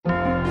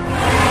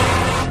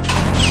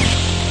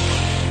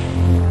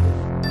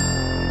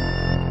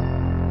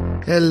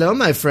Hello,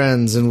 my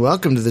friends, and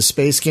welcome to the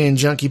Space Game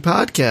Junkie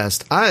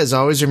podcast. I, as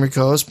always, am your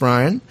co-host,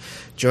 Brian.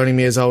 Joining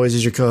me, as always,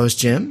 is your co-host,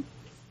 Jim.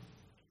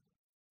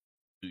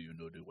 Do you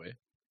know the way?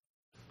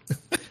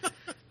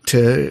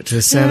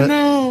 to Santa...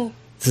 no.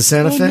 To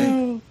Santa Fe?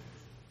 No.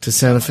 To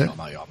Santa Fe?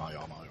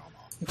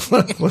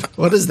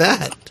 What is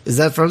that? Is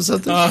that from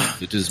something?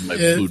 It is my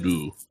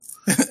voodoo.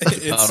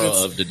 The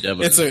power of the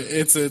devil.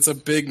 It's a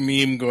big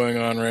meme going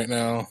on right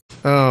now.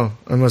 Oh,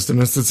 I must have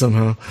missed it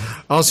somehow.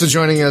 Also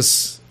joining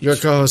us, your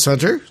co-host,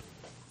 Hunter.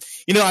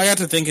 You know, I got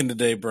to thinking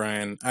today,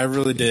 Brian. I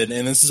really did,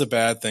 and this is a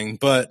bad thing,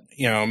 but,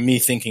 you know, me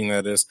thinking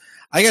that is.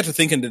 I got to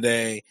thinking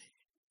today,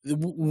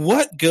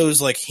 what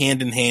goes, like,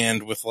 hand in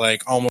hand with,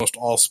 like, almost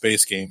all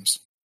space games?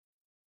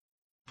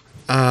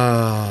 Beer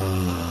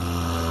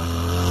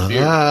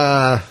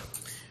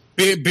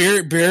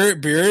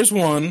is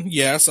one.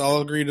 Yes, I'll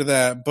agree to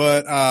that.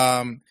 But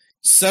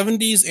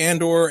 70s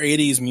and or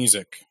 80s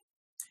music.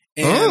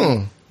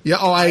 And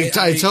I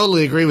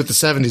totally agree with the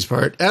 70s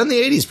part and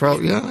the 80s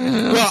part.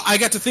 Yeah. Well, I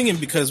got to thinking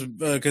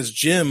because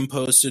Jim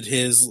posted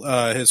his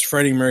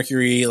Freddie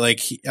Mercury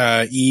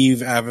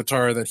Eve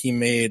avatar that he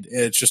made.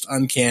 It's just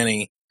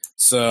uncanny.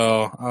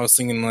 So I was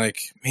thinking, like,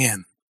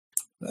 man,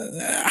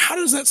 how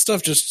does that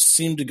stuff just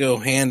seem to go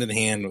hand in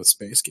hand with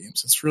space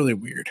games? It's really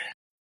weird.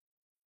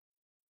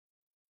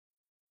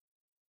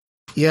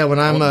 Yeah, when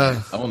I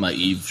want my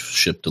Eve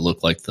ship to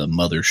look like the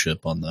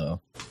mothership on the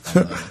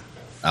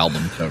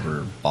album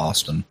cover,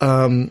 Boston.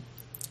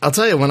 I'll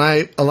tell you,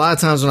 a lot of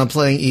times when I'm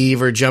playing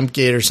Eve or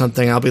Jumpgate or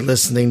something, I'll be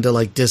listening to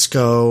like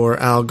Disco or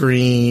Al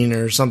Green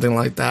or something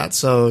like that.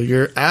 So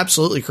you're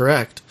absolutely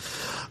correct.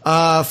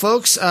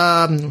 Folks,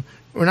 we're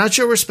not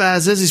sure where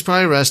Spaz is. He's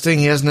probably resting.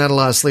 He hasn't had a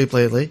lot of sleep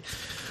lately.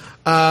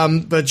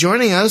 But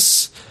joining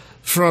us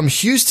from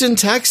Houston,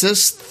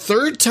 Texas,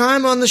 third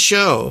time on the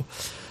show,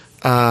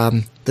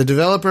 the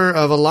developer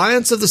of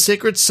Alliance of the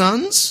Sacred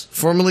Sons,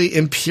 formerly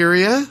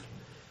Imperia.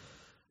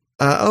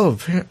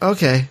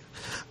 Okay.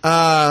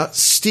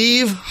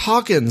 Steve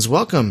Hawkins,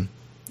 welcome.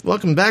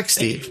 Welcome back,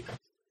 Steve.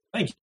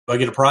 Thank you. Do I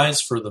get a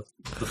prize for the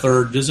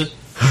third visit?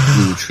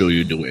 We will show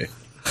you the way.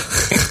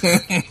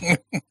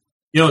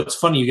 You know, it's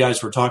funny you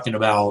guys were talking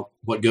about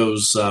what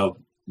goes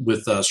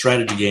with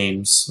strategy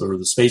games or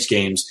the space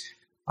games.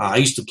 I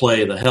used to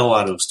play the hell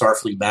out of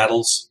Starfleet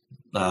Battles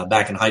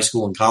back in high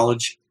school and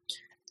college.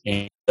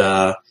 And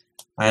I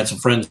had some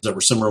friends that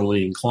were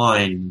similarly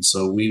inclined,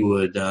 so we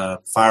would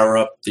fire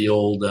up the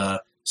old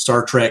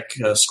Star Trek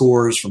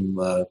scores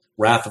from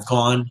Wrath of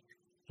Khan, and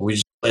we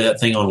just play that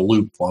thing on a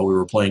loop while we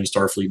were playing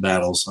Starfleet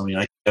Battles. I mean,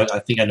 I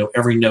think I know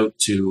every note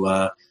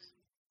to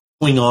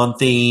Klingon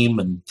theme,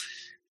 and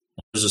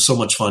it was just so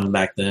much fun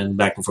back then,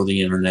 back before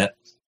the internet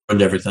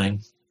and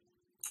everything.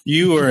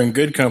 You are in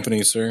good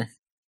company, sir.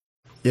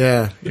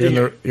 Yeah,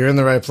 you're in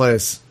the right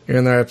place. You're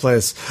in the right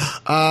place.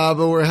 But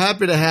we're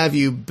happy to have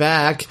you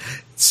back.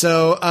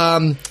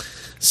 So,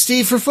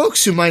 Steve, for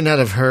folks who might not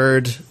have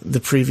heard the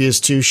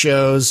previous two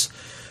shows,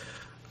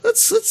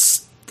 let's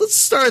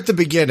start at the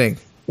beginning.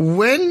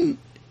 What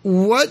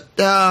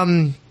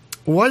made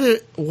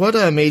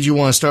you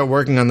want to start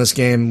working on this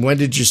game? When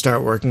did you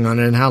start working on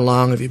it, and how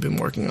long have you been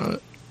working on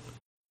it?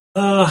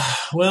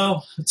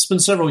 Well, it's been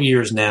several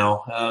years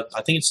now.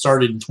 I think it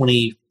started in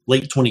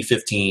late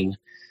 2015.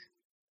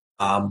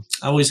 I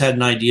always had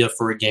an idea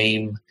for a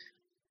game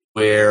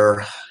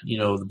where, you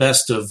know, the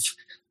best of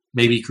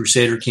maybe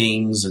Crusader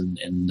Kings and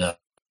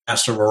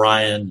Master of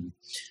Orion.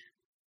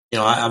 You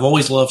know, I've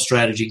always loved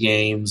strategy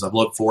games. I've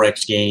loved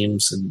 4X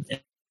games, and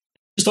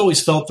just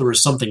always felt there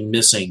was something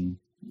missing.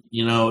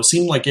 You know, it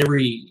seemed like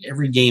every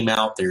game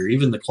out there,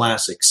 even the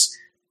classics,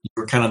 you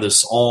were kind of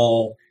this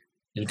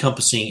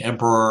all-encompassing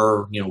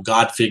emperor, you know,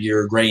 god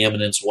figure, gray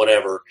eminence,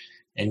 whatever,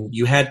 and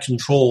you had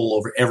control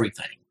over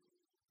everything.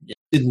 It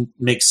didn't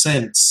make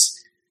sense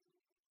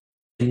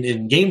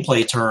in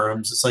gameplay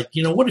terms. It's like,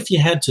 you know, what if you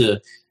had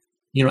to,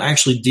 you know,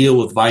 actually deal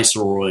with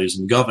viceroys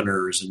and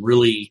governors and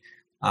really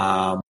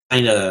kind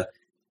of,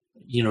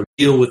 you know,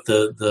 deal with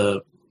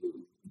the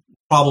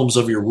problems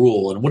of your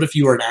rule? And what if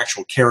you were an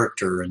actual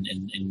character and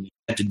you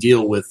had to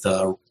deal with,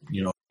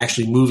 you know,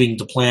 actually moving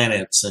to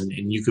planets and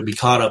you could be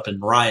caught up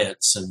in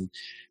riots and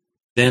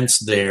events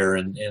there.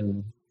 And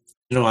you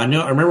know, I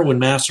remember when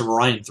Master of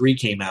Orion 3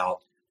 came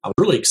out, I was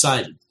really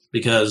excited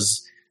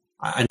because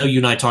I know you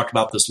and I talked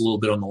about this a little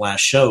bit on the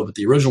last show, but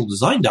the original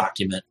design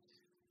document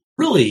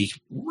really,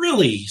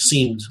 really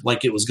seemed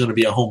like it was going to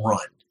be a home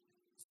run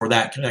for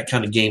that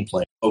kind of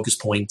gameplay, focus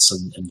points,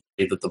 and the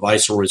way that the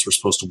viceroys were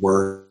supposed to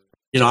work.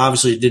 You know,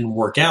 obviously it didn't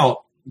work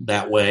out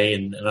that way,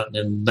 and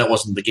that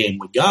wasn't the game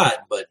we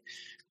got, but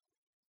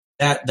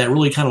that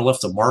really kind of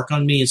left a mark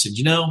on me and said,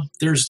 you know,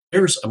 there's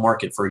a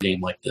market for a game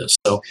like this.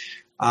 So,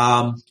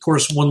 of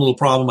course, one little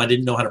problem, I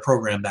didn't know how to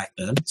program back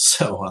then.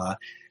 So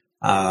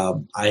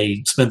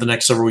I spent the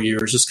next several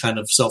years just kind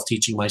of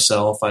self-teaching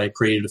myself. I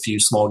created a few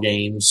small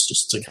games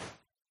just to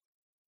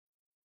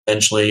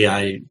eventually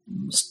I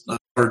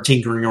started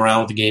tinkering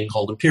around with a game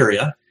called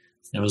Imperia.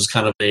 It was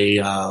kind of a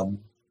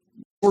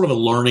sort of a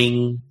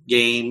learning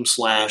game /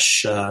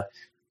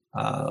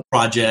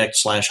 project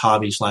 /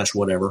 hobby /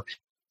 whatever.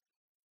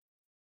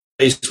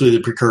 Basically the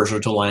precursor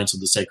to Alliance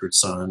of the Sacred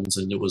Sons,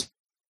 and it was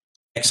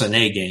an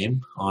XNA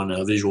game on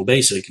Visual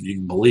Basic, if you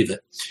can believe it.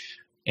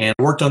 And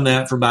I worked on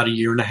that for about a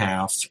year and a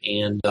half,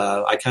 and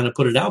I kind of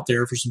put it out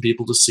there for some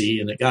people to see,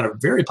 and it got a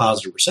very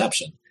positive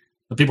reception.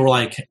 And people were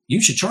like, "You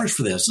should charge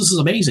for this. This is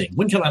amazing.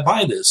 When can I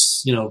buy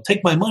this?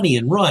 Take my money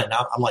and run."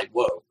 I'm like,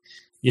 whoa.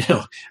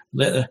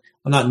 I'm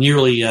not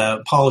nearly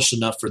polished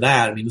enough for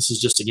that. I mean, this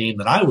is just a game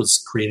that I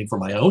was creating for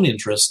my own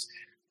interest.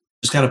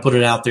 Just kind of put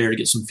it out there to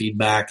get some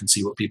feedback and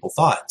see what people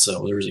thought.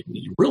 So there was a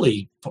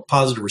really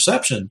positive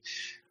reception.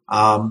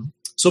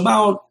 So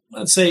about,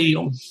 let's say,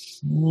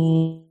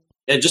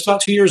 just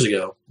about 2 years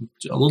ago,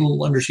 a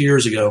little under 2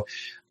 years ago,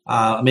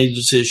 I made the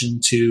decision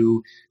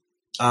to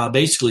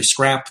basically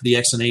scrap the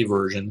XNA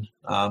version,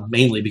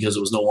 mainly because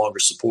it was no longer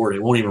supported.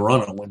 It won't even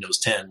run on Windows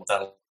 10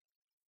 without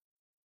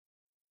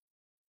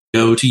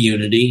go to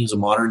Unity as a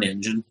modern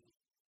engine.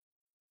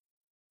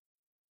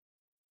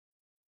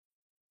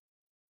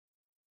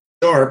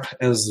 Sharp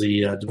as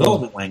the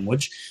development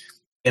language,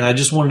 and I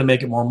just wanted to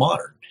make it more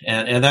modern.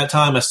 And at that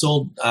time, I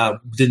still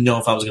didn't know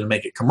if I was going to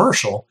make it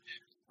commercial,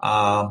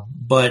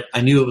 but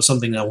I knew it was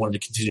something that I wanted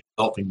to continue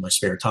developing in my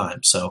spare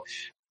time. So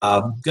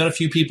got a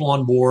few people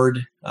on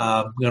board,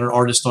 got an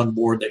artist on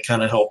board that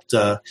kind of helped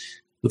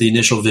with the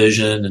initial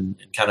vision and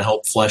kind of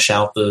helped flesh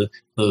out the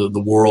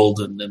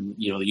world and the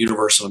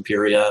universe of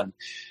Imperia.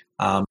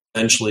 And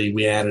eventually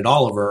we added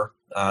Oliver,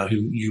 who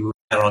you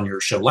had on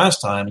your show last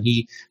time, and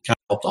he kind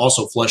of helped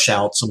also flesh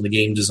out some of the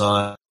game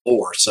design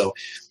more. So,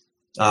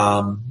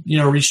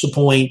 reached a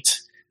point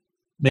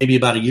maybe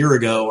about a year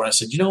ago where I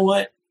said, you know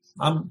what,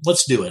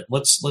 let's do it.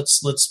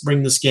 Let's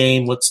bring this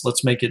game.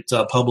 Let's make it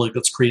public.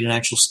 Let's create an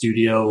actual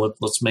studio.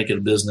 Let's make it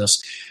a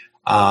business.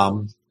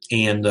 So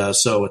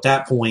at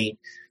that point,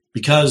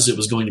 because it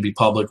was going to be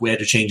public, we had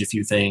to change a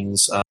few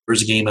things.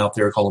 There's a game out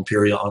there called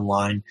Imperia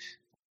Online.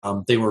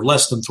 They were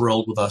less than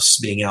thrilled with us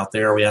being out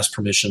there. We asked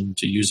permission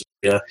to use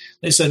it.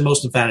 They said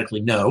most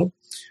emphatically no.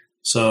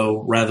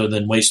 So rather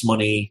than waste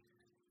money,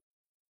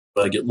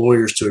 get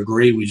lawyers to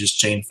agree, we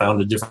just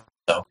found a different.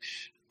 So,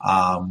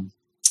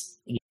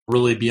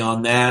 really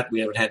beyond that, we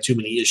haven't had too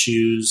many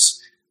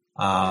issues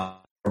from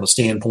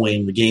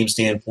the game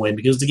standpoint,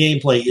 because the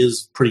gameplay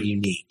is pretty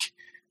unique.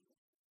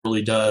 It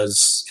really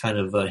does kind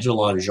of hit a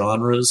lot of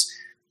genres.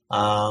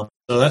 So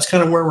that's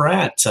kind of where we're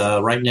at.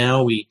 Right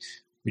now, we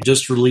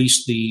just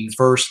released the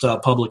first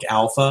public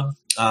alpha.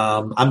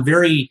 I'm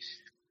very,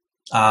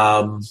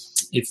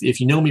 if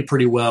you know me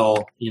pretty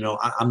well,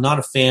 I'm not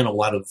a fan of a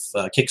lot of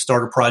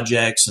Kickstarter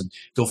projects and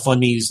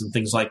GoFundMes and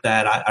things like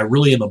that. I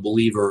really am a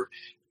believer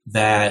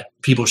that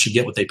people should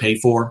get what they pay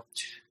for.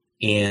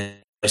 And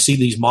I see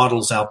these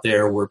models out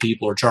there where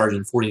people are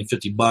charging $40 and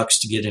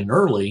 $50 to get in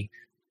early.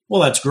 Well,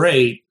 that's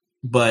great,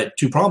 but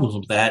two problems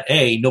with that.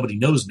 A, nobody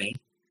knows me.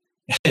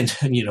 And,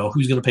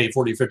 who's going to pay $40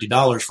 or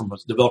 $50 from a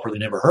developer they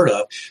never heard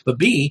of? But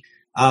B,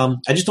 I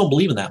just don't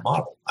believe in that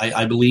model.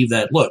 I believe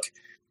that, look,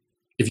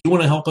 if you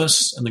want to help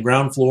us in the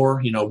ground floor,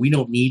 we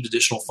don't need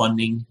additional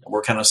funding.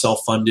 We're kind of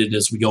self-funded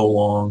as we go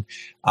along.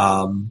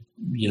 A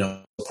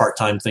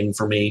part-time thing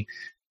for me.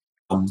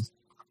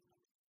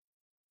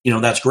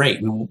 That's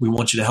great. We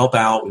want you to help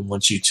out. We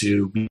want you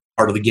to be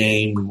part of the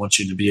game. We want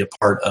you to be a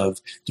part of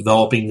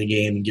developing the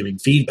game and giving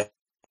feedback.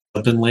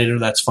 But then later,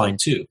 that's fine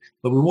too.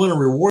 But we want to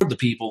reward the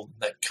people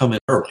that come in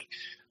early.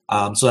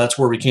 So that's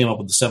where we came up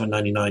with the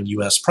 $7.99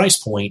 US price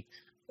point.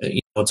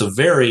 It's a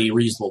very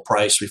reasonable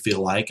price, we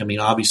feel like. I mean,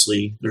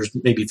 obviously, there's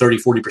maybe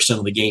 30-40%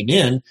 of the game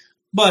in,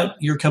 but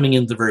you're coming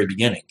in at the very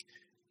beginning.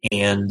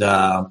 And,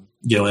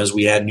 as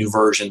we add new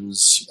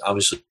versions,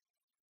 obviously,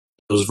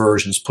 those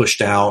versions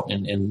pushed out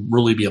and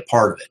really be a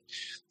part of it.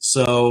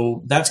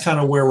 So that's kind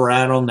of where we're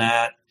at on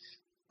that.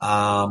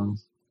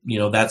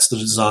 That's the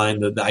design.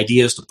 The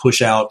idea is to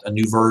push out a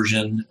new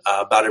version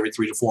about every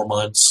 3 to 4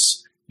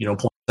 months.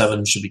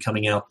 0.7 should be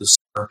coming out this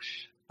summer,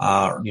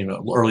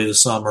 early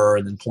this summer,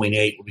 and then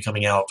 0.8 will be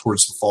coming out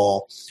towards the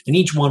fall. And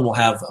each one will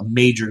have a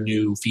major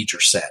new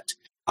feature set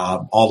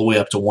all the way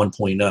up to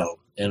 1.0.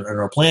 And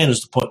our plan is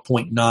to put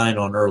 0.9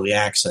 on early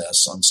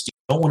access on Steam.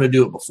 I don't want to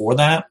do it before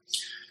that.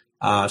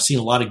 I've seen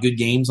a lot of good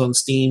games on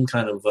Steam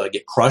kind of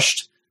get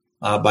crushed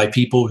by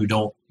people who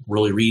don't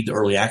really read the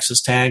early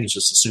access tag and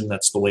just assume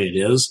that's the way it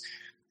is.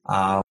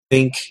 I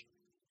think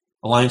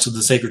Alliance of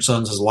the Sacred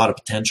Sons has a lot of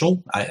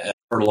potential. I've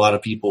heard a lot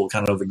of people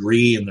kind of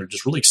agree, and they're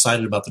just really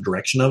excited about the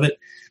direction of it.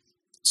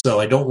 So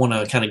I don't want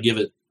to kind of give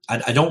it –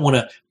 I don't want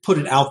to put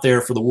it out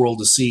there for the world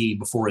to see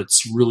before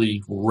it's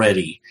really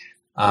ready.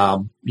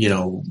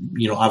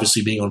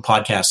 Obviously being on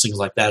podcasts, things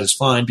like that is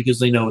fine because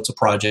they know it's a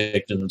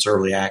project and it's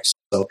early access.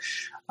 So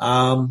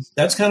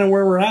that's kind of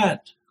where we're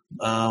at.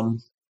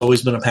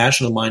 Always been a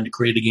passion of mine to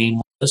create a game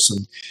like this,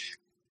 and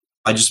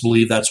I just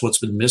believe that's what's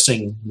been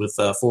missing with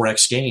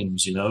 4X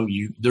games.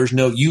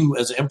 You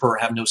as an emperor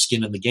have no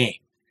skin in the game,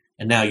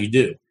 and now you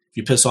do. If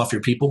you piss off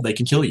your people, they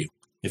can kill you.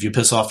 If you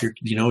piss off your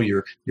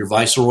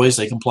viceroys,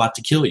 they can plot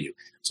to kill you.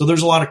 So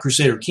there's a lot of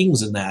Crusader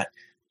Kings in that,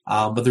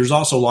 but there's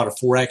also a lot of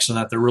 4X in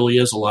that. There really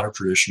is a lot of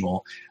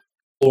traditional.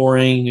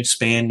 exploring,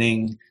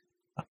 expanding,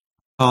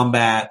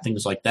 combat,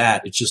 things like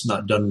that. It's just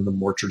not done in the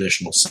more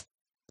traditional sense.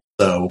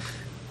 So,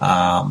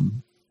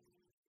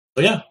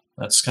 yeah,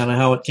 that's kind of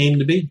how it came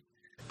to be.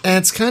 And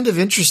it's kind of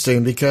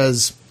interesting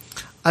because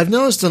I've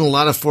noticed in a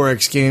lot of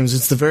 4X games,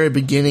 it's the very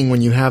beginning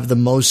when you have the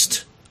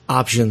most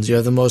options. You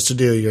have the most to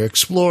do. You're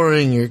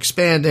exploring, you're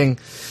expanding,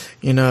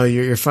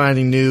 you're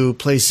finding new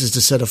places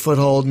to set a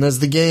foothold. And as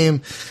the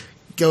game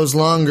goes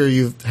longer,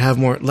 you have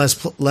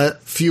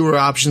fewer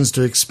options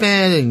to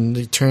expand, and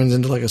it turns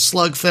into like a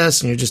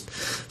slugfest, and you're just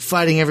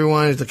fighting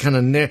everyone.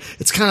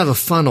 It's kind of a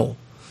funnel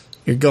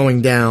you're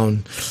going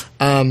down.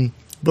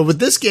 But with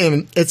this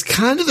game, it's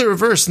kind of the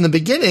reverse. In the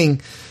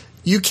beginning,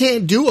 you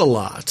can't do a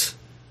lot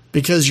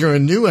because you're a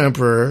new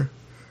emperor.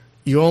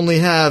 You only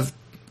have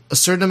a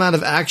certain amount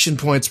of action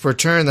points per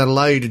turn that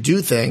allow you to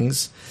do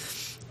things.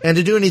 And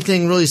to do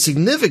anything really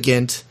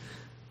significant,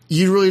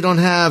 you really don't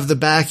have the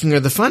backing or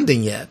the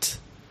funding yet,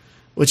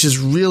 which is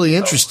really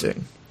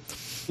interesting.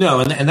 No,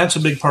 and that's a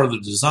big part of the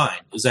design,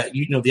 is that,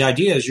 the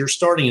idea is you're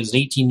starting as an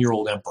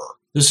 18-year-old emperor.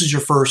 This is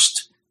your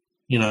first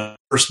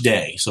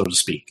day, so to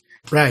speak.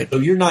 Right. So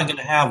you're not going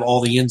to have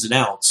all the ins and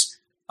outs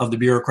of the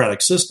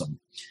bureaucratic system.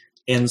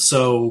 And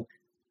so,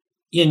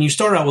 and you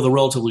start out with a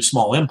relatively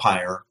small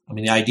empire. I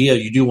mean, the idea,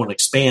 you do want to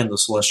expand the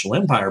Celestial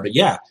Empire, but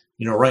yeah,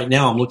 right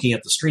now I'm looking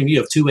at the stream, you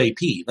have 2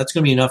 AP. That's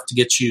going to be enough to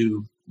get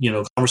you,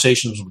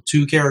 conversations with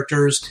 2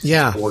 characters.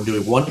 Yeah. Or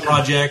doing one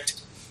project.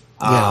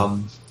 Yeah.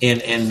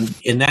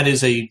 And that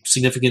is a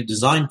significant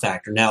design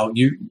factor. Now,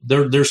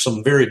 there's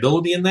some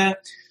variability in that,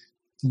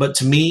 but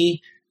to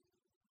me,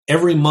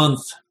 every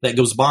month that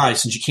goes by,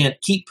 since you can't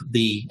keep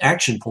the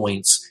action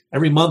points,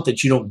 every month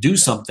that you don't do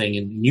something,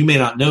 and you may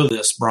not know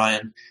this,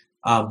 Brian,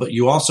 but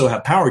you also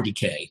have power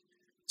decay.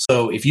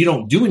 So if you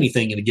don't do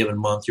anything in a given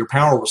month, your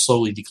power will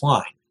slowly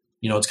decline.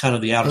 It's kind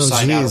of the out of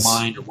sight, out of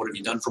mind, or what have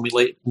you done for me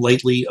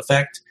lately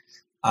effect.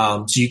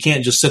 So you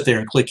can't just sit there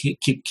and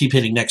keep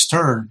hitting next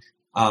turn,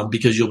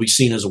 because you'll be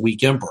seen as a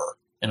weak emperor.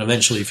 And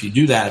eventually, if you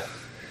do that,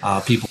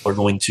 people are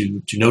going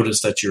to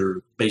notice that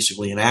you're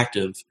basically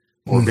inactive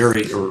or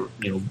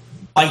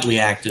lightly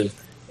active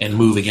and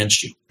move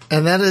against you.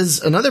 And that is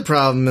another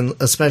problem, and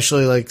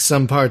especially like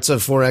some parts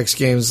of 4X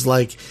games,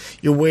 like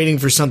you're waiting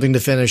for something to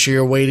finish, or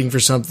you're waiting for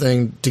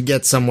something to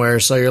get somewhere.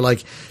 So you're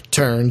like,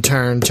 turn.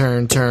 But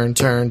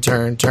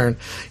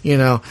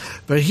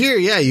here,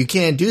 yeah, you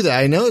can't do that.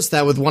 I noticed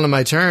that with one of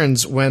my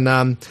turns when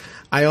I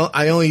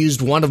only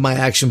used one of my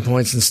action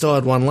points and still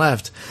had one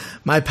left.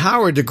 My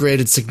power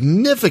degraded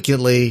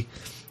significantly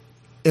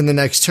in the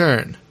next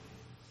turn.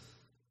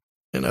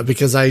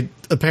 Because I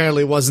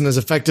apparently wasn't as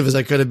effective as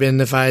I could have been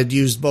if I had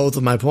used both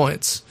of my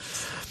points.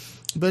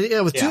 But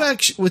yeah, with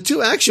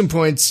two action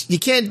points, you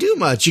can't do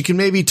much. You can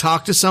maybe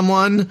talk to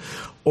someone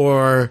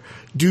or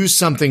do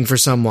something for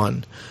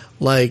someone.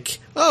 Like,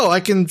 I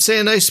can say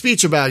a nice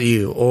speech about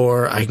you,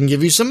 or I can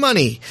give you some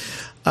money.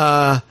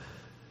 Yeah,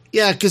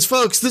 because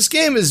folks, this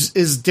game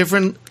is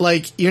different.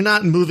 Like, you're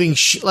not moving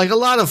like a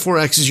lot of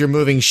 4Xs. You're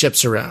moving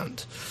ships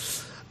around.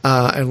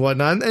 And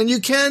whatnot. And you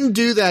can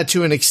do that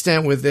to an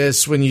extent with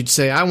this when you'd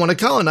say, I want to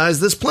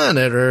colonize this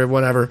planet or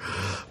whatever.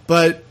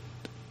 But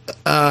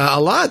a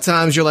lot of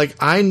times you're like,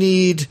 I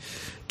need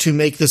to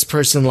make this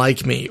person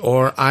like me,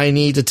 or I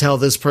need to tell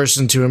this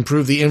person to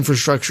improve the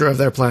infrastructure of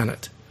their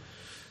planet.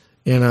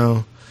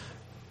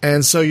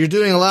 And so you're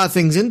doing a lot of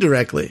things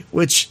indirectly,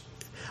 which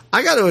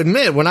I got to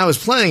admit, when I was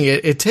playing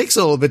it, it takes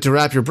a little bit to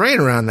wrap your brain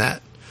around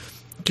that,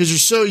 because you're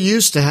so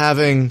used to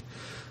having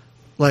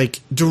like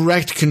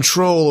direct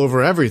control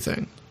over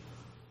everything,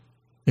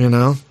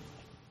 Yeah.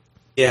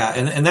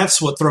 And that's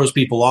what throws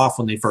people off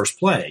when they first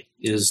play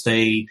is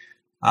they,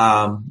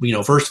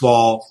 first of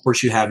all, of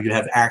course you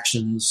have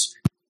actions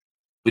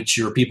which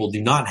your people do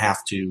not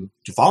have to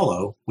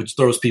follow, which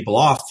throws people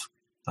off.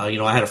 I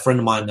had a friend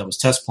of mine that was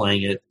test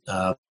playing it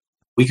a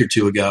week or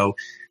two ago,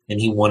 and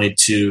he wanted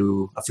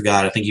to,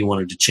 I think he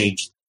wanted to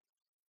change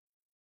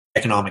the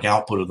economic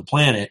output of the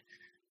planet.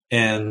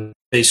 And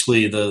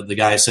basically the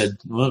guy said,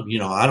 well,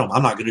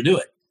 I'm not going to do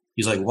it.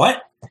 He's like,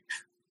 what?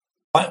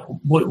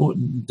 What?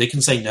 They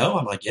can say no?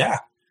 I'm like, yeah.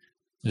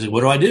 He said,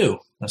 what do I do?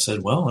 I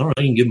said, well, I don't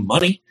know. You can give him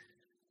money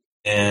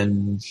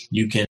and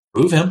you can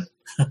remove him.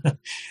 There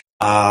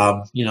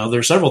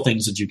are several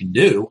things that you can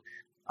do.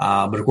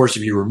 But of course,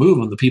 if you remove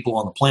him, the people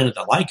on the planet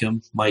that like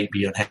him might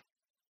be unhappy.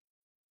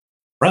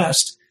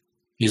 Rest.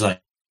 He's like,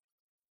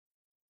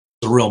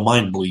 it's a real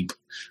mind bleep.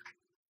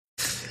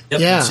 Yep,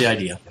 yeah. That's the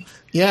idea.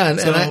 Yeah,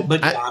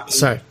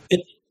 sorry.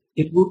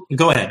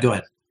 Go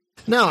ahead.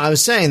 No, I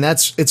was saying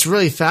it's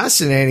really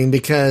fascinating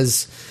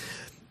because,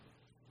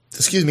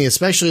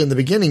 especially in the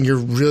beginning, you're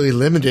really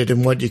limited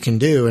in what you can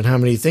do and how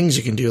many things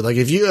you can do. Like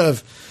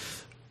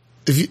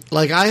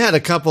I had a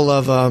couple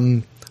of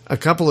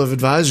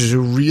advisors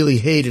who really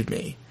hated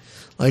me.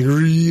 Like,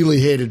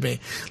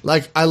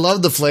 I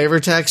love the flavor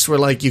text where,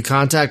 like, you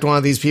contact one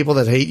of these people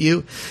that hate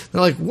you.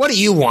 They're like, what do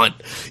you want?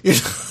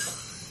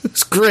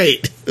 It's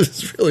great.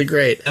 It's really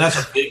great. And that's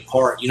a big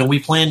part. We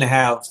plan to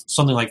have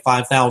something like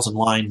 5,000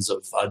 lines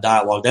of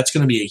dialogue. That's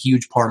going to be a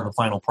huge part of the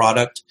final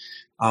product.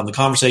 The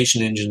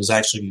conversation engine is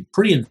actually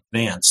pretty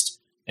advanced,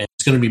 and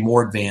it's going to be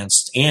more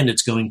advanced, and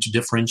it's going to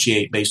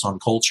differentiate based on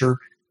culture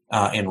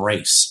and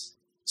race.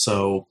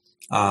 So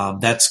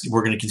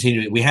we're going to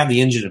continue. We have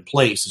the engine in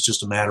place. It's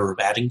just a matter of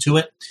adding to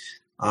it.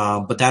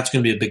 But that's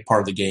going to be a big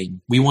part of the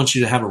game. We want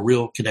you to have a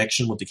real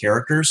connection with the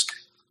characters.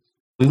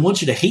 We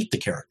want you to hate the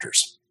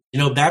characters.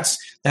 That's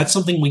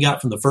something we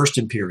got from the first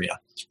Imperia.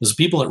 There's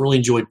people that really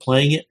enjoyed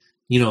playing it.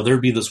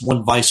 There'd be this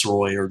one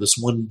viceroy or this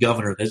one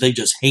governor that they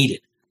just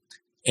hated,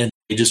 and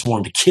they just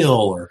wanted to kill,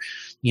 or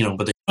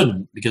but they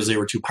couldn't because they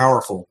were too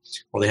powerful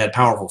or they had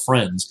powerful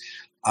friends.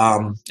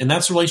 And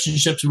that's the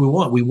relationships we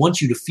want. We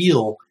want you to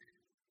feel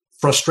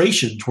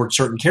frustration towards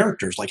certain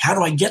characters. Like, how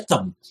do I get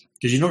them?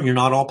 Because you're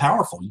not all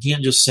powerful. You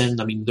can't just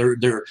send. I mean,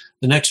 the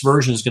next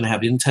version is going to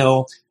have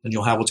intel, and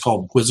you'll have what's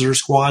called Inquisitor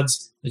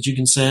squads that you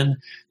can send.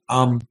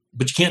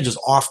 But you can't just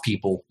off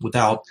people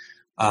without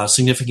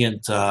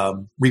significant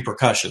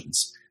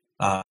repercussions,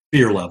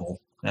 fear level,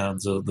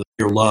 the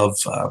fear love.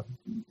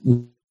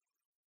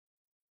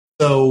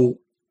 So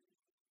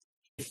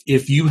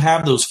if you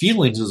have those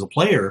feelings as a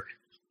player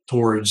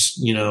towards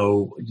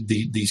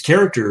these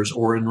characters,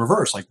 or in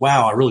reverse, like,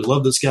 wow, I really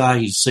love this guy,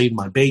 he's saved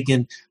my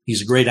bacon,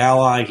 he's a great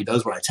ally, he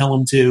does what I tell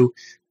him to,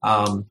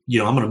 I'm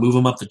going to move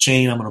him up the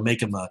chain, I'm going to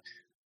make him a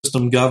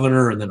system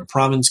governor and then a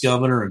province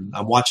governor, and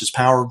I watch his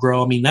power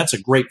grow. I mean, that's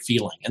a great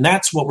feeling, and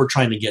that's what we're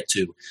trying to get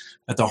to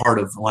at the heart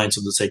of Alliance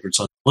of the Sacred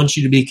Sun. We want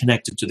you to be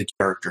connected to the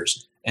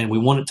characters, and we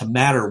want it to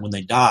matter when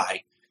they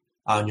die.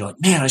 And you're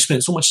like, man, I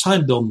spent so much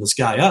time building this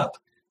guy up,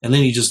 and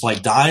then he just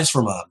dies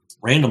from a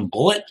random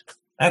bullet.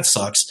 That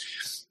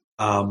sucks.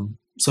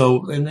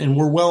 So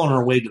we're well on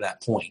our way to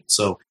that point.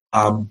 So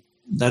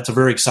that's a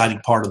very exciting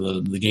part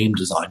of the game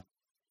design.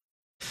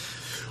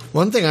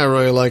 One thing I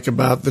really like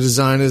about the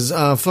design is,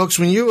 folks,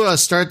 when you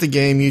start the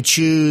game, you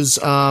choose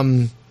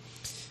a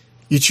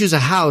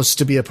house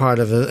to be a part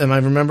of it. Am I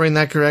remembering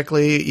that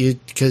correctly? You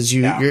choose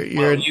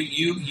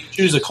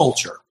a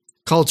culture.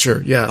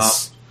 Culture,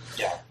 yes.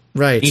 Yeah.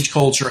 Right. Each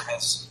culture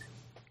has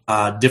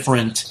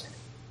different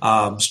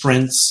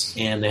strengths,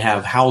 and they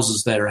have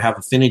houses that have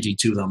affinity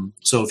to them.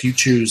 So if you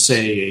choose,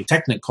 say, a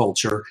Technic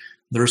culture,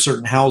 there are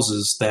certain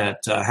houses that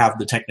have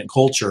the Technic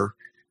culture,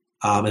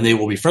 and they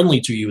will be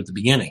friendly to you at the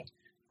beginning.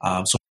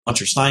 So you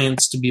want your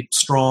science to be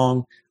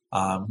strong,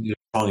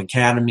 strong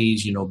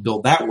academies,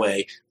 build that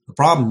way. The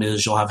problem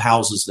is you'll have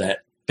houses that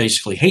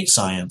basically hate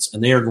science,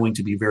 and they are going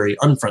to be very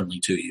unfriendly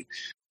to you.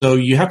 So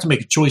you have to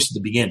make a choice at the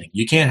beginning.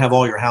 You can't have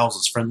all your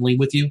houses friendly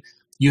with you.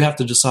 You have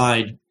to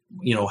decide,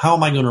 how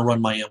am I going to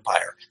run my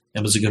empire?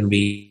 And is it going to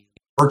be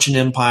a merchant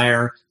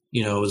empire?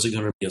 Is it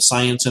going to be a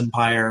science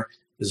empire?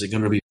 Is it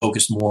going to be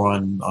focused more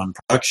on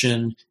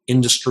production,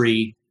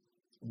 industry,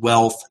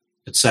 wealth,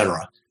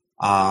 etc.?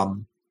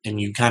 And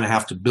you kind of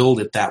have to build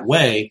it that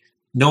way,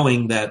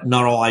 knowing that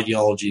not all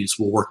ideologies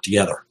will work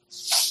together.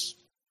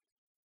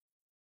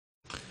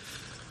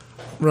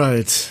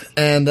 Right.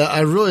 And I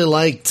really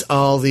liked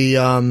all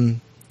the,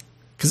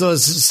 because I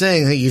was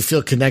saying that you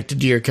feel connected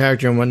to your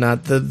character and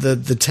whatnot.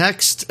 The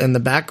text and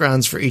the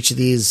backgrounds for each of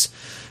these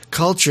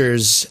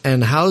cultures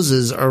and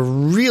houses are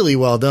really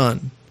well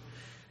done.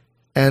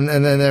 And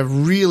then that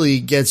really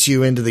gets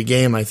you into the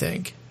game, I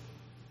think.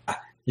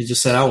 He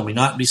just said, I will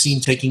not be seen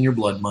taking your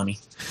blood money.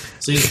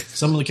 See,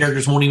 some of the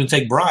characters won't even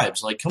take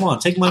bribes. Like, come on,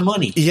 take my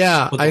money.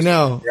 Yeah, I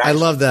know. I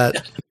love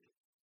that.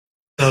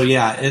 So,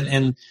 yeah,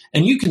 and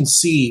you can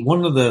see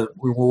we're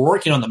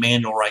working on the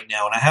manual right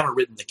now, and I haven't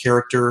written the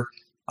character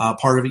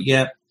part of it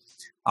yet,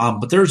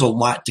 but there's a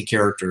lot to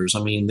characters.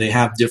 I mean, they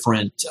have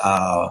different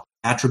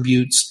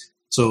attributes.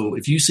 So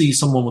if you see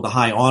someone with a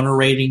high honor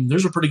rating,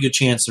 there's a pretty good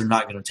chance they're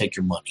not going to take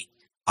your money.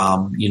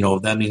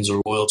 That means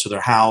they're loyal to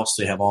their house,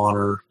 they have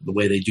honor, the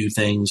way they do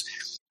things.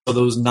 So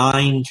those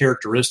 9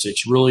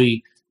 characteristics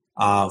really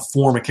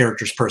form a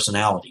character's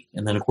personality.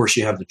 And then, of course,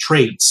 you have the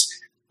traits.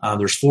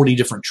 There's 40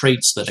 different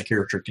traits that a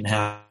character can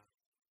have.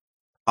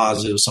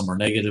 Positive, some are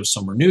negative,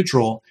 some are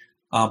neutral,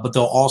 but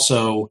they'll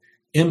also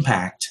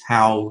impact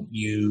how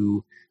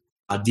you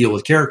deal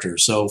with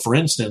characters. So, for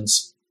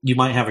instance, you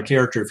might have a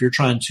character, if you're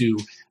trying to,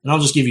 and I'll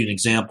just give you an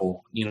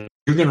example, you're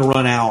going to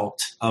run out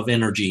of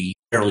energy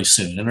fairly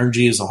soon.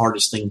 Energy is the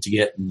hardest thing to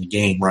get in the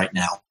game right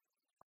now.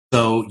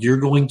 So you're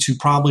going to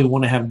probably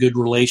want to have good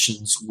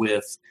relations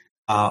with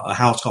a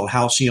house called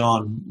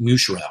Halcyon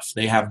Musharraf.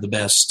 They have the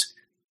best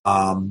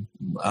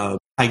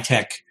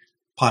high-tech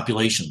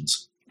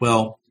populations.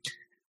 Well,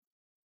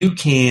 you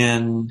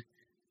can,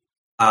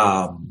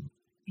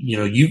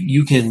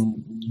 you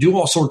can do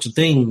all sorts of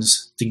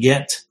things to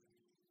get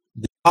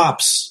the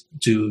tops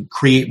to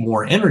create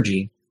more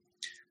energy,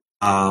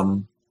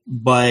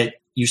 but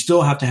you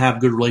still have to have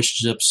good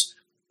relationships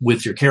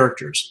with your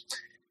characters.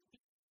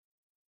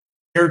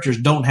 Characters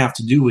don't have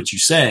to do what you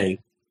say,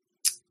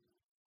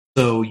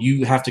 so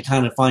you have to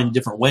kind of find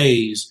different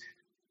ways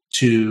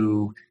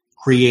to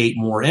create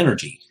more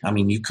energy. I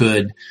mean, you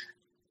could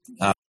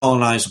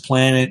colonize a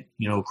planet,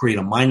 create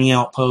a mining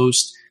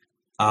outpost.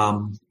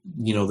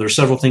 There's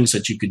several things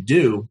that you could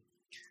do.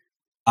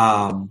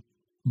 But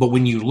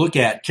when you look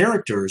at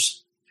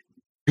characters,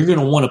 you're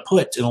going to want to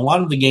put, and a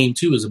lot of the game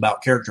too is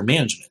about character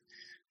management.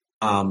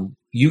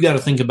 You got to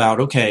think about,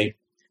 okay,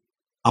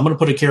 I'm going to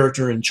put a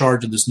character in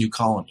charge of this new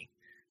colony.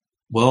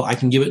 Well, I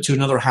can give it to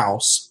another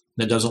house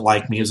that doesn't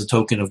like me as a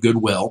token of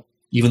goodwill,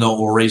 even though it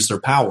will raise their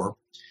power.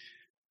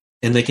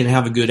 And they can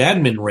have a good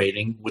admin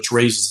rating, which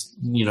raises,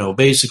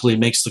 basically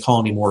makes the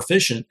colony more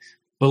efficient.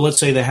 But let's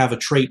say they have a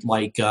trait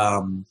like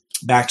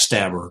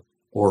backstabber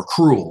or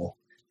cruel.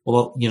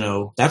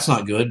 Well, that's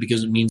not good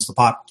because it means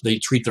they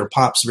treat their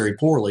pops very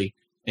poorly,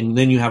 and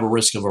then you have a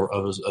risk of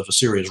a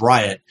serious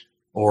riot,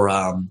 or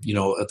at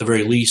the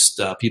very least,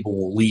 people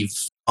will leave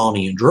the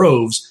colony in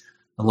droves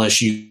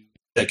unless you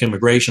check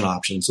immigration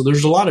options. So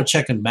there's a lot of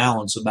check and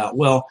balance about,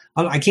 well,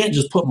 I can't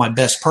just put my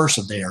best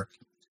person there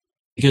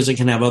because it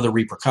can have other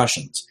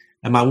repercussions.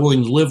 Am I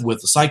willing to live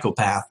with a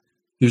psychopath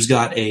who's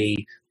got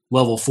a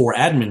level 4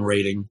 admin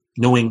rating,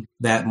 knowing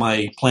that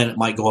my planet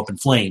might go up in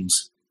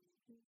flames?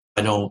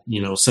 I don't,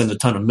 send a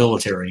ton of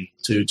military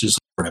to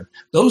support him.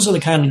 Those are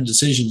the kind of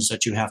decisions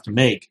that you have to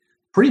make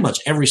pretty much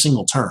every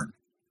single turn.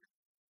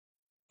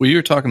 Well,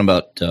 you're talking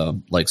about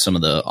like some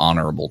of the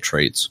honorable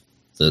traits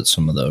that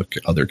some of the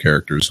other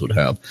characters would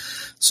have.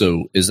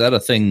 So is that a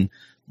thing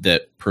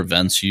that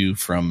prevents you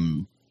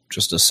from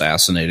just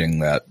assassinating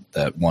that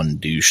one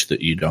douche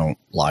that you don't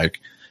like,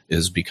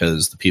 is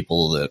because the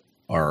people that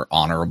are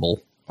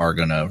honorable are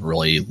going to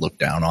really look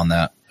down on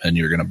that, and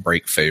you're going to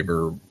break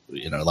favor,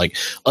 like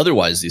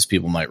otherwise these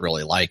people might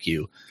really like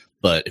you.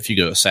 But if you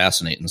go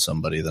assassinating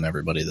somebody, then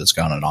everybody that's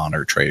got an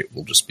honor trait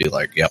will just be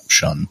like, yep,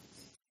 shun.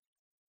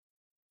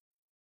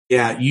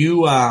 Yeah,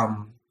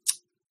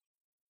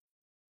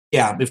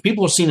 if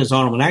people are seen as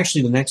honorable, and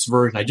actually the next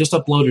version, I just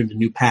uploaded a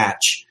new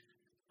patch,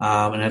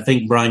 and I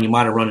think, Brian, you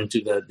might have run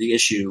into the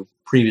issue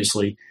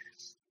previously,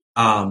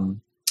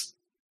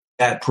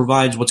 that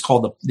provides what's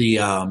called the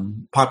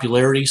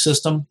popularity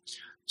system.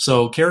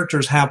 So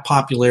characters have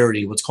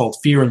popularity, what's called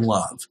fear and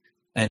love.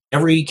 And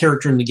every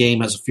character in the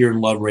game has a fear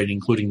and love rating,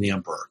 including the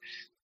Emperor.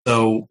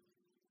 So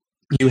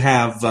you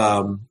have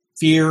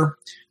fear,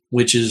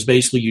 which is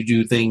basically you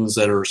do things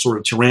that are sort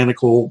of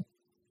tyrannical,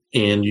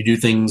 and you do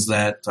things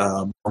that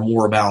are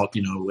more about,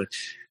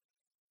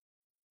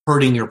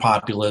 hurting your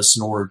populace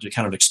in order to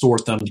kind of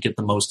extort them to get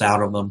the most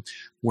out of them.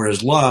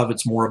 Whereas love,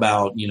 it's more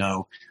about,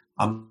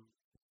 I'm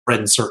bread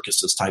and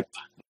circuses type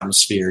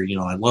atmosphere.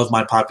 I love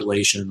my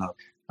population.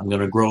 I'm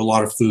going to grow a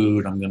lot of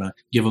food. I'm going to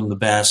give them the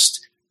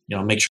best,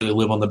 make sure they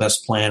live on the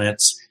best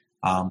planets,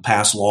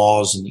 pass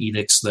laws and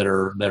edicts that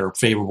are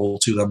favorable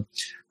to them.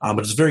 But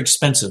it's very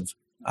expensive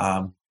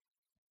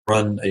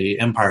run a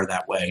empire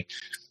that way.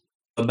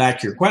 But back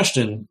to your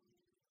question,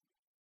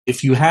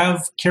 if you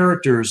have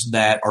characters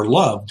that are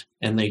loved,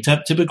 and they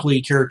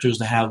typically characters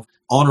that have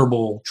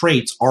honorable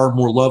traits are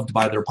more loved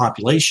by their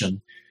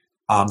population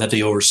that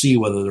they oversee,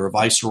 whether they're a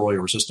viceroy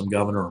or a system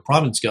governor or a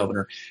province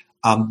governor,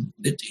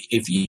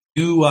 if you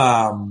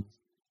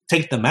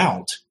take them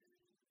out,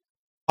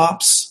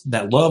 pops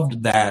that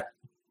loved that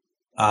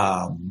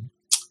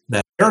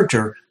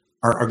character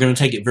are going to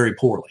take it very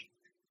poorly,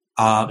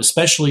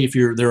 especially if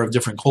they're of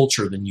different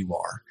culture than you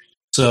are.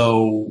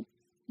 So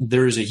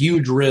there is a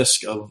huge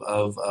risk of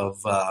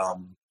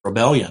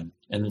rebellion,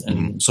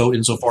 and so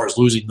insofar as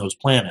losing those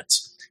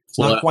planets. It's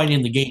not quite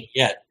in the game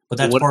yet, but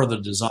that's part of the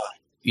design.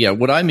 Yeah,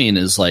 what I mean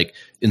is, like,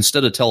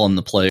 instead of telling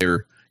the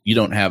player you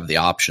don't have the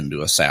option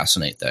to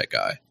assassinate that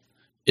guy,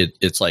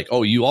 it's like,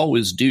 oh, you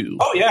always do.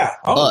 Oh yeah,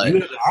 you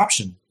have the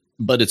option.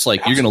 But it's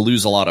like, you're going to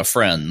lose a lot of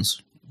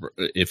friends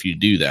if you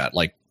do that.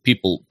 Like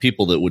people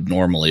that would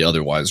normally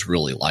otherwise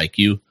really like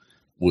you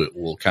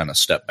will kind of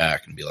step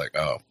back and be like,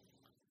 oh,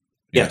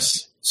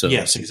 yes. So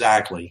yes,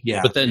 exactly.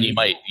 Yeah. But then you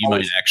might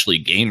actually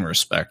gain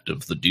respect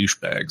of the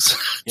douchebags.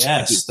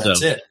 Yes,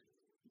 that's it.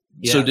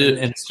 Yeah,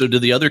 so do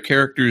the other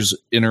characters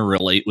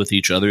interrelate with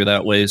each other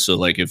that way? So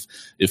like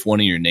if one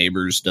of your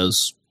neighbors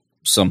does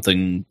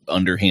something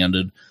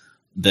underhanded,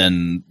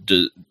 then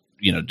do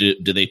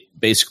they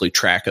basically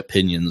track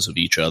opinions of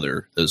each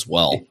other as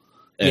well?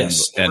 And,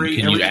 yes.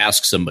 You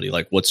ask somebody,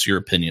 like, what's your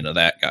opinion of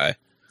that guy?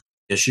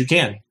 Yes, you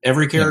can.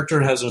 Every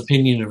character has an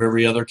opinion of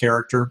every other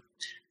character.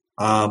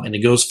 And it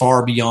goes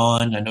far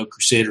beyond. I know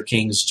Crusader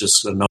Kings is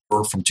just a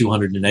number from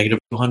 200 to negative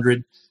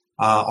 200.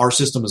 Our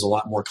system is a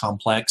lot more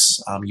complex.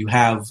 You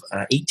have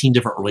 18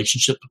 different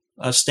relationship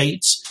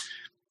states,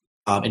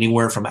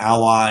 anywhere from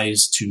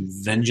allies to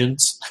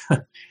vengeance.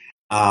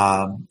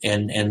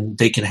 And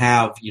they can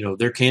have,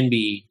 there can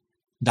be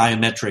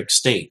diametric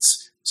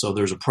states. So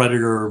there's a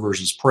predator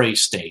versus prey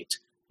state.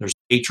 There's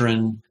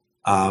patron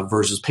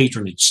versus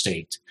patronage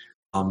state.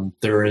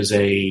 There is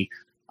a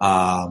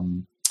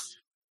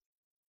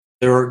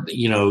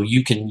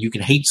you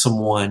can hate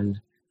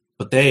someone,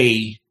 but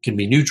they can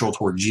be neutral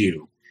towards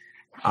you.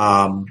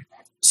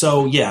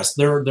 So yes,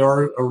 there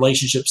are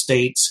relationship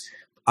states.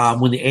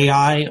 When the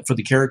AI for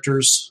the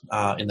characters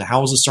in the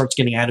houses starts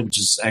getting added, which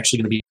is actually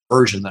going to be a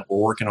version that we're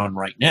working on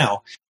right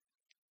now,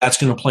 that's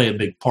going to play a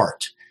big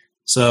part.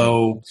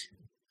 So,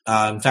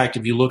 in fact,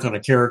 if you look on a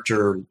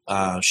character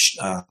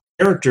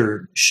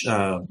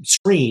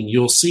screen,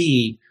 you'll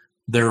see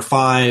their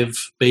 5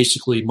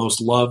 basically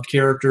most loved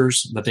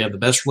characters that they have the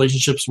best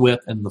relationships with,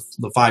 and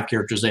the 5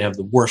 characters they have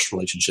the worst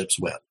relationships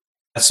with.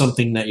 That's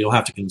something that you'll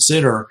have to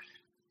consider,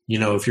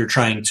 if you're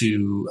trying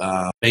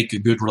to make a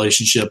good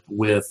relationship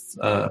with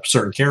a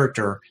certain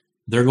character.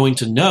 They're going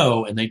to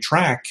know, and they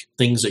track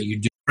things that you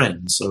do to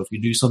friends. So if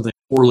you do something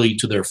poorly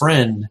to their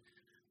friend,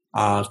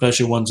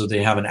 especially ones that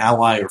they have an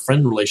ally or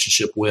friend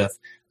relationship with,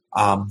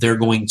 they're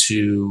going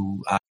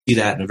to see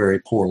that in a very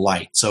poor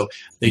light. So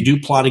they do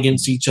plot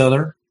against each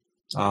other.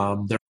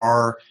 There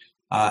are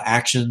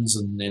actions,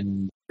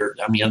 and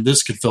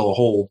this could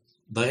fill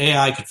the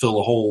AI could fill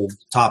a whole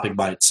topic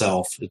by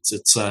itself.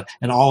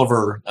 And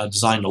Oliver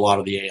designed a lot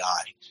of the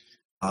AI.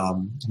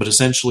 But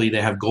essentially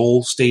they have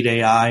goal state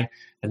AI,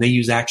 and they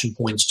use action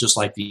points just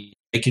like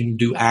they can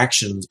do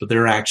actions, but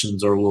their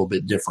actions are a little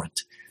bit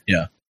different.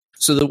 Yeah.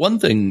 So the one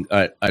thing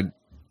I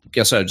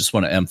guess I just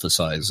want to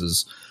emphasize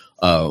is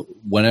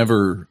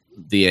whenever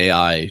the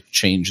AI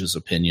changes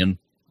opinion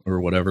or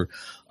whatever,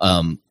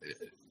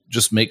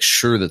 just make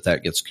sure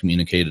that gets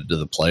communicated to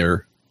the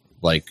player,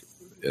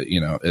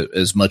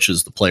 as much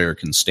as the player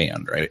can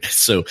stand, right?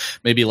 So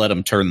maybe let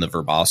them turn the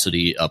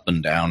verbosity up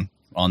and down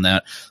on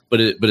that.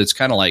 But it's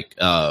kind of like,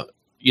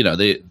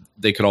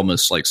 they could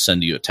almost like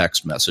send you a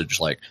text message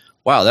like,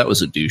 wow, that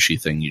was a douchey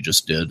thing you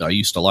just did. I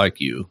used to like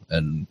you.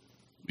 And,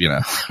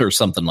 or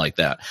something like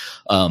that.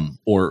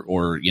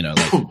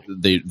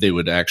 They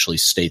would actually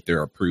state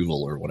their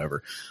approval or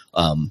whatever.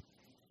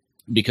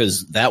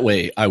 Because that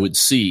way I would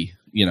see,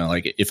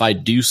 like if I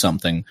do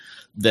something,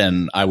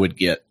 then I would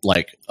get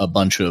like a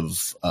bunch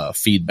of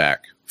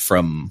feedback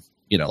from,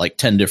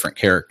 10 different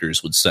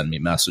characters would send me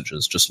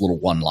messages, just a little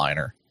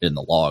one-liner in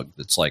the log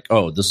that's like,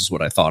 oh, this is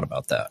what I thought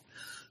about that.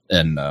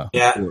 And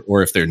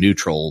or if they're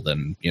neutral,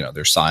 then,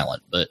 they're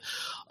silent. But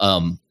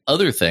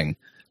other thing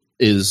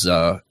is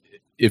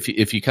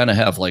if you kind of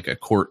have like a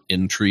court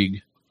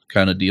intrigue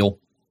kind of deal,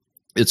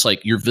 it's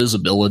like your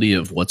visibility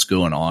of what's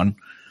going on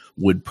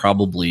would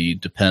probably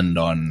depend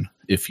on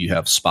if you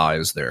have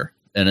spies there.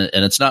 And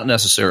it's not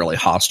necessarily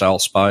hostile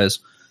spies,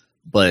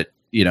 but,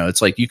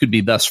 it's like you could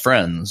be best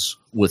friends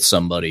with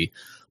somebody,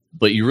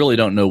 but you really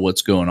don't know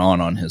what's going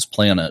on his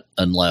planet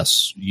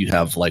unless you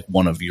have like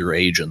one of your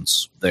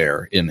agents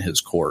there in his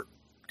court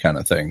kind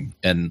of thing.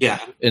 And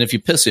if you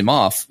piss him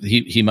off,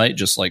 he might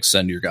just like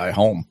send your guy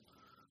home.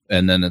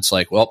 And then it's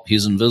like, well,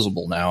 he's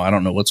invisible now. I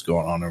don't know what's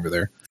going on over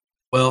there.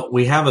 Well,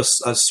 we have a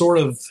sort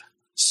of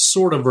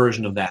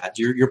version of that.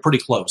 You're pretty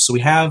close. So we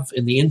have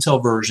in the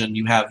Intel version,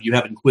 you have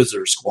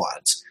Inquisitor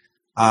squads.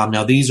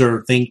 Now these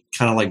are kind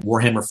of like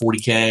Warhammer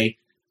 40K.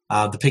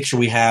 The picture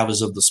we have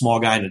is of the small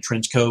guy in a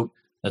trench coat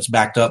that's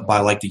backed up by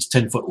like these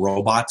 10-foot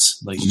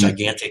robots, these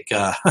gigantic,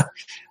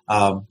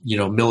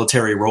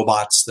 military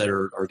robots that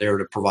are there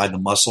to provide the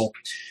muscle.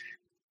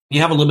 You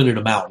have a limited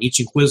amount.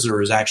 Each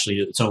Inquisitor is actually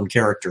its own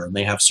character, and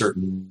they have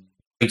certain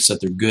traits that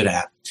they're good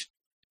at.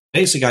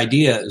 Basic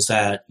idea is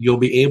that you'll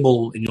be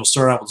able, and you'll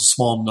start out with a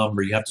small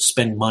number. You have to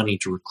spend money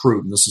to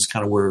recruit, and this is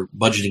kind of where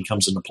budgeting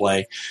comes into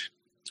play.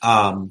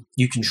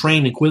 You can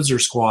train Inquisitor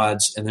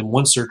squads, and then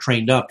once they're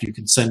trained up, you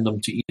can send them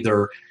to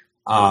either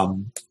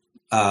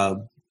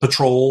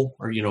patrol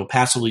or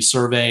passively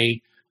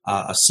survey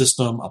a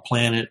system, a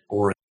planet,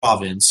 or a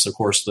province. Of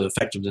course, the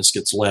effectiveness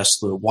gets less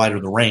the wider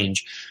the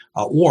range.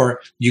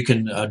 Or you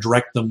can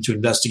direct them to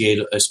investigate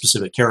a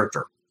specific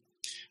character.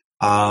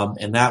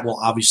 And that will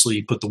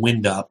obviously put the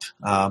wind up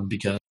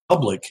because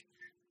public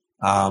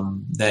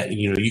that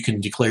you can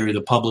declare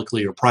either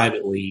publicly or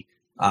privately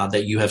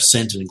that you have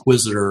sent an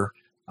Inquisitor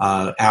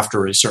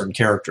after a certain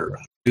character.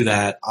 Do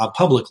that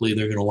publicly,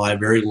 they're going to lie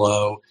very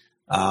low.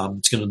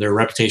 Their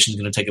reputation is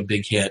going to take a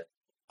big hit.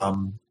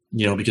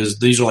 Because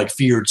these are like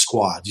feared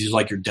squads. These are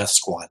like your death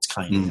squads,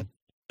 kind of.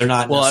 They're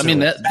not. Well, I mean,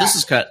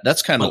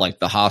 that's kind of like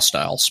the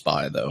hostile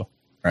spy, though,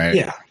 right?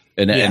 Yeah.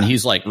 And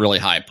he's like really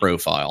high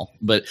profile.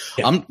 But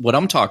what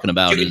I'm talking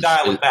about you can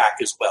dial it back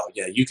as well.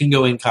 Yeah, you can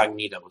go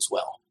incognito as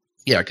well.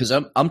 Yeah, because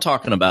I'm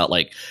talking about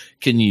like,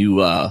 can you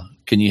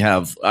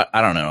have?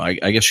 I don't know.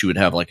 I guess you would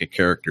have like a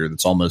character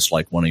that's almost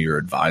like one of your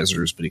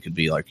advisors, but he could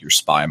be like your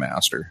spy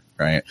master,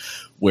 right?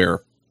 Where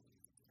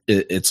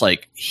it's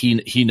like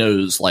he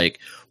knows like,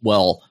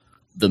 well,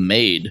 the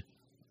maid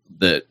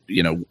that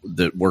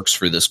that works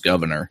for this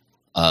governor,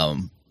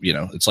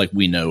 it's like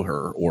we know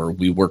her, or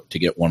we work to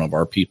get one of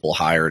our people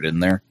hired in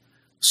there.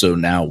 So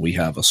now we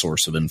have a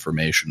source of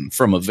information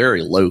from a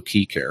very low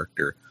key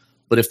character.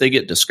 But if they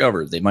get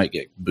discovered, they might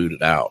get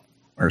booted out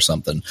or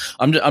something.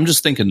 I'm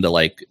just thinking to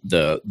like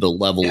the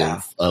level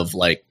of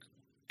like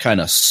kind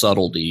of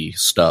subtlety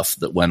stuff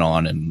that went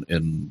on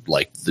in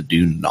like the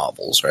Dune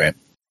novels, right?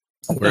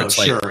 No,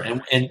 sure.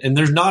 And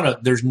there's not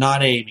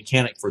a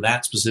mechanic for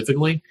that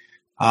specifically.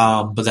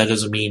 But that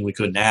doesn't mean we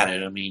couldn't add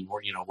it. I mean,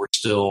 we're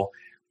still,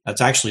 that's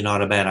actually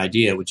not a bad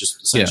idea. It would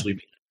just essentially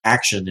be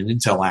action and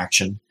intel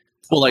action.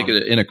 Well, like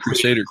in a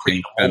Crusader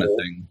King kind of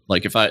thing.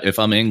 Like if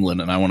I'm England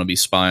and I want to be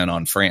spying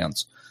on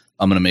France,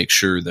 I'm going to make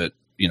sure that,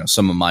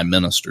 some of my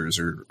ministers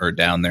are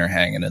down there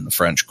hanging in the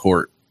French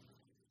court,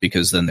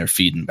 because then they're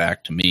feeding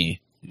back to me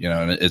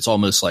And it's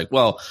almost like,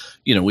 well,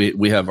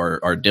 we have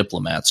our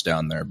diplomats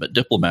down there, but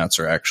diplomats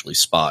are actually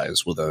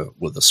spies with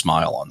a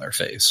smile on their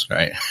face,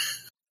 right?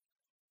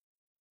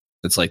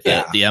 It's like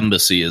the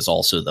embassy is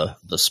also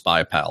the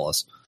spy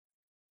palace.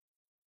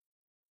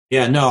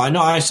 Yeah, no, I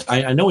know.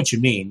 I know what you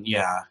mean.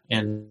 Yeah,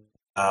 and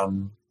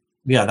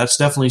that's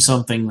definitely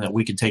something that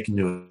we could take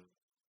into.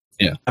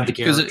 Yeah,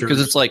 because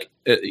it's like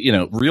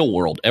real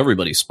world.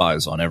 Everybody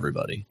spies on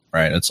everybody,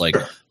 right? It's like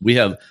we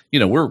have,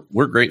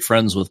 we're great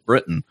friends with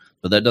Britain,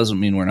 but that doesn't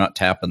mean we're not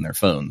tapping their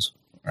phones,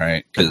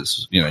 right?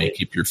 Because you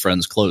keep your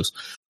friends close.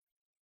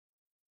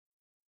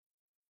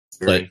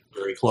 Very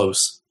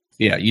close.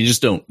 Yeah,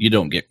 you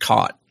don't get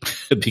caught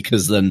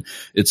because then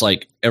it's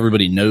like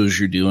everybody knows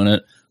you're doing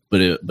it,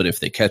 but if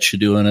they catch you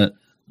doing it,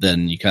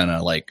 then you kind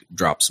of like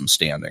drop some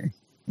standing.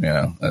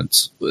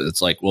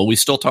 It's like, well, we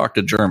still talk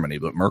to Germany,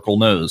 but Merkel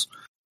knows.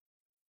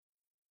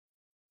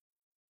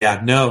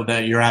 Yeah, no,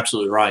 you're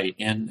absolutely right,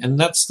 and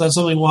that's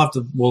something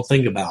we'll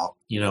think about.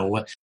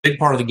 What big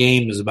part of the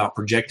game is about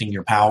projecting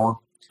your power,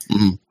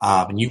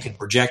 and you can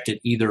project it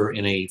either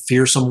in a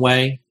fearsome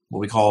way, what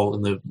we call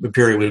in the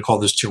period we would call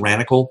this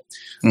tyrannical,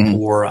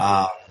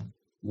 or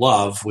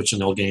love, which in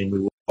the old game we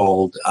would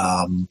called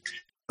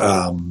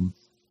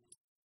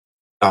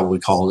how would we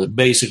call it?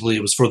 Basically,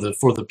 it was for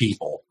the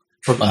people.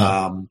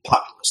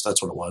 Populist,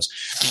 that's what it was.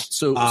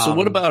 So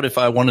what about if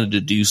I wanted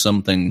to do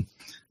something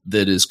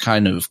that is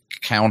kind of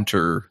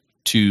counter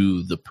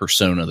to the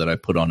persona that I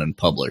put on in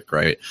public,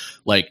 right?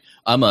 Like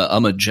I'm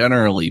a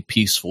generally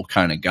peaceful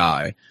kind of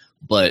guy,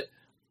 but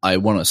I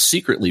want to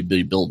secretly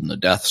be building the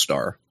Death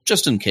Star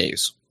just in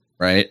case,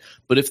 right?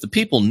 But if the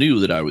people knew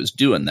that I was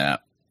doing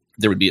that,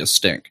 there would be a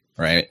stink,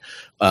 right?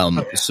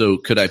 So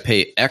could I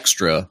pay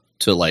extra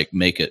to like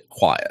make it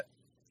quiet?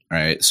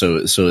 Right. So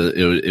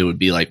it would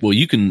be like, well,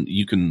 you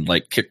can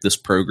like kick this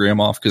program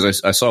off.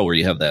 Cause I saw where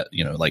you have that,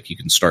 like you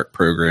can start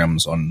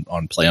programs on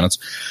planets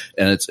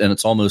and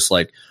it's almost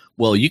like,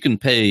 well, you can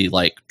pay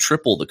like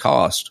triple the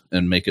cost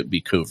and make it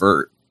be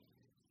covert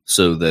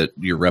so that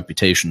your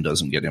reputation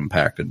doesn't get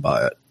impacted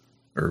by it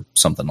or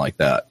something like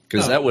that.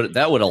 Cause that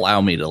would allow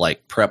me to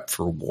like prep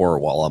for war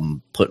while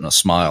I'm putting a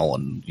smile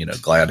and,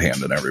 glad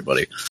handing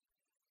everybody.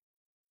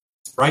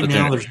 Right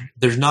now,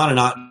 there's not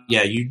an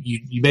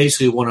you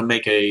basically want to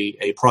make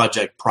a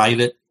project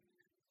private.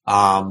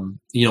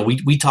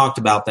 We talked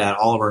about that,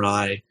 Oliver and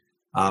I,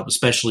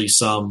 especially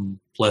some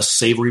less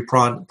savory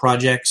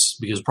projects,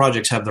 because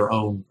projects have their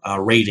own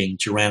rating,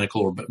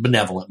 tyrannical or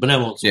benevolent.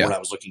 Benevolent is what I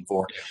was looking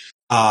for.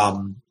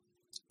 I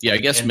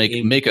guess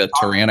make a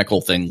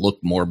tyrannical thing look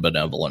more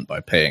benevolent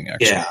by paying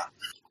extra. Yeah,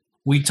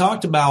 we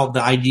talked about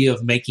the idea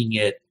of making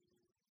it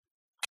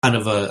kind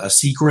of a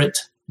secret.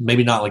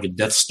 Maybe not like a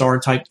Death Star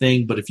type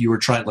thing, but if you were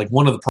trying, like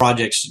one of the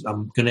projects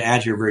I'm going to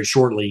add here very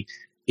shortly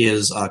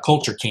is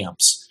culture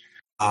camps,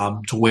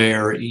 to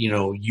where,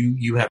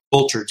 you have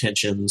culture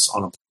tensions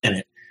on a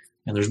planet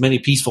and there's many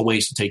peaceful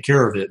ways to take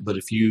care of it. But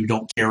if you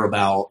don't care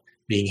about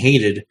being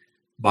hated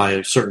by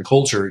a certain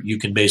culture, you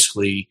can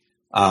basically,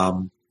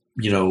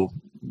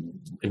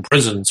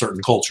 imprison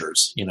certain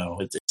cultures.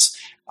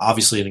 It's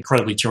obviously an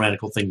incredibly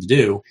tyrannical thing to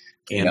do.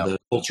 And the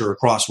culture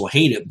across will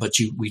hate it. But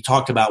we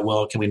talked about,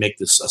 well, can we make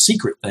this a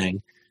secret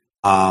thing?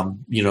 So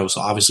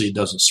obviously it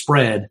doesn't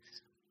spread,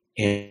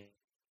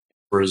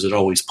 or is it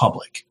always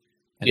public?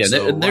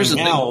 And they're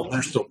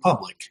still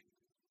public.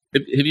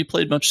 Have you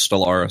played much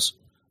Stellaris?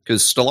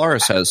 Because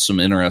Stellaris has some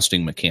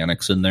interesting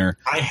mechanics in there.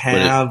 I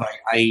have.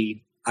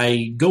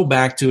 I go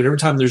back to it every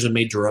time there's a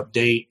major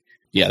update.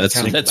 Yeah,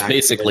 that's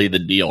basically the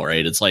deal,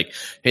 right? It's like,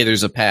 hey,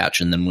 there's a patch,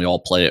 and then we all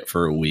play it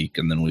for a week,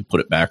 and then we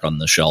put it back on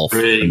the shelf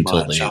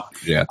until they.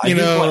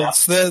 Yeah,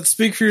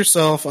 speak for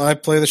yourself. I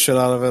play the shit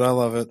out of it. I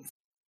love it.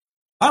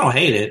 I don't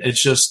hate it.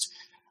 It's just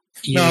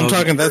I'm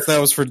talking that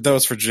was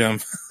for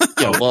Jim.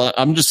 Yeah, well,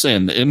 I'm just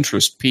saying the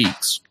interest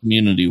peaks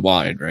community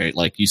wide, right?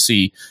 Like you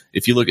see,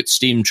 if you look at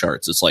Steam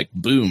charts, it's like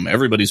boom,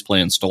 everybody's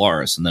playing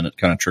Stellaris, and then it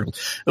kind of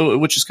trickles,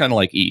 which is kind of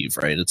like Eve,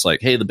 right? It's like,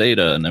 hey, the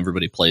beta, and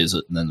everybody plays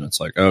it, and then it's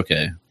like,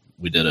 okay.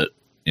 We did it,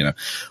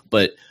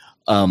 but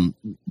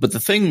the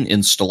thing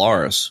in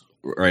Stellaris,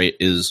 right,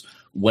 is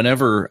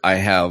whenever I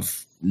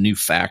have new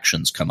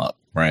factions come up,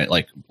 right,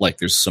 like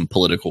there's some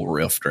political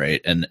rift,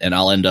 right, and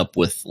I'll end up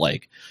with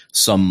like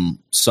some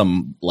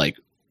like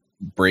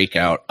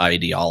breakout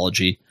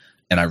ideology,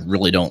 and I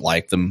really don't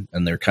like them,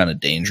 and they're kind of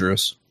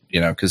dangerous,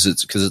 because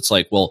it's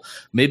like, well,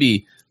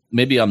 maybe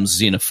I'm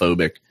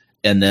xenophobic,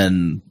 and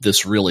then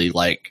this really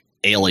like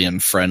alien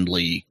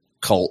friendly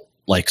cult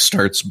like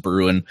starts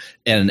brewing,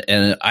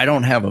 and I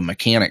don't have a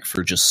mechanic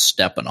for just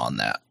stepping on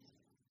that.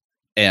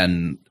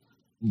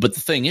 But the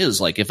thing is,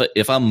 like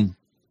if I'm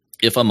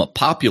a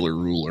popular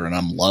ruler and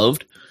I'm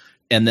loved,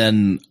 and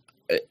then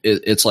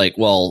it's like,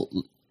 well,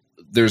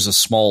 there's a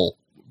small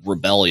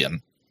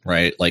rebellion,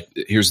 right? Like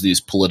here's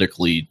these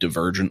politically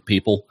divergent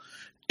people,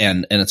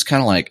 and it's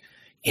kind of like,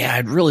 yeah,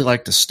 I'd really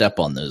like to step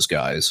on those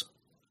guys,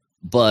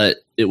 but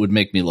it would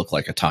make me look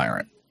like a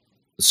tyrant.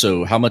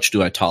 So how much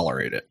do I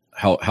tolerate it?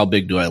 How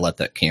big do I let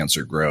that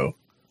cancer grow?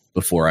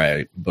 before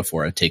I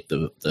take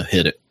the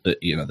hit,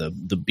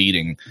 the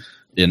beating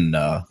in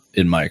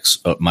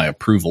my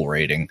approval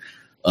rating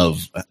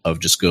of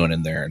just going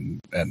in there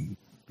and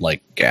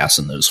like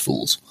gassing those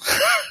fools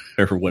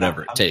or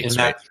whatever it takes,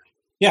 right?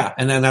 Yeah,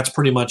 and then that's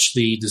pretty much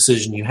the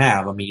decision you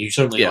have. I mean, you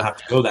certainly don't have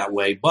to go that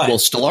way, but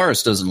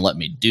Stellaris doesn't let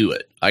me do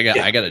it. I got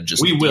to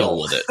just deal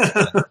with it.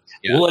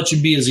 We'll let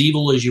you be as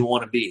evil as you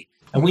want to be,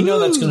 and we know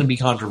that's going to be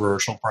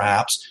controversial,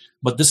 perhaps.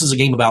 But this is a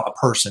game about a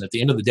person. At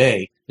the end of the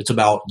day, it's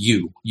about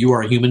you. You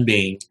are a human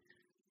being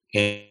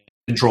and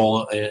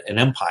control an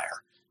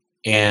empire,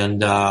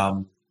 and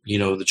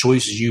the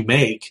choices you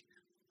make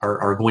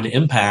are going to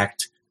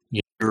impact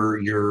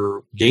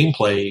your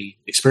gameplay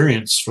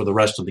experience for the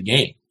rest of the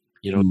game.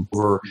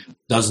 Over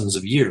dozens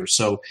of years.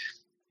 So,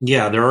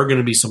 yeah, there are going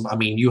to be some. I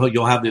mean,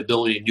 you'll have the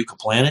ability to nuke a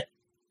planet,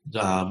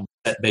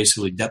 set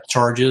basically depth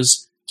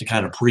charges to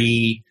kind of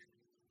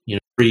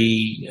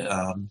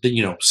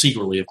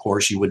secretly, of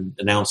course, you wouldn't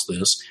announce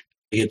this.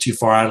 If you get too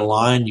far out of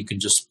line, you can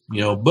just,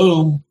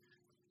 boom,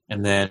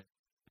 and then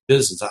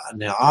business.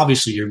 Now,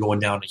 obviously, you're going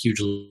down a huge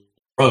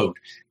road,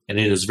 and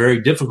it is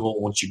very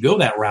difficult once you go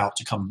that route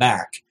to come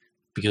back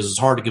because it's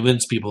hard to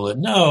convince people that,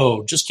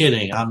 no, just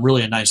kidding, I'm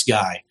really a nice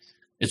guy.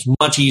 It's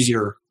much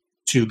easier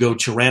to go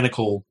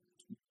tyrannical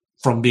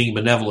from being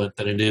benevolent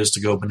than it is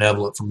to go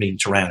benevolent from being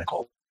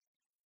tyrannical.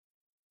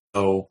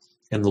 So,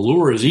 and the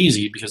lure is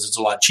easy because it's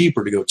a lot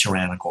cheaper to go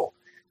tyrannical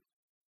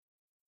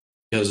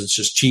because it's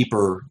just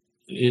cheaper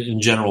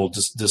in general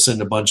to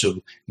send a bunch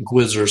of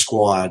Inquisitor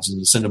squads and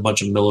to send a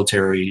bunch of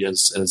military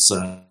as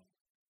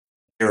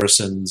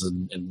garrisons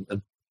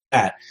and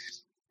that.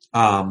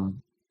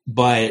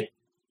 But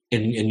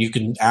you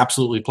can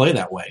absolutely play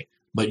that way.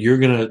 But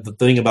the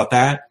thing about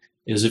that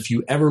is if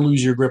you ever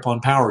lose your grip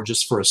on power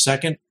just for a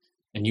second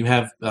and you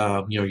have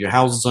your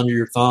houses under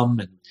your thumb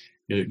and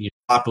your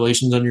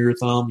populations under your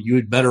thumb, you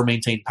would better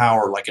maintain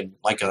power like an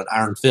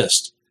iron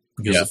fist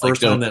because the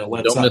first time that it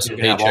lets up, you're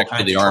going to have all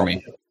kinds of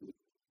army.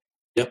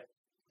 Yep.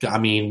 I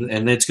mean,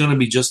 and it's going to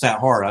be just that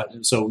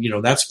hard. So,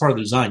 that's part of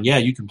the design. Yeah,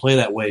 you can play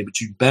that way,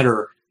 but you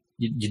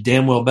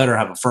damn well better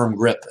have a firm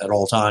grip at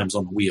all times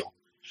on the wheel.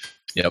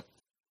 Yep.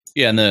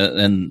 Yeah,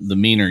 and the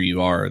meaner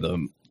you are,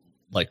 the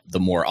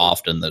more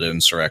often that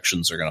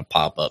insurrections are going to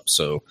pop up.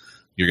 So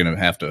you're going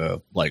to have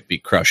to be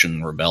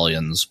crushing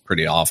rebellions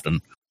pretty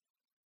often.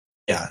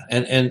 Yeah.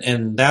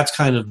 And that's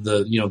kind of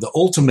the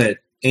ultimate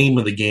aim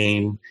of the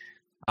game.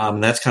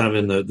 That's kind of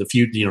in the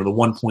future, the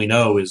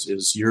 1.0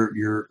 is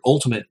your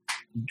ultimate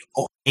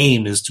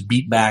aim is to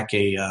beat back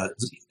an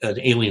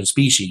alien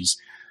species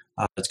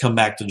that's come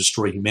back to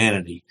destroy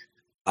humanity.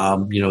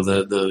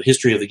 The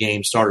history of the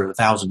game started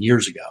 1,000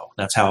 years ago.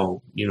 That's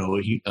how,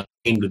 he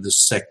came to this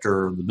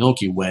sector of the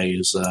Milky Way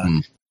is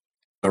a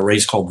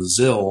race called the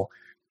Zill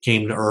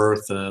came to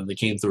Earth. They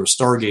came through a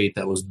Stargate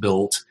that was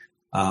built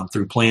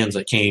through plans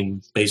that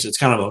came basically. It's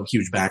kind of a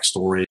huge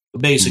backstory.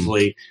 But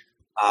basically,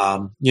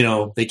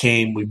 they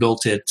came, we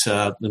built it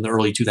in the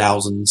early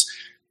 2000s.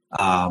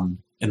 And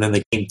then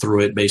they came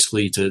through it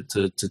basically to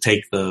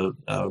take the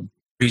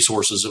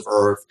resources of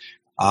Earth.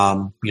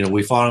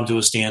 We fought them to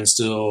a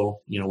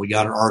standstill. We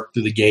got an arc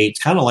through the gate,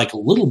 kind of like a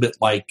little bit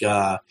like,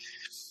 what's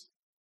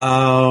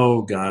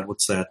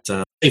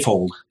that?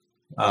 Safehold.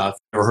 If you've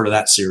ever heard of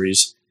that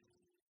series,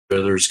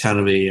 where there's kind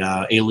of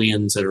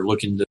aliens that are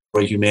looking to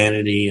destroy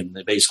humanity, and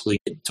they basically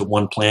get to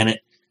one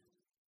planet.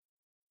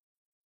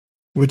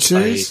 Which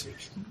series?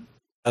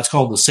 That's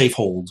called the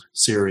Safehold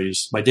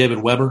series by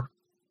David Weber.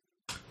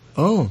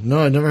 Oh no,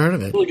 I never heard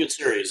of it. Really good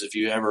series. If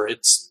you ever,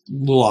 it's a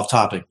little off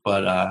topic,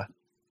 but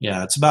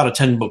yeah, it's about a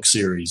 10-book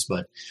series,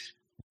 but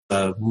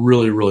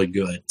really, really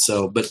good.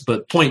 So,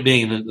 but point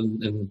being,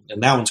 and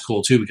that one's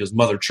cool too because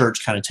Mother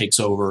Church kind of takes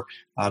over.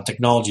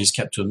 Technology is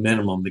kept to a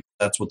minimum because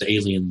that's what the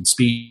alien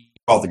species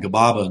called the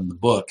Gababa in the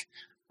book.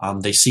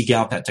 They seek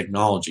out that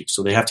technology,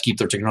 so they have to keep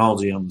their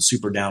technology on the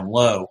super down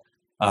low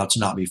to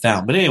not be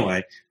found. But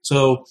anyway,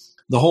 so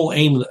the whole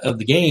aim of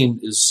the game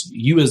is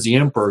you as the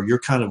Emperor, you're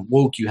kind of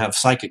woke. You have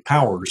psychic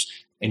powers,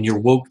 and you're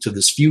woke to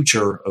this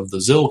future of the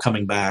Zill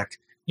coming back.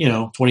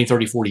 20,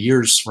 30, 40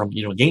 years from,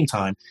 game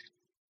time.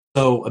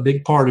 So a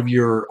big part of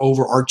your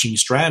overarching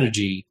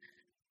strategy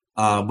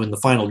when the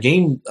final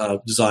game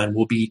design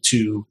will be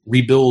to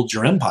rebuild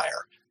your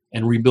empire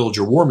and rebuild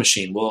your war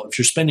machine. Well, if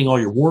you're spending all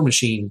your war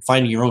machine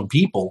fighting your own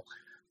people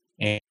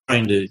and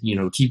trying to,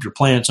 keep your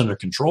planets under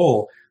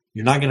control,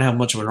 you're not going to have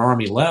much of an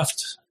army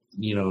left,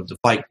 to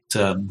fight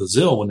the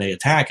Zill when they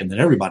attack, and then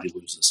everybody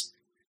loses.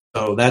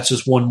 So that's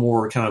just one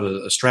more kind of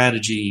a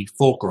strategy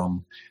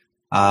fulcrum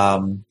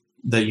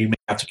that you may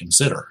have to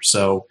consider.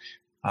 So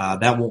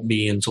that won't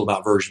be until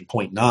about version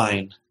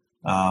 0.9.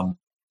 I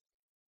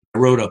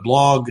wrote a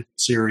blog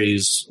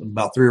series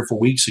about 3 or 4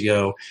 weeks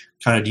ago,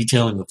 kind of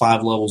detailing the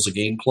 5 levels of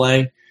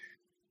gameplay,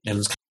 and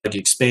it's kind of like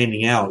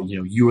expanding out.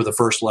 You are the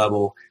first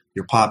level,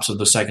 your pops are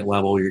the second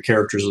level, your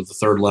characters are the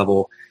third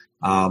level,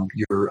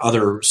 your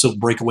other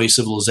breakaway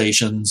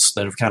civilizations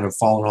that have kind of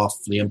fallen off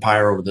the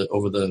empire over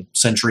the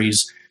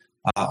centuries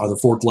are the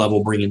fourth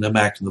level, bringing them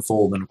back to the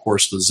fold. And of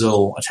course, the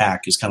Zill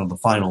attack is kind of the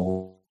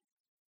final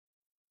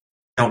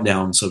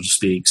countdown, so to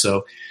speak.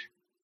 So,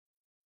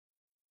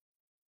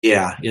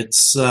 yeah,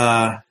 it's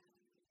and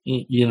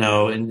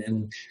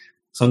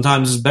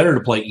sometimes it's better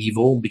to play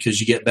evil because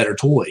you get better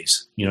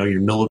toys.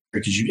 Your military,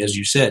 because as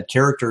you said,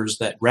 characters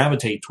that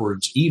gravitate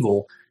towards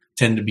evil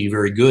tend to be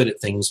very good at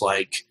things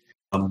like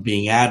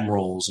being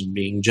admirals and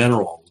being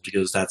generals,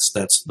 because that's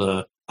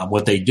the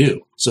what they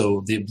do.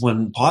 So the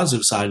one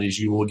positive side is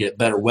you will get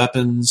better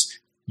weapons,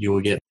 you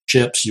will get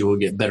ships, you will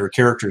get better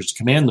characters to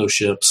command those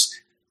ships.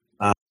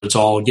 It's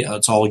all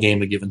a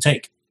game of give and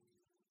take.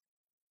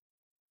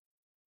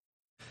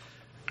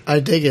 I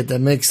dig it. That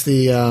makes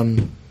the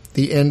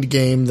end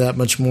game that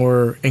much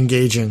more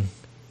engaging.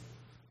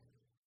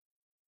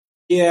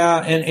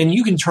 Yeah, and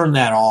you can turn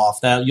that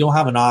off. That you'll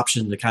have an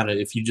option to kind of,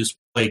 if you just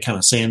play kind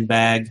of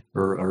sandbag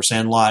or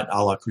sandlot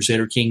a la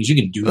Crusader Kings, you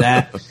can do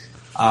that.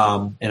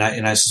 And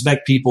I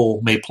suspect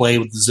people may play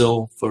with the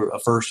Zil for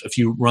a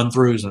few run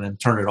throughs and then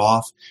turn it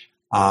off,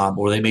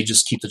 or they may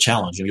just keep the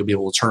challenge. You'll be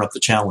able to turn up the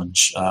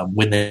challenge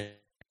when they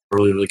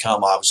earlier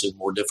come. Obviously, the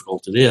more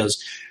difficult it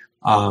is,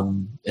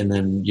 and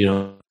then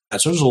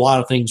so there's a lot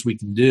of things we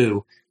can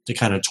do to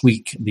kind of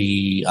tweak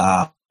the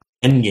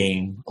end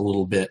game a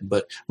little bit,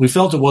 but we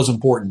felt it was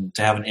important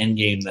to have an end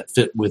game that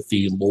fit with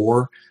the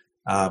lore,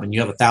 and you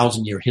have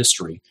 1,000-year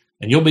history,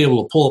 and you'll be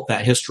able to pull up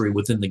that history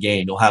within the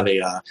game. You'll have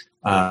a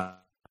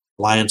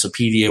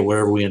Alliancepedia,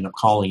 wherever we end up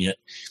calling it.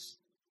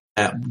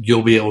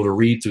 You'll be able to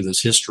read through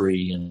this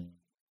history and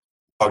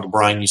talk to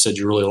Brian. You said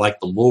you really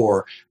like the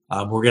lore.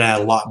 We're going to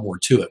add a lot more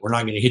to it. We're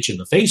not going to hit you in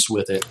the face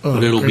with it,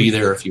 but it'll be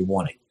there if you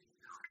want it.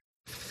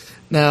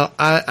 Now,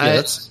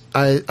 I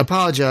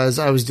apologize.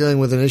 I was dealing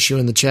with an issue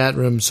in the chat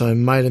room, so I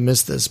might have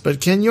missed this.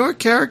 But can your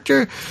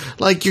character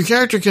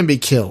can be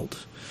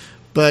killed,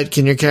 but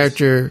can your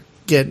character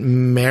get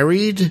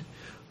married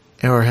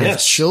or have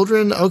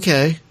children?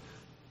 Okay.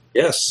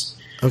 Yes.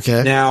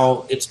 Okay.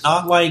 Now, it's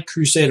not like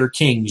Crusader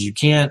Kings. You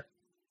can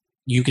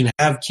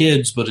have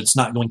kids, but it's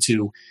not going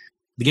to.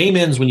 The game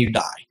ends when you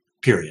die.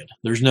 Period.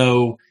 There's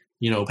no,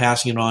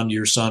 passing it on to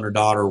your son or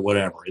daughter or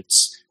whatever.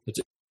 It's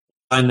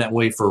designed that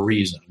way for a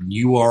reason.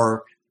 You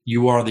are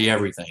the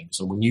everything.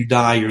 So when you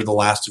die, you're the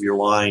last of your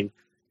line.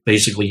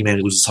 Basically,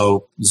 humanity loses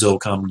hope. Zil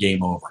come,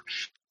 game over.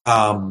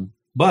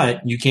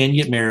 But you can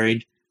get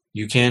married.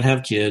 You can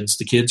have kids.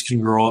 The kids can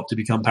grow up to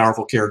become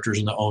powerful characters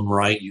in their own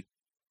right.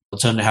 They'll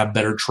tend to have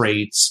better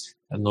traits,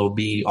 and they'll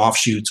be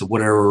offshoots of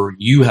whatever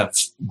you have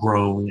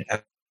grown.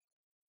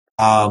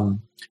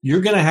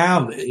 You're going to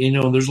have,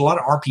 there's a lot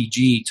of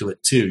RPG to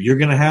it too. You're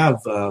going to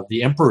have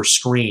the Emperor's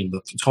Screen,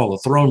 it's called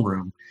the Throne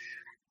Room.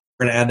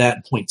 We're going to add that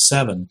in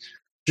 0.7.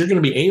 You're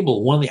going to be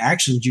able, one of the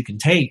actions you can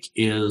take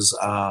is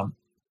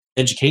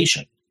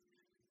education.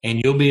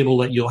 And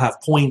you'll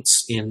have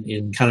points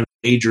in kind of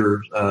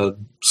major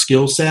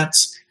skill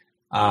sets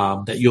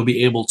that you'll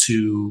be able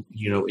to,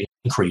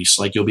 increase.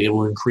 Like you'll be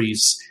able to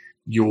increase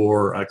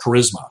your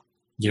charisma.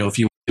 If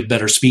you have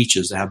better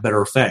speeches that have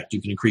better effect,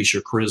 you can increase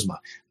your charisma.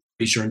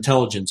 Increase your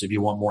intelligence if you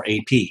want more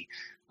AP. You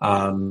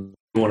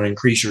want to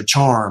increase your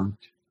charm.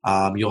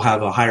 You'll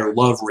have a higher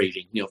love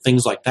rating,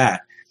 things like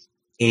that.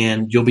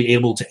 And you'll be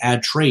able to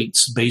add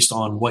traits based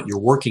on what you're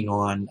working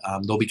on.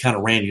 They'll be kind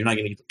of random. You're not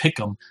going to get to pick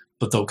them,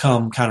 but they'll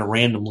come kind of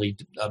randomly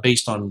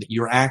based on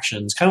your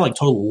actions, kind of like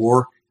Total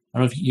War. I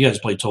don't know if you guys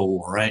play Total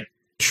War, right?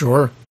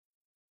 Sure.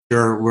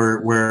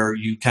 Where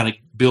you kind of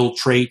build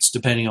traits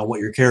depending on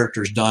what your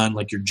character's done,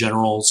 like your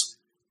generals.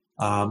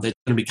 That's going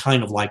to be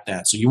kind of like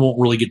that. So you won't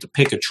really get to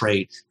pick a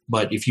trait,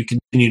 but if you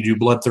continue to do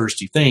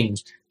bloodthirsty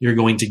things, you're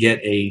going to get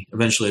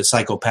eventually a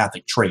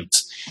psychopathic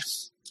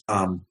traits.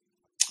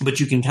 But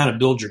you can kind of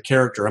build your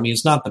character. I mean,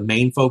 it's not the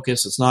main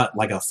focus. It's not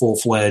like a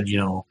full-fledged,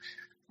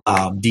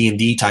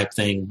 D&D type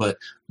thing, but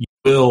you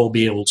will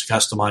be able to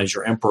customize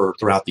your Emperor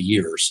throughout the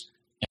years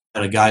and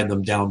kind of guide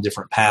them down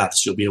different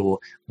paths. You'll be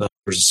able,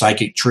 there's a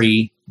psychic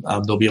tree.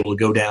 They'll be able to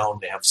go down.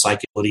 They have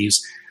psychic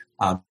abilities,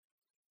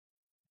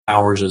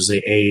 powers as they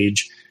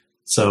age.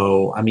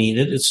 So, I mean,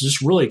 it's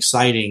just really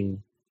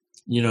exciting.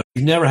 You've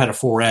never had a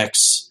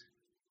 4X,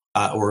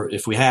 or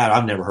if we have,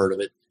 I've never heard of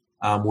it,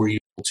 where you're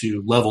able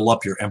to level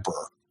up your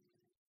Emperor.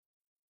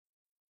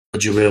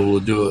 But you'll be able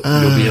to do it.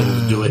 You'll be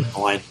able to do it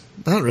online.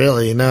 Not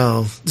really,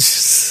 no.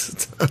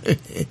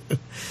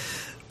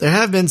 There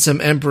have been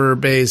some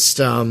Emperor-based,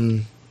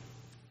 other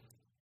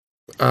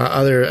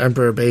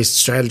Emperor-based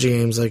strategy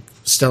games like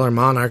Stellar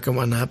Monarch and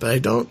whatnot, but I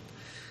don't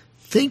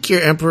think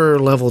your Emperor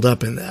leveled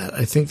up in that.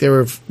 I think they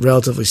were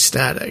relatively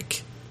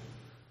static.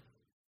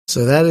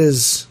 So that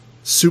is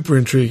super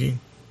intriguing.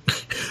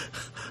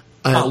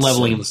 Not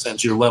leveling in the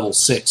sense you're level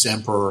 6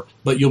 Emperor,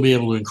 but you'll be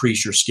able to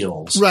increase your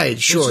skills. Right,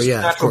 sure,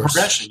 yeah. Natural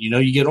progression.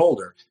 You get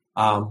older.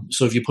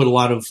 So if you put a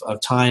lot of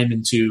time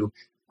into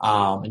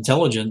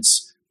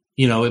intelligence,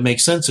 it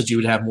makes sense that you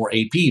would have more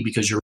AP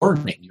because you're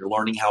learning. You're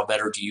learning how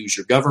better to use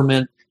your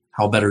government,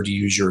 how better to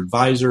use your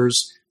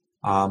advisors.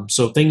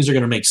 So things are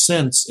going to make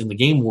sense in the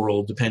game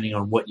world depending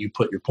on what you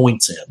put your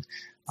points in.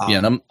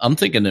 And I'm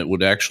thinking it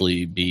would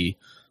actually be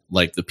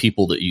like the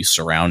people that you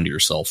surround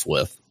yourself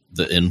with,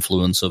 the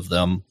influence of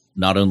them,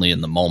 not only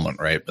in the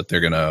moment, right? But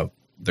they're going to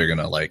they're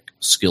gonna like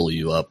skill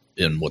you up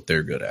in what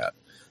they're good at.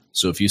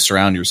 So if you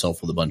surround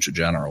yourself with a bunch of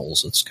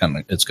generals, it's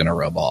gonna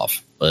rub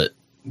off. But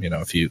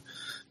if you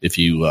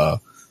I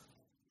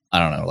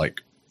don't know,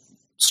 like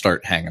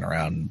start hanging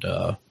around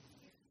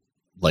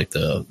like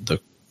the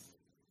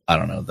I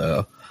don't know,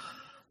 the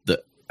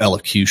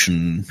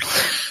elocution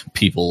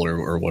people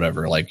or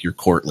whatever, like your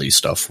courtly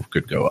stuff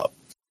could go up.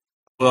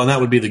 Well, and that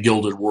would be the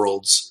Gilded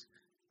Worlds.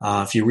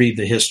 If you read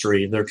the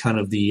history, they're kind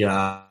of the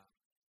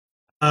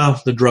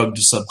drugged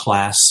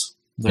subclass.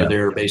 They're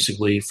there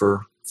basically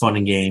for fun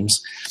and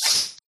games.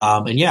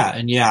 And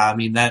I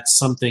mean, that's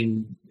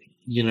something,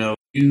 you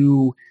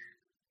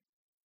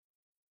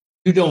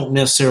don't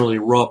necessarily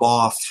rub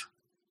off,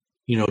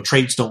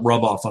 traits don't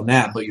rub off on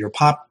that, but your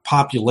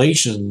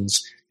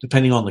populations,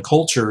 depending on the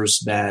cultures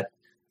that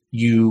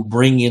you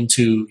bring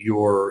into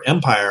your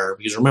empire,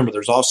 because remember,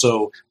 there's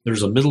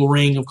a middle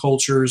ring of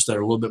cultures that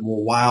are a little bit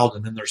more wild,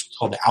 and then there's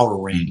called the outer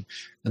ring,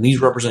 and these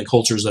represent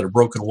cultures that are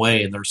broken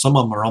away, and some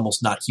of them are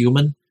almost not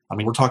human. I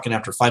mean, we're talking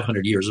after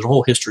 500 years. There's a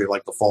whole history of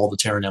like the fall of the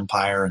Terran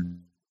Empire and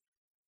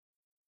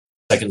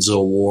Second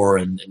Civil War,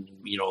 and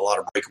a lot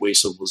of breakaway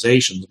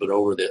civilizations. But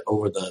over the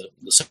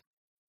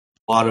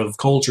a lot of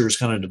cultures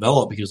kind of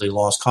developed because they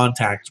lost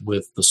contact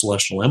with the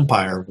Celestial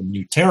Empire, with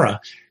New Terra,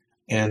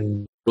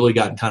 and really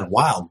gotten kind of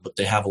wild. But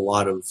they have a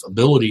lot of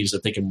abilities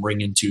that they can bring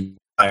into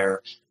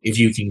empire if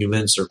you can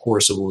convince their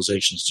core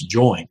civilizations to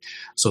join.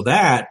 So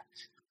that,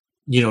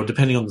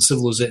 depending on the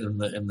civilization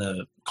and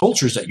the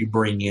cultures that you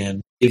bring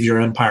in, give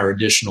your empire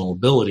additional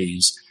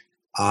abilities.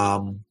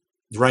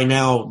 Right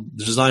now,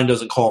 the design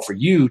doesn't call for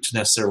you to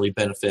necessarily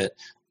benefit,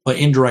 but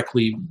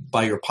indirectly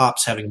by your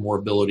pops having more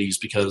abilities,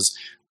 because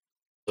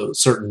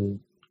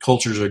certain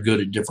cultures are good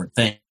at different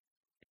things,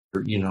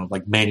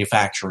 like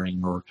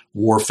manufacturing or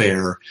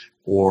warfare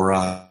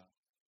or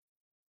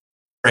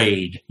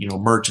trade,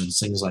 merchants,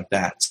 things like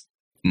that.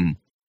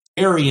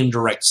 Very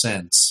indirect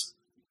sense,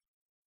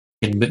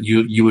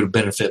 you would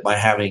benefit by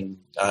having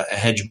a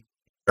hedge of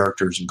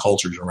characters and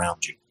cultures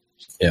around you.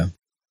 Yeah.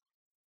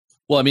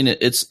 Well, I mean,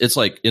 it's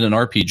like in an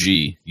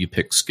RPG, you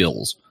pick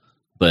skills,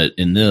 but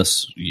in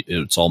this,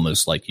 it's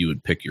almost like you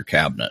would pick your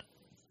cabinet,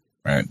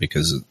 right?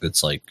 Because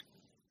it's like,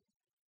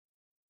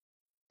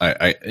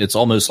 it's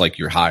almost like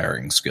you're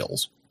hiring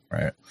skills,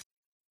 right?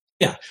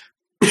 Yeah.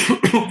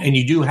 And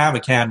you do have a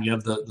cabinet. You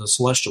have the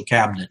Celestial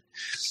Cabinet.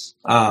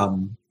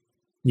 That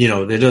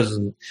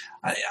doesn't.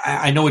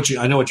 I know what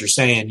you're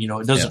saying.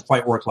 It doesn't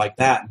quite work like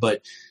that.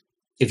 But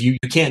if you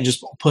can't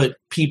just put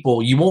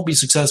people, you won't be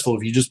successful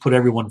if you just put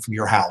everyone from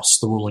your house,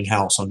 the ruling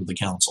house, under the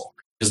council,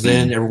 because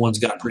then everyone's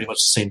got pretty much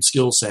the same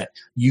skill set.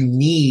 You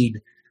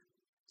need,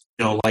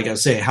 like I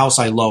say, House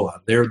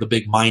Iloa. They're the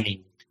big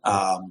mining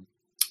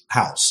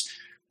house.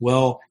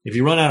 Well, if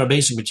you run out of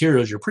basic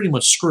materials, you're pretty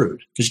much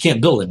screwed because you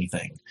can't build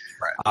anything.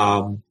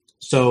 Right.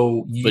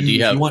 So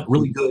you want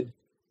really good.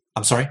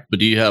 I'm sorry. But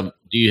do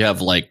you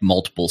have like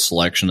multiple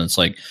selection? It's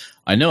like,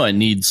 I know I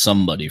need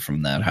somebody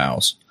from that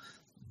house,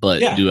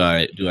 but do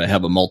I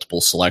have a multiple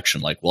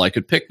selection? Like, well, I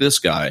could pick this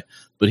guy,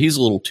 but he's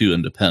a little too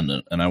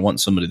independent, and I want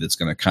somebody that's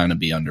going to kind of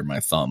be under my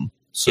thumb.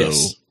 So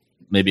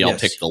maybe I'll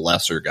pick the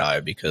lesser guy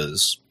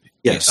because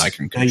I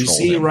can control him. Now you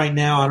see right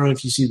now, I don't know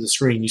if you see the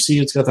screen. You see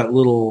it's got that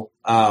little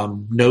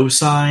no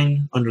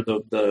sign under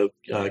the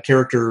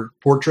character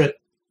portrait.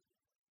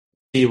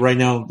 See, right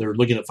now they're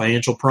looking at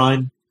financial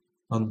prime.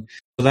 So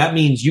that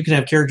means you can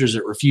have characters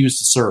that refuse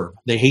to serve.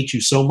 They hate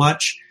you so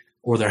much,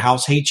 or their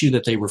house hates you,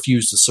 that they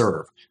refuse to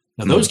serve.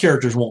 Now, those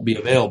characters won't be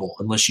available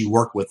unless you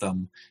work with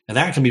them, and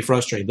that can be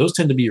frustrating. Those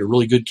tend to be your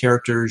really good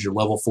characters, your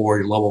level 4,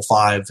 your level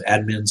 5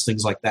 admins,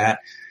 things like that.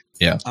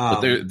 Yeah,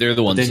 but they're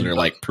the ones that are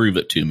like, prove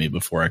it to me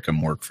before I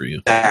come work for you.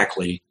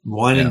 Exactly.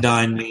 Wine and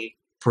dine me,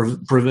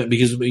 prevent,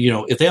 because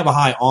if they have a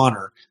high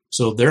honor,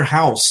 so their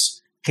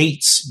house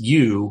hates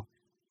you,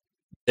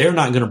 they're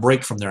not going to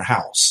break from their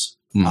house.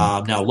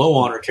 Now, low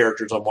honor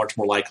characters are much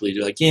more likely to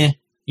be like,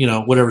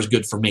 whatever's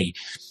good for me.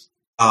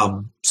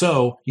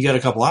 So you got a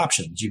couple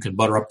options. You can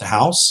butter up the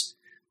house.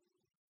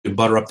 You can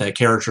butter up that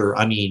character.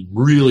 I mean,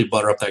 really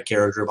butter up that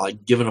character by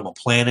giving them a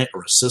planet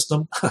or a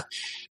system.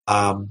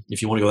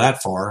 If you want to go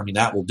that far, I mean,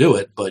 that will do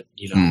it. But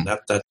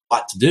that's a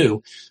lot to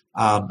do.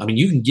 I mean,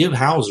 you can give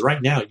houses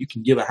right now. You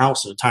can give a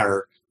house an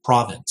entire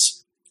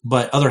province,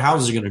 but other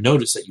houses are going to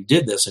notice that you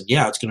did this, and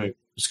it's going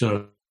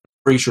to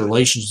increase your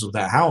relations with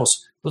that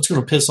house. But it's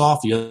going to piss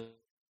off the other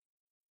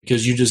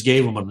because you just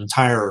gave them an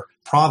entire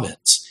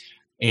province.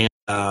 And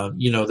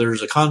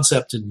there's a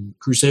concept in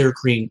Crusader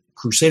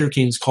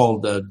Kings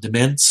called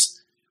Demence.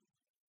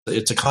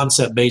 It's a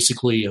concept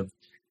basically of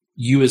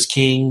you as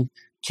king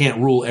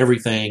can't rule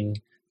everything.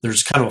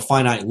 There's kind of a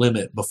finite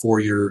limit before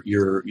your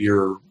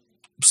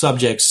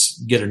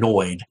subjects get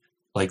annoyed.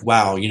 Like,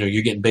 wow,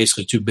 you're getting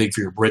basically too big for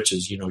your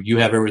britches. You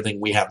have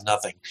everything, we have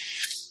nothing.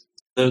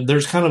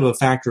 There's kind of a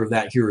factor of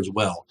that here as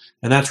well,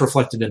 and that's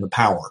reflected in the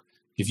power.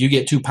 If you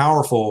get too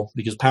powerful,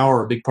 because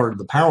a big part of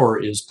the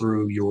power is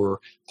through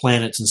your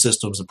planets and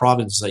systems and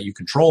provinces that you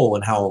control,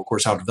 and how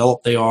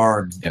developed they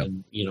are,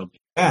 and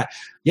that.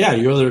 Yeah,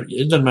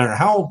 it doesn't matter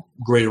how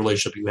great a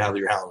relationship you have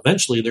with your house.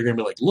 Eventually, they're going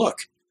to be like, look,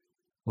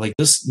 like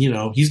this,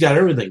 he's got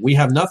everything. We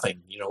have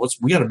nothing.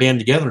 We got to band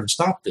together and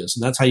stop this.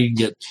 And that's how you can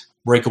get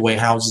breakaway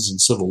houses in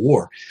Civil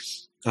War.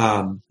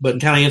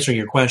 But kind of answering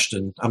your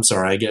question, I'm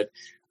sorry,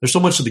 there's so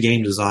much of the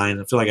game design.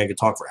 I feel like I could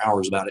talk for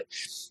hours about it.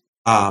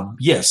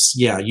 Yes,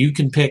 yeah, you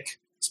can pick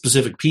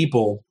specific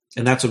people,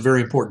 and that's a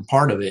very important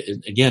part of it.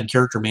 And again,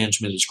 character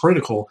management is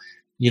critical.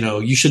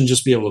 You shouldn't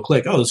just be able to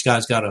click, oh, this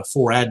guy's got a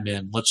 4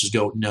 admin. Let's just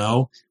go,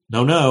 no.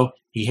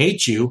 He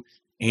hates you,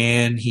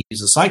 and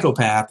he's a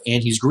psychopath,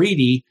 and he's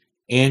greedy,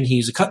 and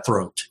he's a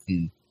cutthroat.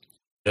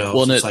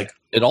 Well, so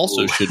it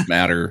also should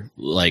matter,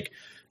 like,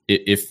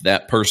 if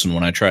that person,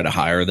 when I try to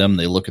hire them,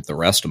 they look at the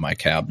rest of my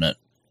cabinet,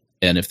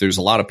 and if there's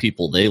a lot of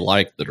people they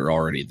like that are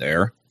already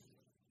there,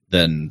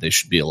 then they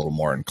should be a little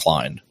more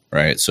inclined,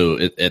 right? So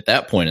at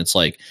that point, it's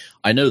like,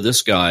 I know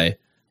this guy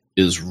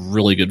is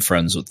really good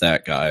friends with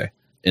that guy,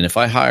 and if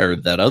I hire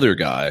that other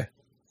guy,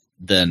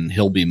 then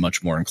he'll be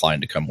much more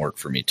inclined to come work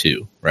for me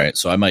too, right?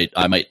 So I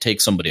might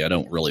take somebody I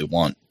don't really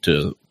want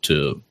to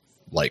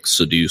like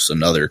seduce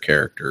another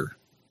character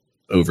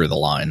over the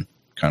line,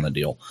 kind of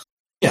deal.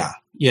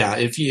 Yeah.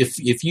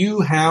 If you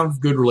have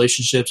good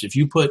relationships, if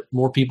you put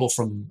more people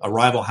from a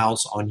rival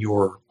house on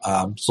your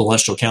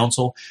celestial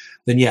council,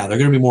 then yeah, they're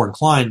going to be more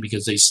inclined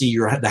because they see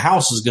the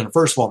house is going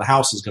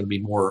to be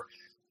more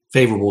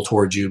favorable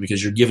towards you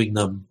because you're giving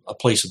them a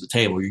place at the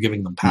table. You're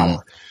giving them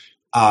power.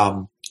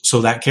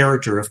 So that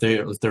character, if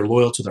they're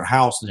loyal to their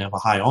house and have a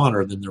high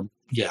honor, then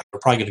they're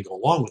probably going to go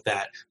along with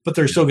that, but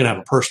they're still going to have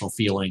a personal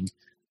feeling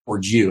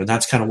towards you. And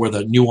that's kind of where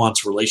the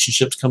nuanced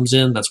relationships comes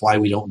in. That's why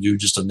we don't do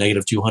just a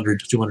negative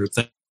 200 to 200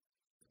 thing.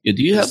 Yeah,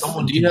 do you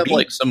have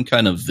like some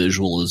kind of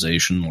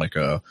visualization, like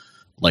a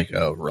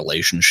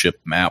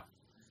relationship map,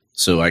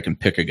 so I can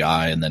pick a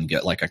guy and then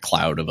get like a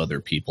cloud of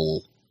other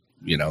people,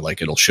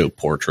 like it'll show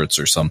portraits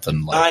or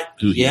something, like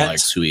who he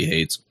likes, who he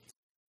hates?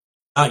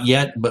 Not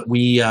yet, but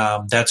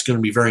that's going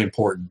to be very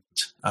important.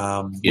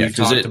 We've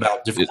talked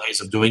about different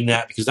ways of doing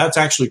that because that's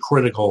actually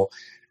critical.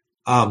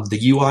 The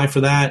UI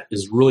for that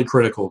is really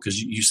critical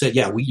because you said,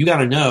 you got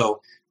to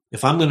know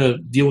if I'm going to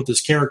deal with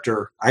this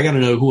character, I got to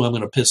know who I'm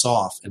going to piss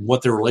off and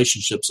what their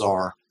relationships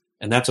are.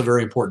 And that's a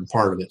very important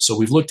part of it. So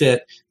we've looked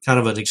at kind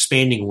of an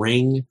expanding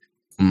ring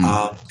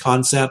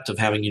concept of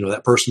having,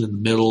 that person in the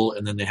middle,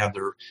 and then they have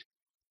their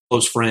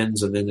close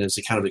friends. And then as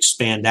they kind of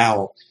expand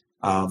out,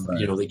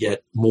 they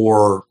get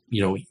more,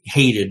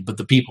 hated, but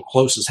the people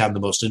closest have the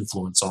most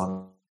influence on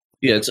them.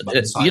 Yeah.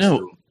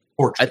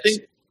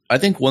 I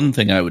think one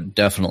thing I would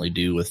definitely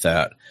do with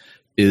that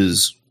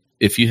is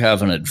if you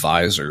have an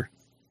advisor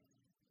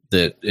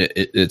that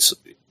it's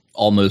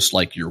almost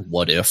like your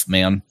what if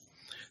man.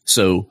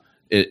 So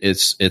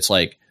it's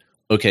like,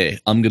 okay,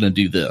 I'm going to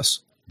do this,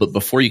 but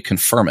before you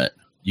confirm it,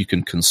 you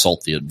can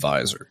consult the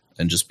advisor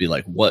and just be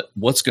like,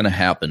 what's going to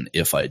happen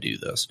if I do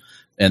this?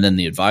 And then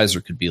the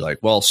advisor could be like,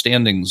 well,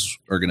 standings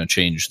are going to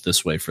change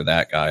this way for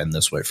that guy and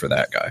this way for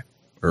that guy.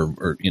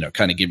 Or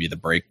kind of give you the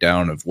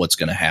breakdown of what's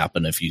going to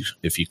happen if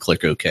you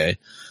click OK.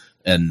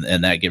 And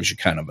that gives you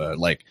kind of a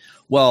like,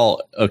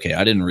 well, okay,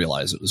 I didn't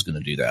realize it was going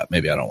to do that.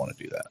 Maybe I don't want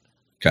to do that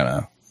kind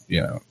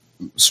of,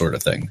 sort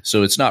of thing.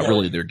 So it's not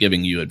really they're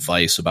giving you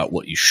advice about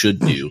what you should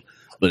do,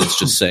 but it's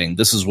just saying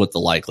this is what the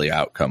likely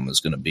outcome is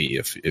going to be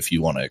if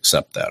you want to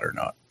accept that or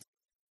not.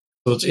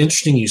 So it's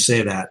interesting you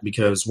say that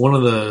because one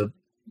of the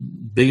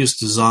biggest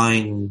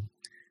design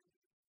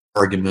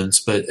arguments,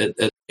 but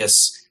I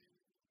guess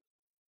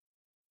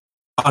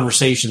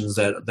conversations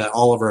that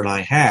Oliver and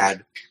I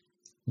had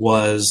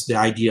was the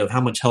idea of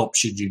how much help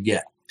should you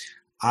get.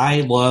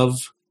 I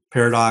love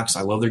Paradox.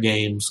 I love their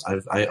games.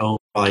 I own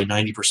probably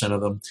 90%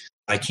 of them.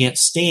 I can't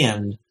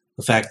stand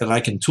the fact that I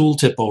can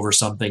tooltip over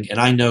something and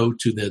I know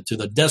to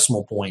the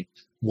decimal point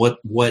what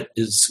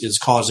is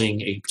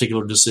causing a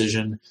particular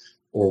decision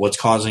or what's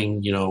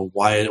causing,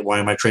 why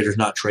are my traders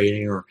not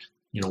trading or,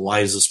 why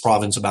is this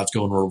province about to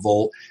go into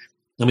revolt?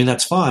 I mean,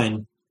 that's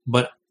fine,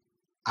 but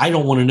I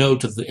don't want to know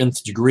to the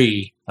nth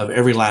degree of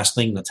every last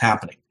thing that's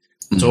happening.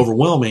 It's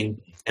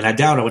overwhelming, and I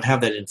doubt I would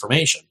have that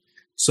information.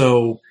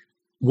 So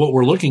what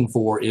we're looking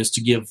for is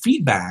to give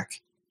feedback,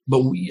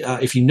 but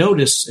if you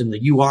notice in the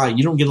UI,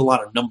 you don't get a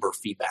lot of number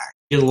feedback.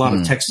 You get a lot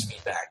of text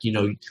feedback.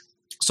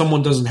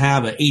 Someone doesn't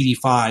have an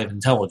 85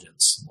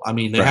 intelligence. I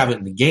mean, they have it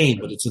in the game,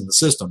 but it's in the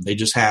system. They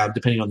just have,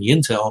 depending on the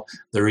intel,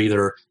 they're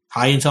either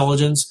high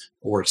intelligence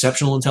or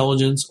exceptional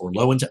intelligence or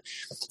low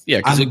intelligence. Yeah,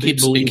 because it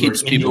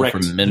keeps people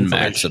from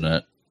min-maxing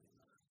it.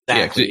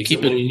 Exactly. Yeah,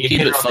 keep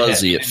it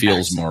fuzzy. It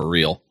feels more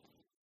real.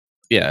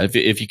 Yeah,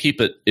 if you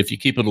keep it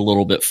a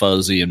little bit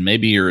fuzzy, and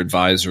maybe your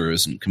advisor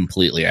isn't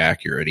completely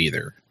accurate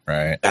either,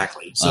 right?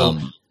 Exactly.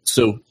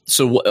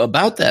 So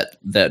about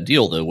that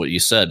deal though, what you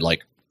said,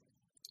 like,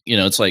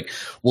 it's like,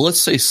 well,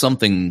 let's say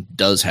something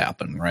does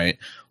happen, right?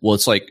 Well,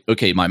 it's like,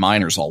 okay, my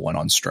miners all went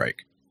on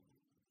strike.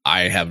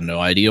 I have no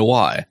idea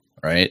why,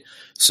 right?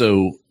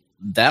 So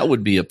that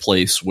would be a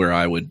place where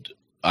I would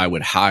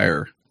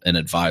hire an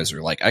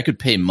advisor. Like I could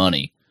pay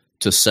money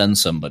to send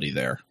somebody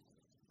there,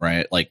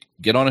 right? Like,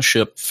 get on a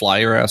ship, fly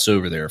your ass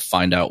over there,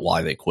 find out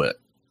why they quit.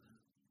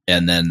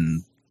 And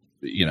then,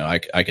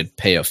 I could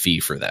pay a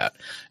fee for that.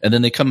 And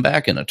then they come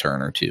back in a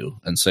turn or two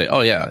and say, oh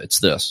yeah, it's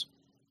this.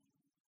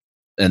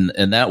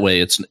 And that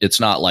way it's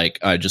not like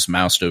I just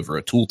moused over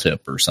a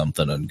tooltip or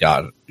something and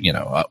got,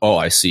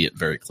 I see it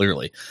very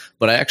clearly.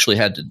 But I actually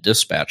had to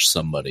dispatch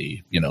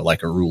somebody,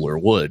 like a ruler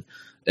would.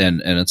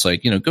 And it's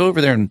like, go over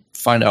there and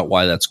find out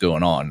why that's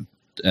going on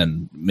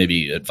and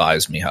maybe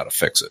advise me how to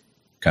fix it,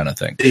 kind of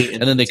thing.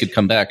 And then they could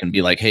come back and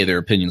be like, hey, their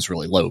opinion's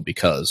really low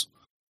because.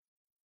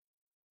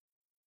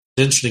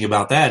 Interesting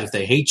about that, if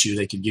they hate you,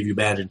 they could give you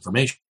bad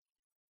information.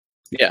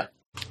 Yeah.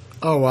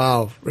 Oh,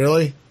 wow.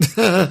 Really?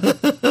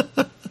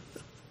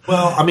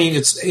 Well, I mean,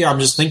 I'm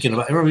just thinking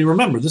about. I mean,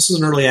 remember, this is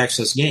an early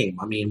access game.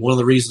 I mean, one of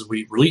the reasons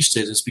we released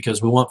it is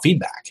because we want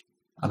feedback.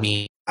 I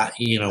mean,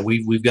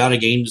 we've got a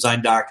game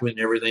design document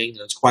and everything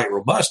that's quite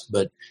robust,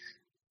 but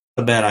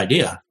a bad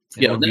idea.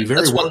 It would be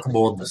very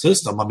workable in the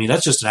system. I mean,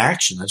 that's just an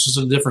action. That's just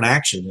a different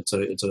action. It's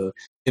a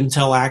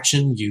intel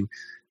action. You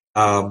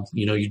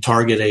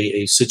target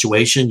a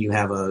situation. You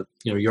have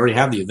you already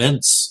have the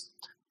events.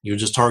 You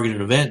just target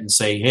an event and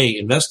say, hey,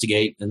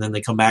 investigate, and then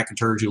they come back and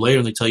turn to you later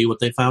and they tell you what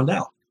they found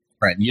out.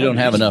 Right. You don't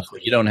have enough.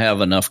 You don't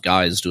have enough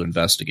guys to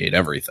investigate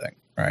everything,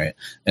 right?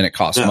 And it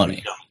costs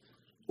money,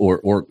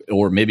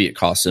 or maybe it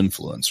costs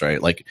influence,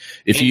 right? Like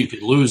if you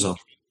could lose them,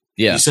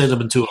 yeah, you send them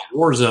into a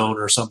war zone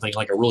or something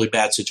like a really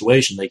bad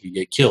situation, they could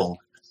get killed.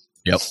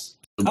 Yep.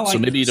 So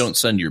maybe you don't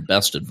send your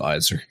best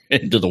advisor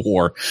into the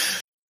war.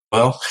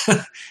 Well,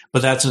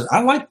 but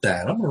I like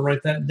that. I'm going to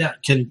write that down.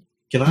 Can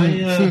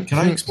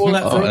I explore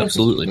that further? Oh,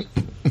 absolutely.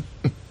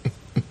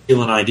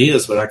 Stealing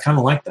ideas, but I kind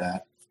of like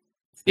that.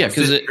 Yeah,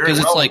 because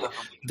it's like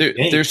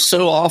there's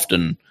so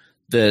often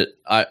that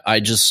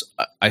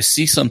I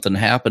see something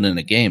happen in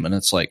a game and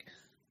it's like,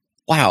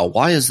 wow,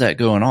 why is that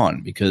going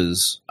on?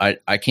 Because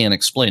I can't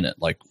explain it.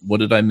 Like,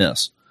 what did I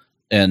miss?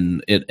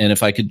 And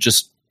if I could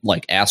just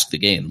like ask the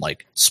game,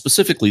 like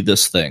specifically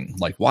this thing,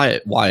 like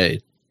why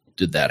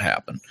did that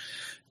happen?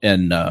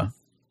 And but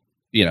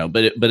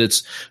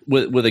it's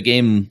with a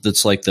game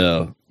that's like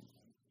the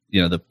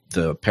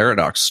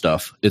paradox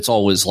stuff, it's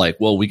always like,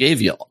 well, we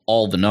gave you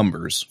all the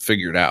numbers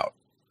figured out.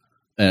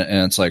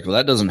 And it's like, well,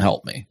 that doesn't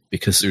help me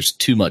because there's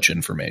too much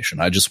information.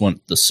 I just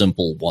want the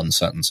simple one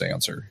sentence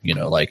answer,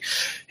 like,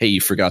 hey,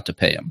 you forgot to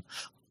pay him.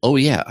 Oh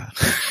yeah.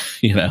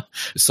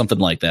 Something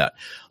like that.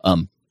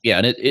 Yeah.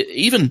 And it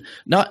even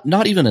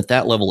not even at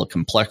that level of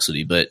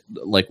complexity, but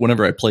like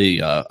whenever I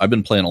play, I've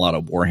been playing a lot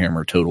of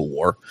Warhammer Total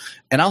War,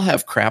 and I'll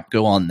have crap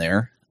go on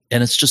there.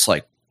 And it's just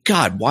like,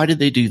 God, why did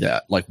they do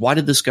that? Like, why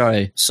did this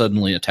guy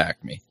suddenly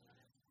attack me?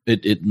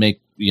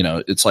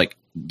 It's like,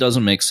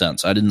 doesn't make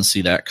sense. I didn't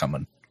see that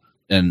coming.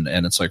 And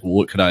it's like, well,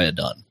 what could I have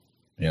done?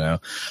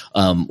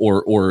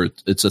 Or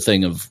it's a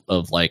thing of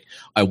like,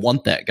 I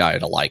want that guy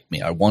to like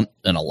me. I want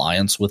an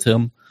alliance with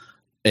him.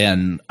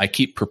 And I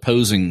keep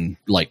proposing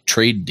like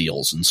trade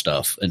deals and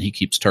stuff, and he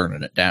keeps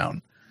turning it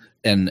down.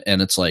 And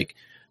it's like,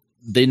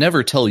 they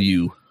never tell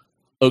you,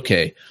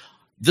 okay,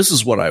 this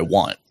is what I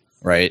want,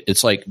 right?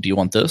 It's like, do you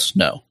want this?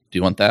 No. Do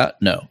you want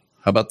that? No.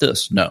 How about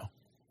this? No.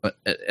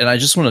 And I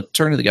just want to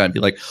turn to the guy and be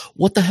like,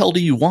 what the hell do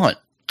you want?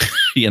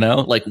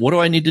 Like, what do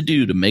I need to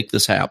do to make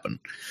this happen?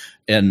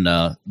 And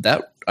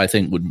that I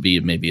think would be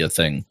maybe a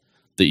thing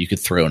that you could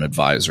throw an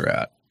advisor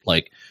at.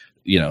 Like,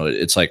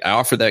 it's like, I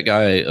offered that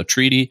guy a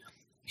treaty.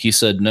 He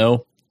said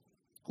no.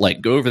 Like,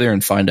 go over there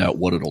and find out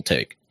what it'll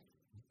take.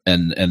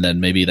 And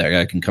then maybe that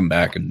guy can come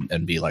back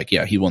and be like,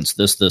 yeah, he wants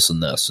this, this,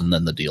 and this, and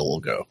then the deal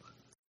will go.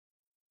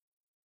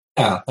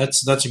 Yeah,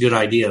 that's a good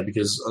idea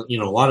because, a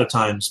lot of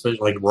times,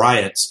 especially like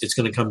riots, it's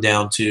going to come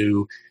down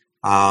to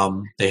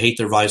they hate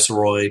their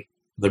viceroy,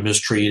 they're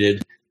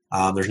mistreated,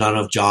 there's not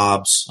enough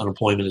jobs,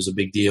 unemployment is a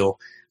big deal.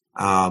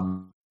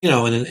 In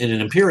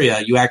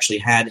Imperia, you actually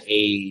had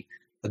a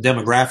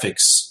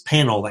demographics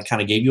panel that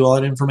kind of gave you all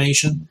that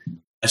information.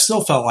 I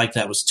still felt like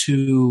that was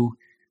too,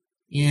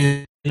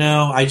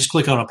 I just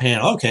click on a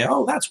panel. Okay,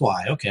 oh, that's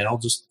why. Okay, I'll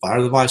just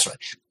fire the viceroy.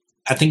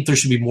 I think there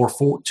should be more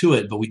to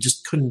it, but we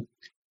just couldn't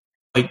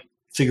quite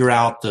figure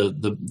out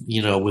the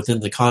within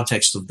the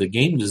context of the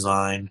game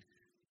design,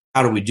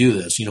 how do we do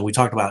this? We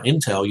talked about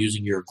intel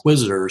using your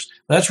inquisitors,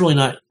 but that's really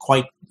not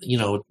quite,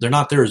 they're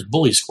not there as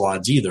bully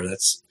squads either.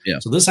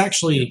 So this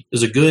actually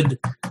is a good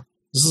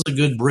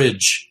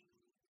bridge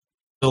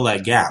to fill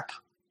that gap.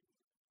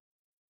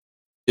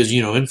 Because,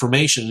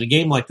 information in a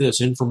game like this,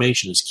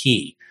 information is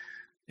key,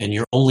 and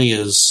you're only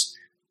as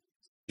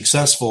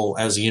successful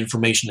as the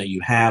information that you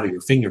have at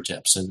your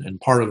fingertips.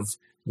 And part of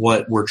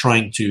what we're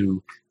trying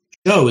to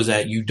show is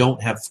that you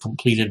don't have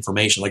complete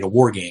information like a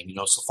war game.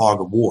 It's the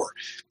fog of war.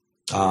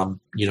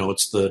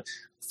 It's the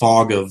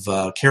fog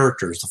of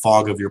characters, the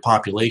fog of your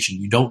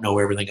population. You don't know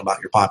everything about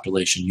your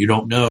population. You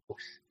don't know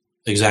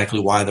exactly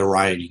why they're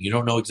rioting. You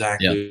don't know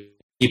exactly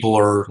people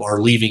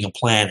are leaving a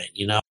planet,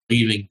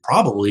 leaving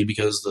probably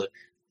because the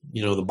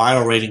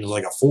bio rating is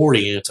like a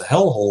 40 and it's a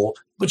hellhole,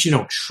 but you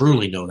don't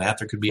truly know that.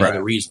 There could be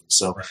other reasons.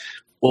 So,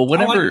 well,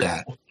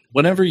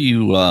 whenever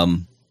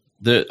you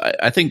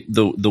I think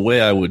the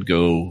way I would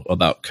go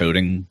about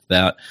coding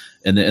that,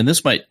 and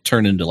this might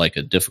turn into like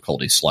a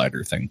difficulty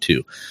slider thing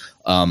too,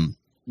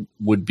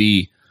 would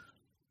be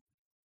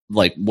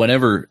like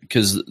whenever,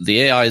 because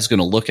the AI is going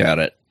to look at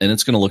it and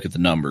it's going to look at the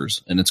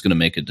numbers and it's going to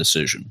make a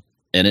decision,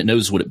 and it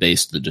knows what it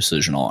based the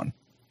decision on,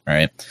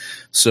 right?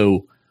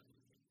 So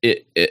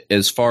it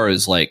as far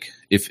as like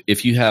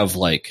if you have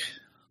like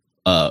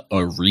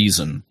a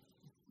reason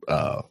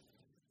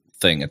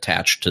thing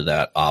attached to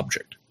that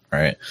object,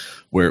 right?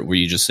 Where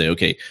you just say,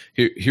 okay,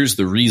 here's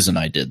the reason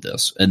I did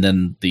this. And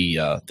then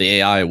the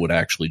AI would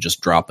actually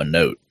just drop a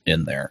note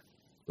in there.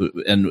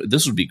 And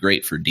this would be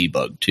great for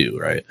debug too,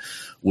 right?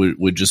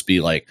 Would just be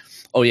like,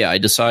 oh yeah, I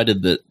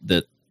decided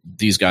that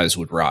these guys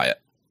would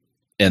riot.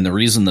 And the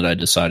reason that I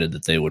decided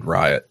that they would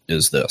riot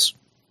is this,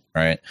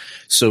 right?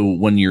 So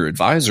when your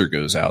advisor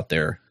goes out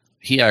there,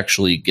 he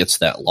actually gets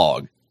that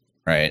log,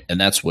 right?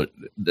 And that's what,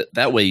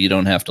 that way you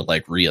don't have to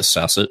like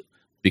reassess it,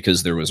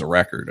 because there was a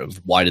record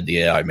of why did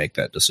the AI make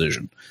that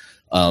decision.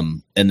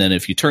 And then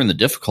if you turn the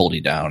difficulty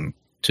down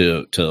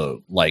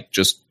to like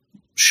just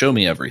show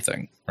me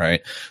everything,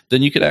 right,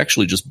 then you could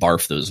actually just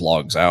barf those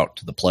logs out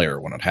to the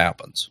player when it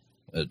happens.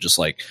 Just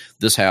like,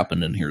 this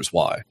happened and here's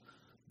why.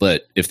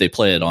 But if they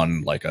play it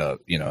on like a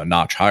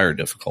notch higher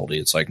difficulty,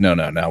 it's like, no,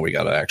 now we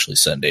got to actually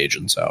send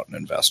agents out and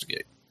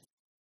investigate.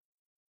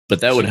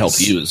 But that would help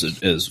you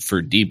as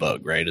for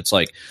debug, right? It's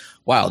like,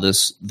 wow,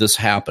 this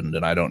happened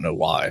and I don't know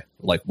why.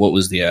 Like, what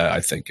was the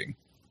AI thinking?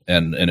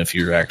 And if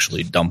you're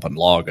actually dumping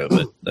log of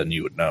it, then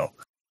you would know.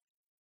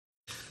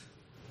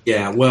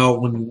 Yeah, well,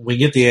 when we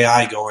get the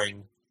AI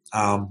going,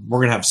 we're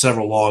going to have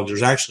several logs.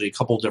 There's actually a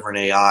couple different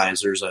AIs.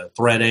 There's a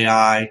threat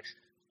AI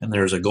and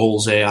there's a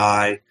goals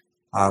AI.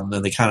 And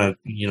they kind of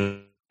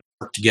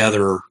work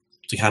together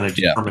to kind of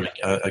determine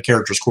a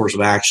character's course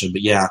of action.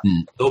 But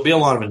there'll be a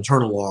lot of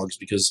internal logs,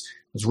 because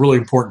it's really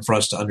important for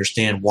us to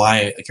understand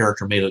why a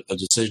character made a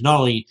decision. Not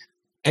only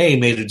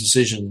made a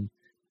decision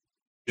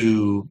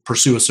to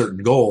pursue a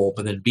certain goal,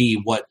 but then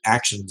B, what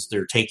actions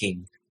they're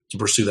taking to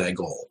pursue that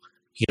goal.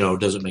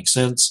 Does it make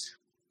sense?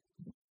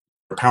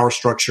 Their power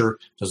structure,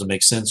 does it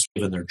make sense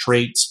given their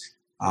traits?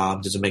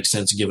 Does it make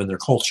sense given their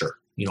culture?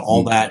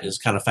 All that is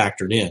kind of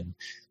factored in.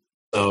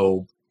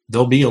 So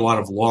there'll be a lot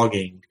of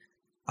logging,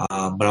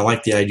 but I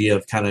like the idea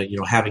of kind of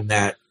having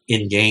that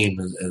in game.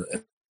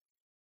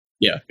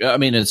 Yeah, I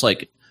mean, it's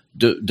like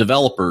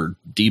developer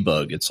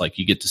debug. It's like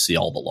you get to see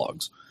all the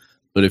logs,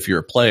 but if you're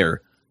a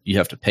player, you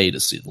have to pay to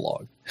see the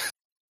log.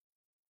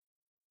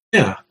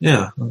 Yeah,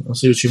 I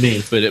see what you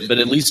mean. But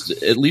at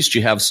least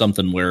you have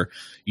something where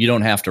you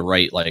don't have to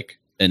write like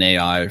an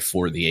AI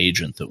for the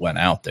agent that went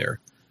out there.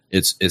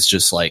 It's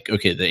just like,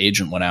 okay, the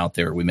agent went out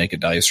there. We make a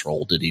dice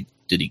roll. Did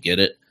he get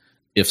it?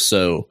 If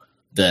so,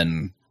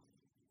 then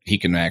he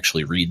can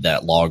actually read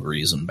that log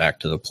reason back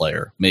to the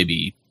player,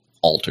 maybe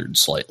altered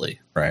slightly,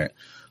 right?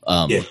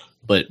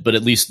 But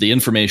at least the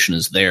information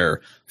is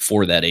there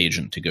for that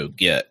agent to go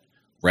get,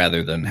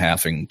 rather than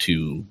having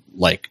to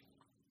like,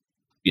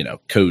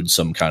 code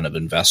some kind of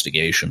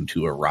investigation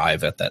to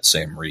arrive at that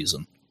same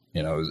reason.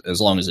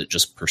 As long as it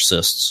just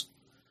persists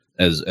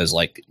as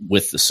like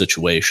with the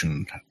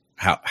situation,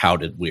 how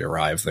did we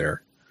arrive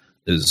there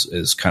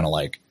is kind of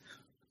like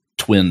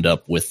twinned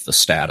up with the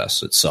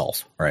status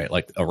itself, right?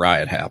 Like a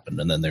riot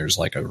happened and then there's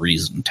like a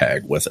reason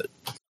tag with it.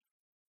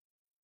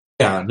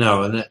 Yeah,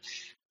 no. And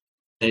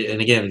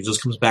again, it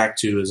just comes back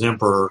to, as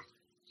Emperor,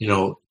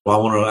 do I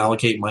want to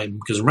allocate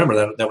because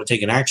remember that would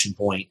take an action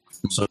point.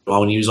 So do I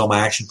want to use all my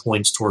action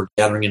points toward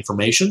gathering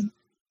information,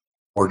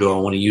 or do I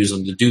want to use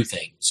them to do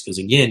things? Because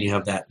again, you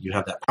have that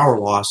power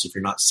loss if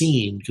you're not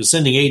seen, because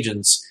sending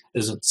agents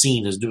isn't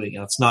seen as doing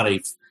it. It's not a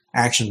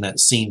action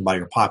that's seen by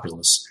your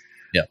populace.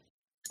 Yeah.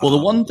 Well,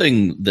 the one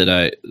thing that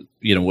I,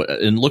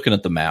 in looking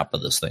at the map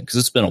of this thing, because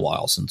it's been a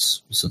while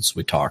since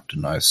we talked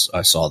and I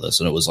saw this,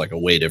 and it was like a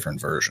way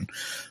different version,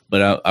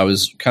 but I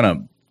was kind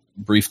of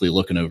briefly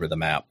looking over the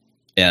map,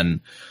 and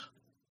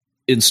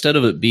instead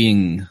of it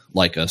being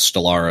like a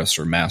Stellaris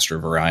or Master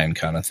of Orion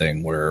kind of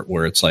thing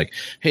where it's like,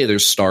 hey,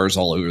 there's stars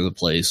all over the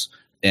place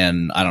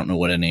and I don't know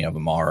what any of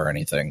them are or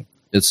anything.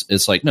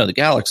 It's like, no, the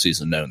galaxy's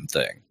a known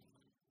thing.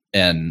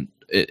 And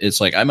it's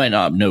like, I might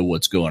not know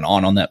what's going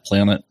on that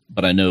planet,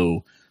 but I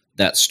know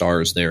that star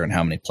is there and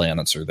how many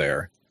planets are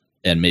there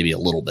and maybe a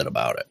little bit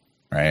about it.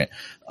 Right.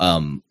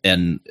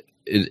 And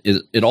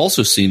it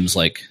also seems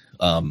like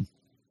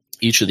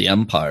each of the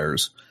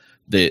empires,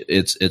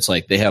 it's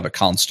like they have a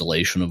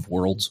constellation of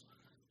worlds,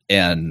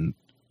 and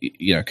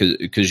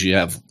because you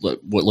have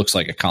what looks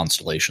like a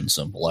constellation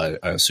symbol. I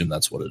assume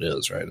that's what it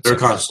is, right? They're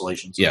like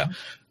constellations. Yeah.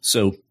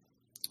 So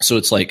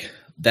it's like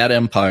that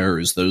empire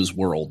is those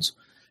worlds,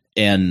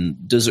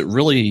 and does it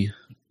really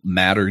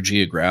matter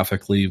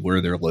geographically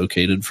where they're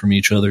located from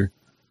each other,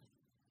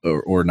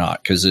 or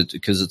not? Because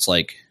it's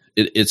like.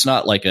 It's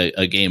not like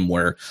a game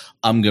where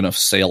I'm going to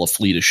sail a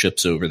fleet of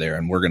ships over there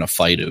and we're going to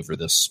fight over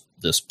this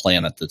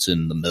planet that's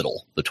in the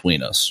middle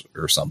between us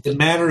or something. It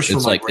matters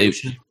for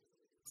migration.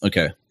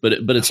 Okay, but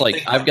it's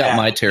like I've got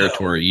my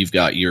territory, you've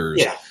got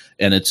yours,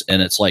 and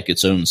it's like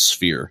its own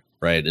sphere.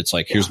 right? It's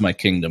like, here's my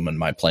kingdom and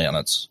my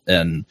planets.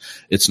 And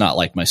it's not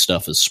like my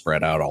stuff is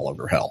spread out all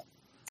over hell.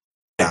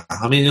 Yeah.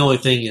 I mean, the only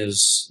thing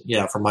is,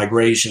 for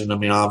migration, I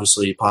mean,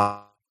 obviously,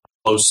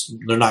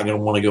 they're not going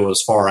to want to go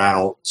as far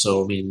out.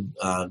 So, I mean,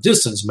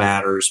 distance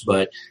matters,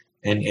 but,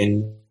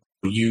 and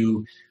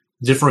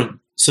different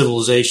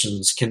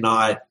civilizations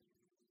cannot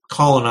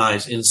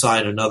colonize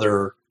inside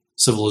another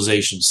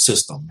civilization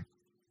system,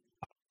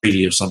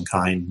 treaty of some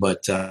kind.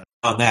 But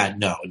on that,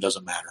 no, it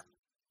doesn't matter.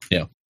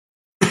 Yeah.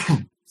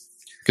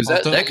 Because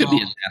that could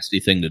be a nasty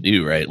thing to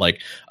do, right?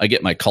 Like, I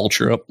get my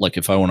culture up. Like,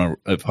 if I want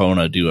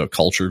to do a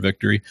culture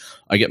victory,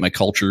 I get my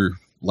culture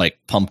like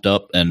pumped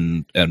up,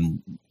 and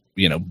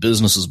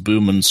business is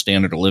booming,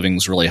 standard of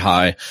living's really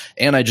high,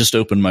 and I just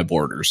open my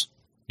borders.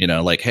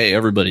 Like, hey,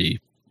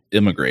 everybody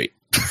immigrate,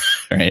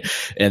 right?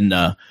 And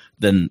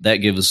then that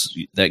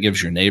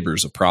gives your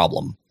neighbors a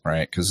problem,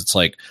 right? Because it's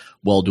like,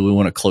 well, do we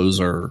want to close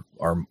our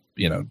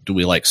do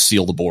we like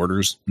seal the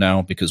borders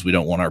now because we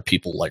don't want our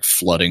people like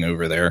flooding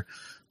over there?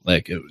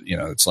 Like,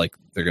 it's like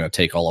they're going to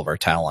take all of our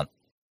talent.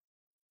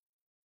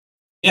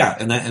 Yeah,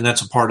 and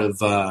that's a part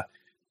of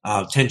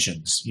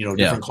tensions.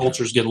 Different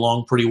cultures get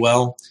along pretty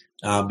well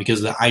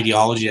because of the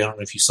ideology. I don't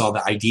know if you saw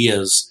the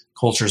ideas.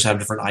 Cultures have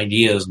different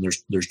ideas, and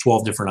there's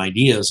 12 different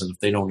ideas, and if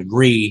they don't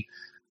agree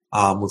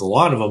with a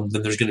lot of them,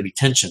 then there's going to be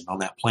tension on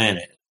that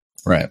planet.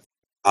 Right.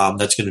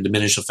 That's going to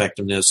diminish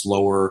effectiveness,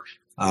 lower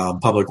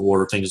public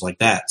order, things like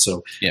that.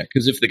 So yeah,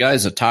 because if the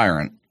guy's a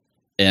tyrant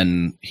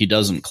and he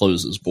doesn't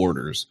close his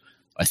borders,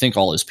 I think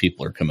all his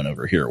people are coming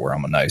over here where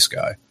I'm a nice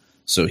guy.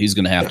 So he's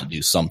going to have to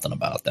do something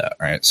about that,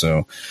 right?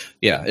 So,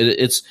 yeah,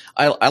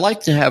 I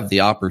like to have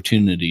the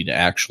opportunity to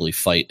actually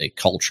fight a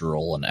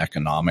cultural and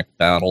economic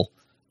battle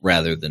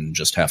rather than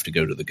just have to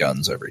go to the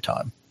guns every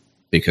time,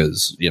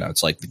 because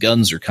it's like the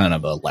guns are kind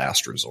of a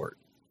last resort,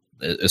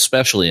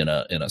 especially in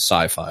a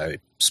sci-fi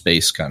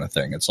space kind of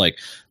thing. It's like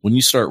when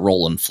you start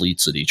rolling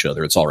fleets at each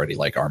other, it's already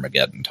like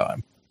Armageddon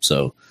time.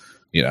 So,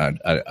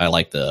 I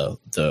like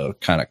the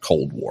kind of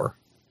Cold War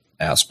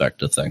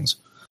aspect of things.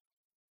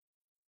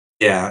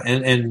 Yeah,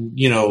 and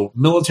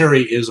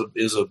military is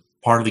a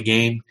part of the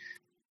game.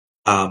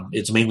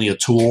 It's mainly a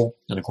tool,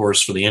 and of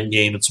course, for the end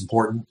game, it's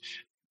important.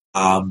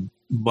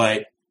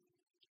 But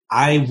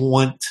I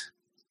want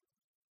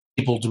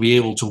people to be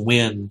able to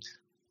win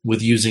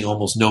with using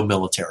almost no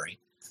military.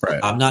 Right.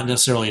 Not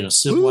necessarily in a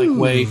civ-like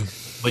way,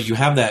 but you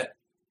have that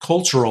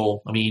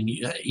cultural. I mean,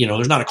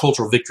 there's not a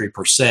cultural victory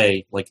per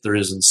se like there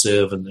is in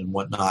Civ and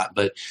whatnot,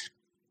 but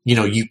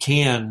you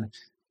can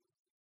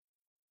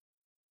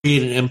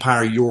create an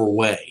empire your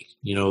way.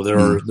 There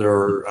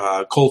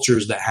are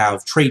cultures that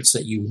have traits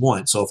that you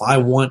want. So if I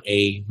want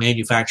a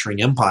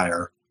manufacturing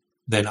empire,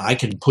 then I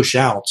can push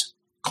out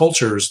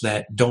cultures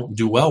that don't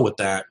do well with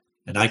that,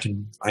 and I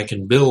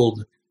can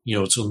build,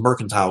 it's a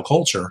mercantile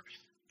culture.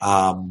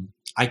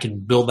 I can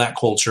build that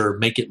culture,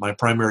 make it my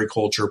primary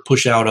culture,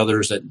 push out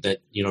others that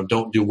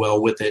don't do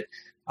well with it,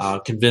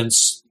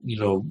 convince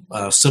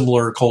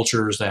similar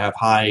cultures that have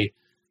high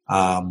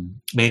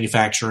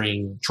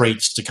manufacturing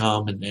traits to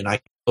come, and I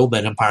build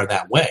that empire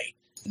that way.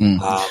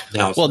 Now,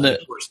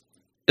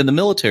 in the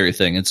military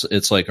thing,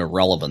 it's like a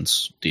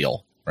relevance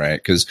deal, right?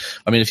 Because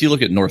I mean, if you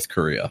look at North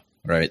Korea,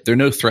 right, they're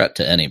no threat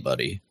to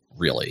anybody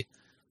really,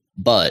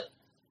 but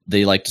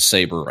they like to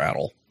saber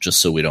rattle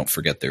just so we don't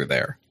forget they're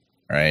there,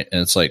 right?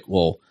 And it's like,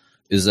 well,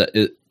 is that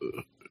it?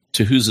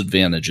 To whose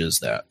advantage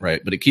is that,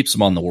 right? But it keeps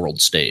them on the world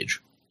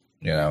stage,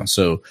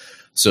 So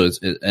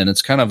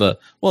it's kind of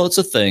it's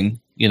a thing.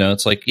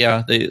 It's like,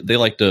 yeah, they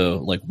like to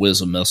like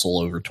whiz a missile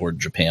over toward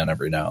Japan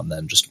every now and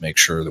then just to make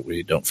sure that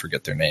we don't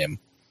forget their name.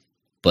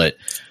 But,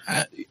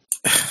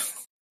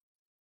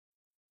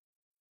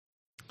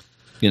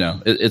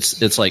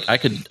 it's like I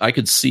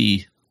could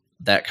see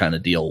that kind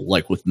of deal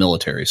like with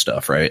military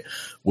stuff, right?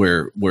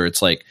 Where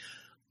it's like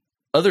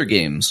other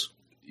games,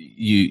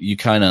 you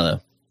kind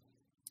of,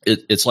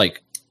 it's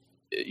like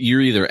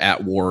you're either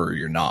at war or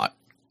you're not,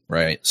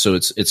 right? So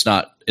it's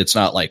not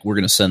like we're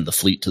going to send the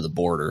fleet to the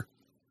border.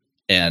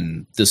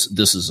 And this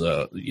is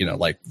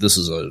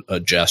a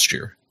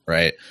gesture,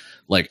 right?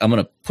 Like I'm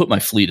going to put my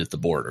fleet at the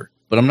border,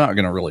 but I'm not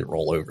going to really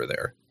roll over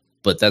there.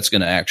 But that's going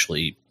to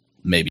actually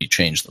maybe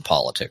change the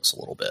politics a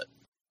little bit.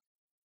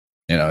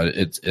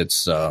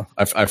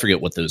 I forget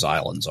what those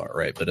islands are,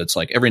 right? But it's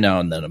like every now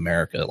and then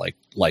America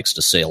likes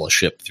to sail a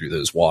ship through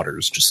those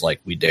waters, just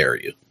like we dare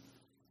you,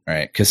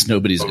 right? Because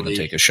nobody's going to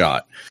take a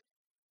shot.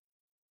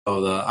 Oh,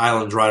 the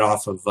islands right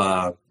off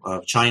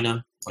of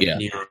China,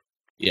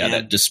 Yeah,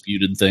 that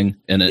disputed thing.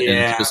 And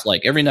it's just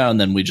like every now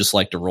and then we just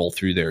like to roll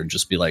through there and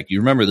just be like, you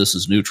remember this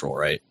is neutral,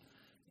 right?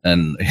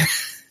 And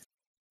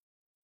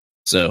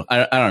so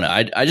I don't know.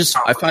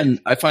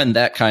 I find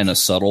that kind of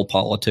subtle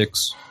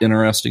politics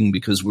interesting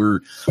because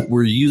we're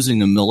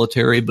using a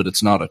military, but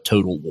it's not a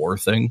total war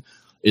thing.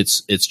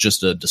 It's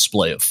just a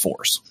display of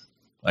force,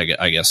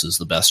 I guess is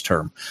the best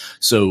term.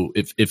 So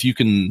if you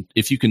can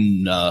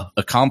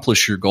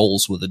accomplish your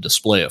goals with a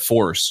display of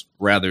force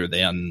rather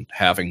than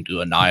having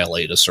to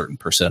annihilate a certain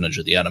percentage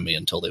of the enemy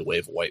until they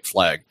wave a white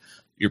flag,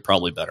 you're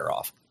probably better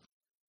off.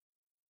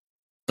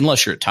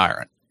 unless you're a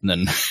tyrant, and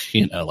then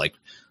like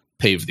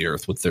pave the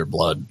earth with their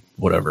blood,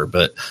 whatever.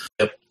 But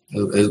yep,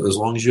 as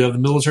long as you have the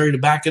military to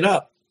back it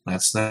up,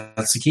 that's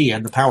the key,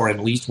 and the power. And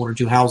at least one or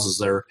two houses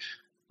they're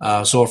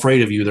so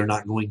afraid of you, they're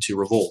not going to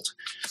revolt.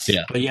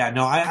 Yeah, but yeah,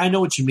 no, I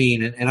know what you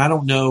mean, and I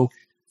don't know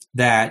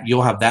that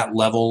you'll have that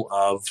level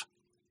of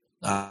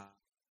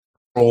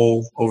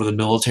control over the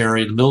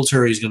military. The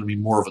military is going to be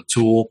more of a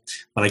tool,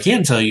 but I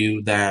can tell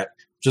you that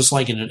just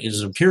like in an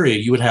Imperia,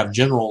 you would have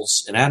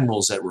generals and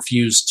admirals that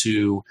refuse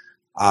to,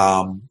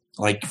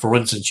 like for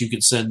instance, you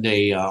could send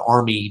a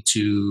army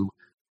to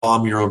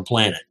bomb your own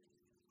planet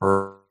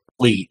or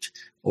fleet,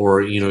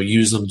 or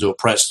use them to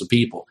oppress the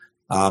people.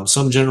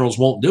 Some generals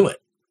won't do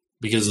it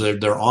because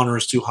their honor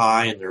is too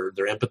high and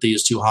their empathy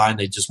is too high, and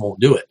they just won't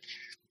do it.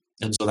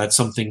 And so that's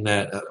something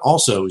that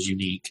also is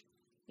unique.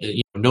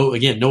 No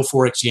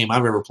 4X game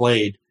I've ever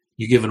played,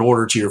 you give an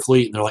order to your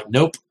fleet and they're like,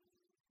 nope,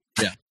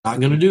 not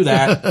going to do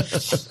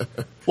that.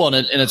 Well,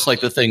 and it's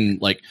like the thing,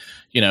 like,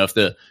 if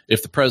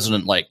the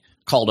president like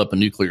called up a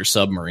nuclear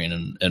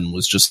submarine and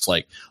was just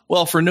like,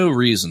 well, for no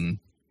reason,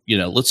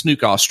 let's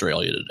nuke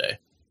Australia today.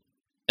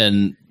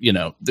 And,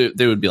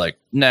 they would be like,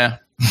 nah,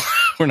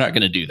 we're not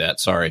going to do that.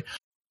 Sorry.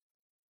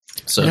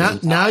 So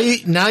now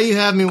you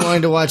have me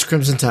wanting to watch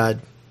Crimson Tide.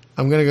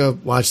 I'm going to go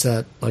watch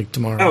that like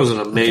tomorrow. That was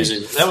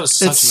that was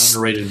such an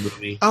underrated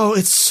movie. Oh,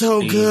 it's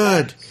so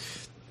good.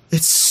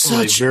 It's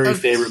such one of my very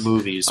favorite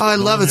movies. Oh, I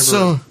love it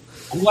so.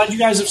 I'm glad you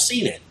guys have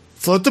seen it.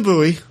 Float the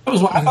Buoy. I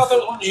thought that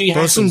was one of Gene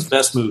Hackman's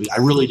best movies. I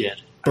really did.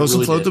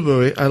 Float the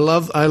Buoy. I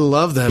love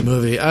that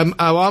movie. I'm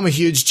a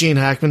huge Gene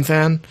Hackman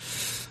fan,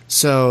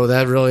 so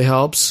that really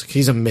helps.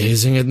 He's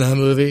amazing in that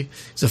movie.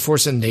 He's a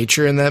force in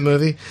nature in that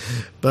movie.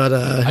 But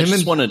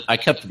I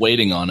kept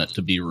waiting on it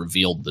to be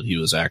revealed that he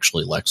was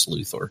actually Lex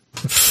Luthor,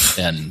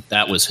 and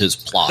that was his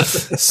plot.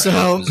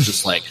 So it was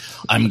just like,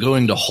 I'm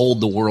going to hold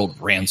the world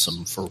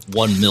ransom for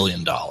 $1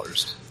 million.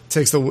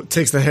 Takes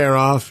the hair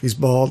off. He's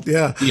bald.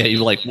 Yeah. Yeah. He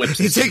like whips.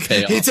 He takes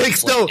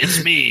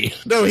it's me.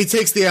 No, he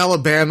takes the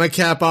Alabama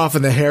cap off,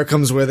 and the hair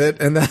comes with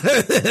it, and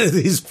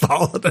he's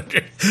bald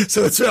under.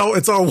 So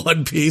it's all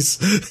one piece,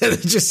 and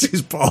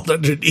he's bald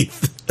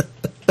underneath.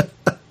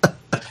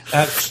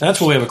 That's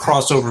why we have a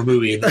crossover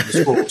movie, and the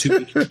score to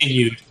be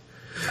continued.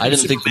 I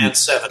didn't Superman think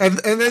 7.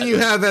 And then you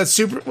have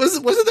that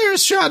wasn't there a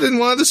shot in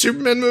one of the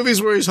Superman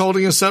movies where he's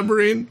holding a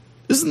submarine?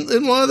 Isn't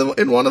in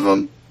one of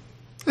them?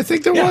 I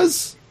think there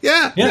was.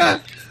 Yeah.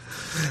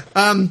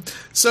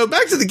 So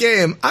back to the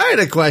game. I had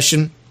a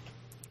question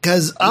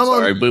because I'm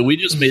sorry, but we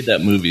just made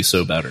that movie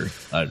so better.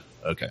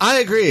 Okay, I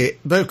agree,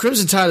 but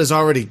Crimson Tide is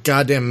already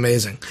goddamn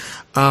amazing.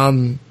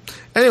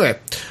 Anyway,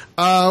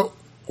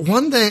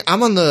 one thing,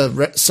 I'm on the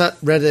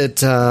Reddit,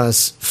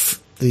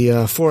 the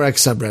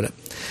 4X subreddit,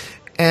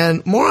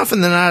 and more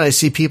often than not, I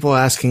see people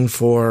asking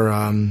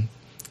for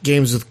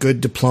games with good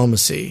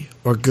diplomacy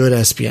or good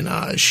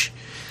espionage.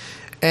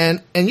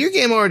 And your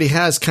game already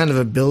has kind of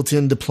a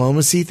built-in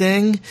diplomacy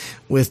thing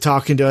with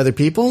talking to other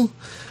people,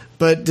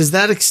 but does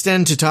that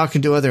extend to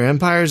talking to other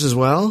empires as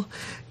well?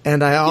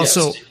 And I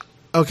also, yes.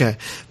 Okay,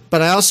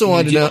 but I also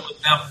wanted to know.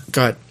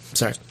 Go ahead.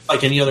 Sorry.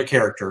 Like any other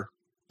character.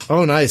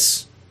 Oh,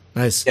 nice.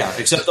 Yeah,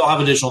 except they'll have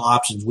additional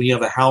options. When you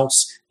have a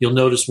house, you'll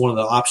notice one of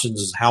the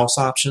options is house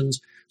options.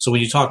 So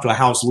when you talk to a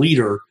house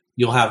leader,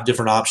 you'll have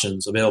different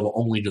options available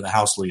only to the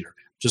house leader.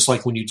 Just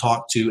like when you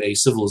talk to a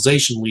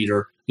civilization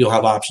leader, you'll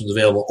have options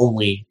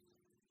only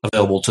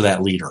available to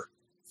that leader.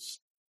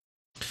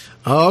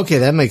 Oh, okay,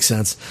 that makes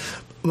sense.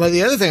 But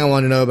the other thing I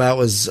wanted to know about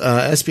was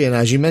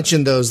espionage. You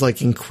mentioned those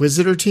like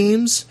Inquisitor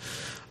teams.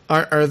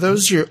 Are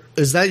those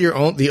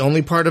the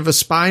only part of a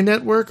spy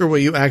network, or will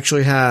you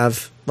actually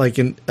have like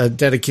a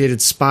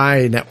dedicated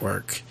spy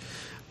network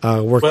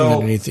working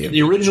underneath you?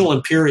 The original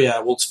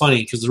Imperia. Well, it's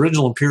funny because the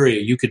original Imperia,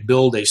 you could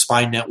build a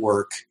spy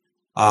network.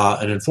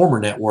 An informer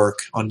network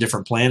on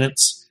different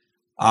planets,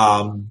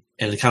 and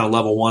kind of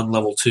level 1,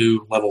 level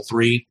 2, level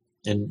 3,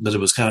 but it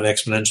was kind of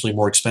exponentially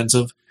more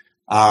expensive.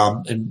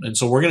 And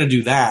so we're going to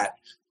do that,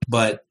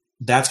 but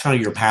that's kind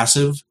of your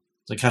passive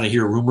to kind of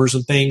hear rumors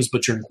and things,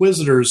 but your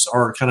Inquisitors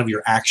are kind of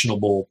your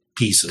actionable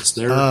pieces.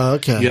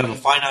 Okay. You have a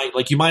finite,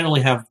 like you might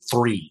only have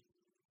 3,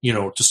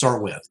 to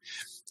start with,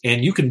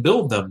 and you can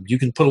build them. You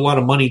can put a lot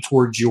of money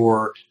towards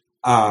your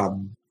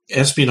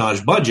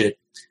espionage budget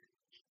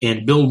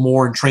and build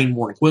more and train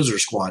more Inquisitor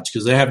squads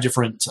because they have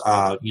different,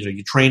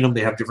 you train them,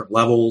 they have different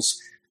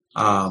levels.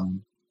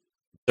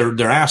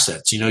 They're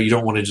assets. You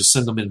don't want to just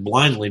send them in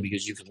blindly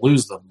because you can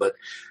lose them. But,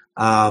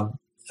 I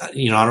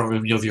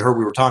don't know if you heard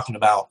we were talking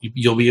about,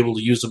 you'll be able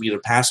to use them either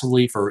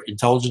passively for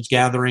intelligence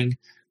gathering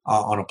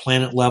on a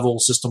planet level,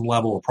 system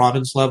level, or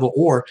province level,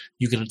 or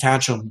you can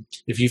attach them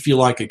if you feel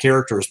like a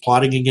character is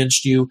plotting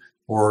against you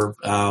or,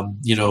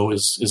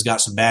 has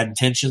got some bad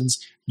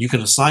intentions. You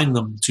can assign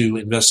them to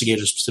investigate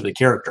a specific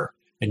character,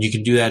 and you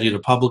can do that either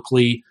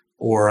publicly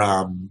or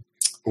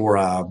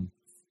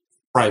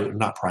private,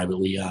 not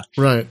privately,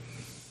 right?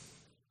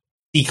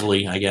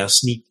 Sneakily, I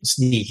guess,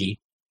 sneaky,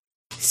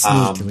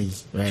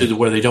 right. To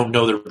where they don't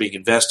know they're being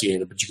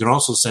investigated. But you can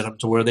also send them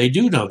to where they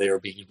do know they are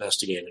being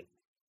investigated.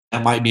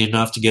 that might be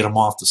enough to get them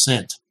off the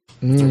scent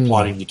if they're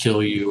plotting to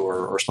kill you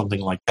or something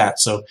like that.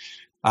 So,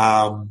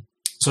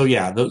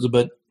 yeah,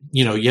 but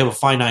you have a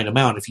finite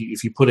amount.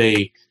 If you put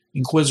a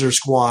Inquisitor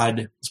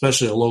squad,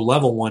 especially a low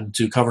level one,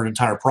 to cover an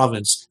entire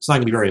province, it's not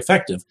going to be very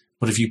effective.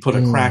 But if you put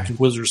a cracked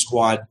Inquisitor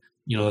squad,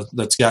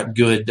 that's got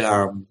good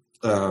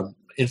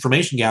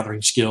information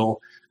gathering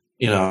skill,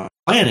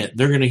 planet,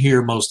 they're going to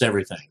hear most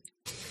everything.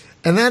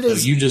 And that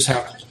is, so you just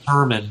have to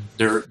determine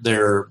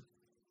their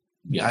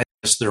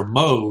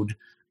mode,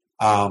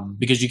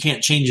 because you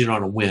can't change it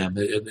on a whim.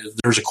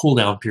 There's a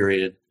cooldown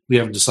period. We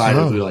haven't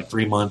decided if we like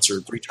 3 months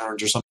or 3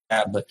 turns or something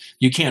like that, but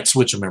you can't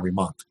switch them every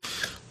month.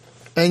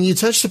 And you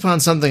touched upon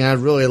something I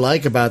really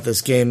like about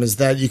this game, is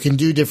that you can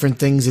do different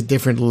things at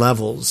different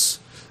levels,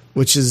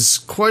 which is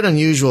quite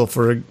unusual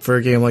for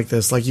a game like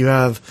this. Like, you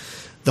have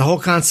the whole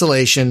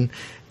constellation,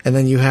 and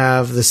then you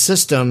have the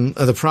system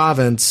of the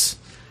province,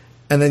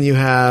 and then you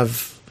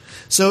have...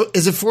 So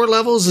is it 4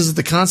 levels? Is it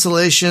the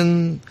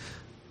constellation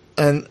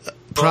and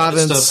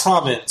province? It's the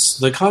province.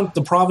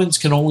 The province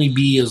can only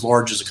be as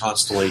large as a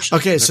constellation.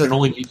 Okay, there can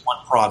only be one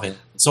province.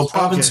 So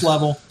province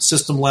level,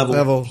 system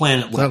level,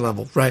 planet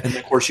level. Right. And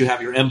then, of course, you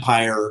have your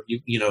empire,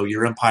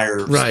 your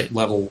empire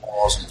level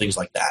walls and things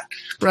like that.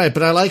 Right,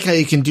 but I like how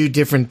you can do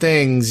different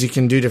things. You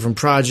can do different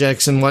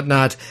projects and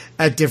whatnot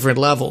at different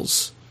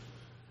levels,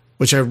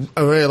 which I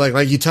really like.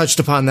 Like, you touched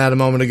upon that a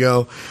moment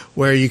ago,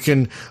 where you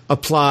can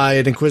apply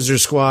an Inquisitor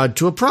squad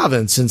to a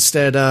province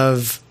instead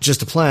of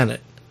just a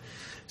planet.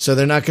 So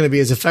they're not going to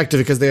be as effective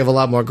because they have a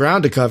lot more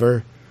ground to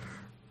cover,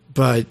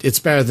 but it's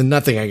better than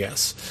nothing, I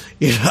guess.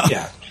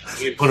 Yeah.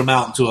 You put them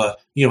out into a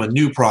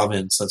new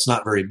province that's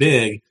not very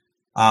big,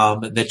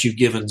 that you've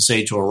given,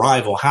 say, to a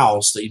rival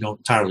house that you don't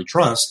entirely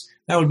trust.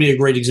 That would be a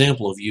great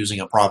example of using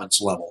a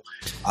province level.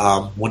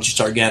 Once you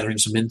start gathering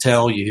some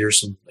intel, you hear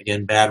some,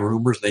 again, bad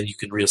rumors, then you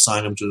can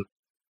reassign them to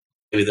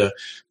maybe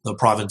the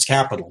province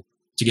capital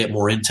to get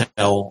more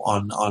intel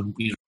on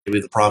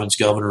maybe the province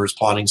governor is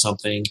plotting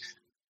something,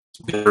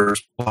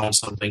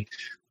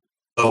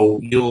 so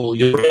you'll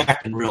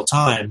react in real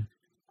time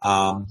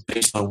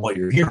based on what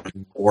you're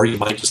hearing, or you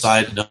might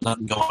decide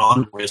nothing going on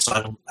and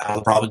reassign them out of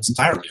the province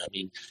entirely. I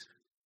mean,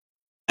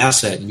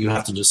 asset, and you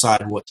have to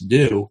decide what to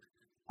do,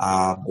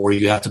 or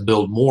you have to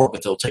build more,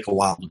 but they'll take a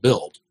while to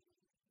build.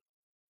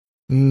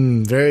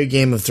 Very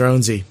Game of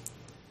Thronesy.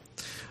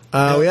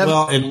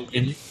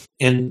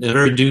 And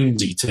very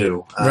Dunesy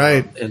too,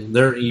 right? And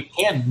there you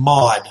can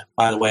mod.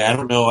 By the way, I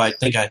don't know.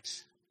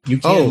 You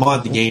can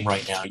mod the game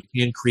right now.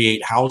 You can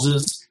create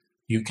houses.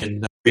 You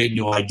can create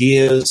new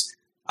ideas.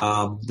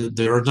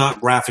 There are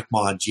not graphic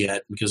mods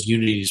yet because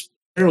Unity is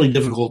fairly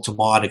difficult to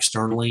mod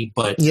externally.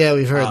 But yeah,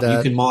 we've heard that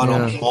you can mod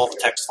all the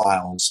text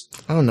files.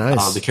 Oh,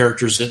 nice! The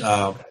characters'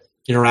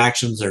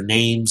 interactions, their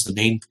names, the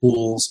name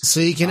pools.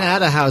 So you can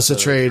add a House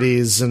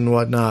Atreides and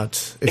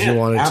whatnot if you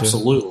wanted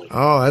absolutely. to.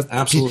 Oh,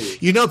 absolutely!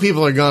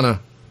 People are gonna.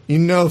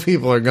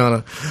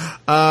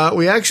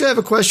 We actually have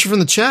a question from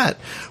the chat.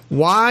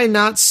 Why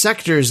not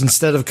sectors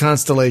instead of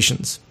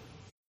constellations?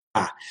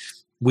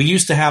 We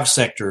used to have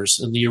sectors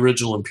in the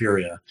original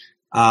Imperia.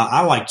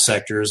 I liked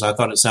sectors. I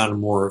thought it sounded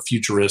more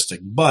futuristic.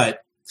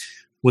 But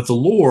with the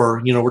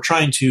lore, we're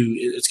trying to,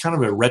 it's kind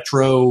of a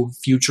retro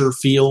future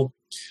feel.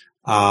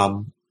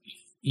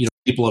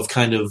 People have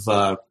kind of,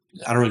 I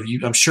don't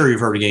know, I'm sure you've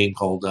heard a game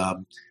called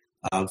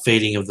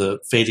Fading of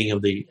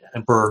the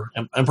Emperor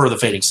of the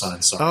Fading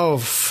Sun. So, oh,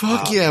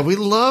 fuck yeah. We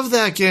love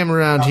that game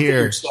around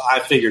here.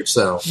 I figured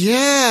so.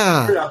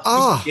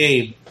 Yeah.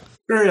 Game.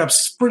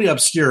 Pretty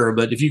obscure,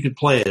 but if you could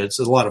play it, it's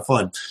a lot of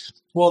fun.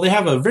 Well, they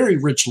have a very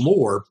rich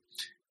lore,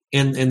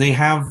 and they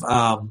have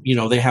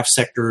they have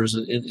sectors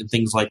and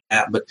things like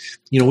that. But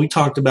we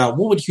talked about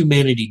what would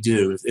humanity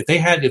do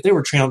if they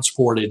were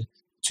transported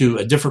to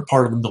a different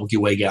part of the Milky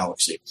Way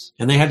galaxy,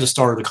 and they had to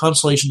start. The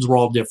constellations were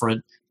all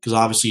different because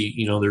obviously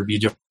there'd be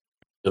different.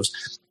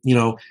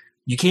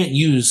 You can't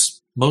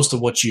use most of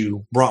what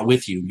you brought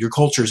with you. Your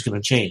culture is going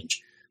to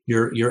change.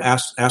 Your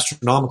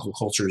astronomical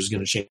culture is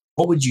going to change.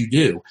 What would you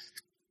do?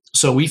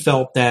 So we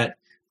felt that,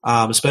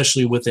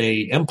 especially with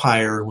a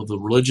empire, with the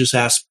religious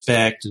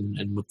aspect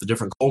and with the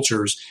different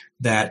cultures,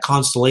 that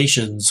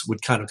constellations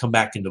would kind of come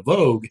back into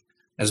vogue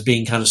as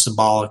being kind of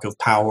symbolic of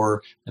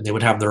power, and they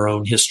would have their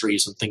own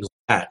histories and things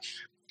like that.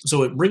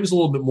 So it brings a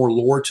little bit more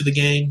lore to the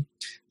game.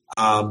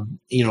 From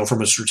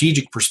a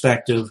strategic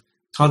perspective,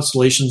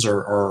 constellations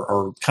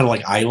are kind of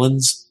like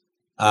islands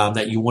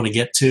that you want to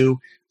get to.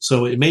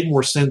 So it made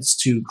more sense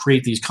to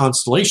create these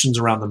constellations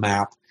around the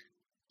map.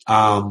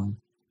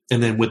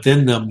 And then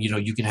within them,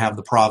 you can have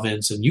the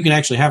province, and you can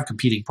actually have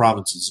competing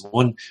provinces.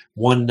 One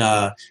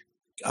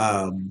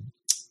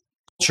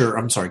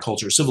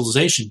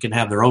civilization can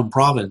have their own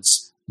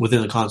province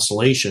within a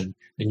constellation,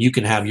 and you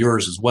can have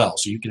yours as well.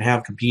 So you can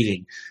have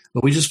competing.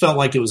 But we just felt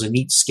like it was a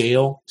neat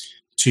scale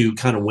to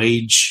kind of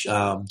wage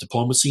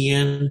diplomacy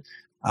in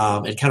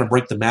and kind of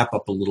break the map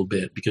up a little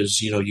bit,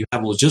 because you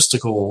have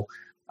logistical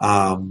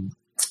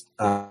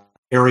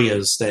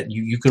areas that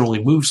you can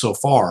only move so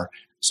far.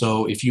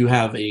 So if you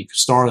have a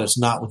star that's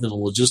not within a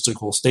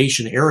logistical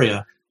station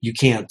area, you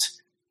can't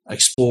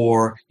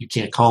explore, you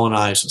can't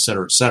colonize, et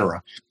cetera, et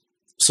cetera.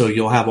 So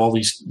you'll have all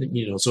these,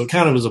 so it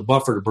kind of is a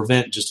buffer to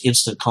prevent just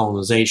instant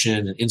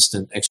colonization and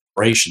instant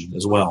exploration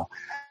as well.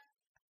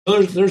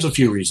 So there's a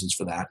few reasons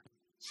for that.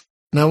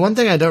 Now, one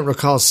thing I don't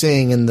recall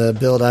seeing in the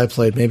build I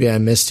played, maybe I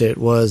missed it,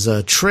 was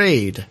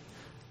trade.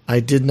 I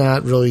did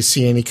not really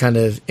see any kind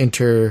of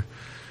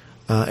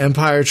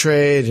empire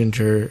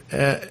trade.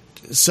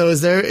 So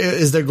is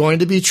there going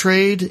to be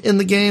trade in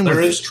the game? There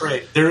is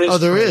trade. There is. Oh,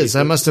 there is.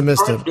 I must have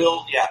missed it.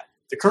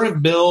 The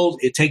current build,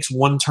 it takes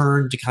one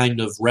turn to kind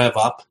of rev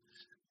up.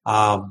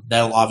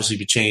 That'll obviously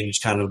be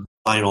changed kind of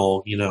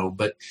final,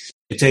 but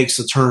it takes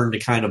a turn to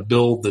kind of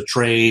build the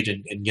trade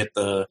and get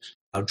the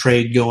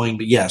trade going.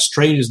 But yes,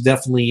 trade is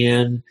definitely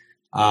in.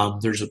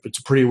 It's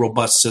a pretty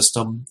robust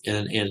system,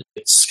 and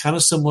it's kind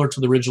of similar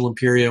to the original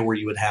Imperia, where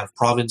you would have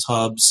province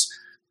hubs,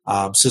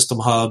 system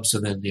hubs,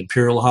 and then the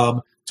Imperial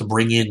hub to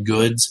bring in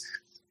goods.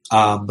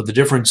 But the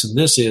difference in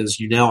this is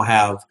you now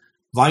have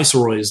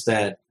viceroys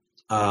that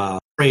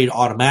trade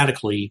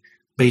automatically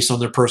based on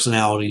their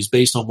personalities,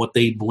 based on what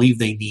they believe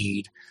they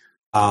need,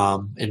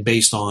 and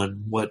based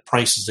on what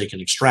prices they can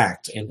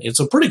extract. And it's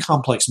a pretty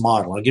complex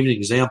model. I'll give you an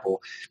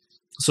example.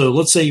 So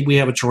let's say we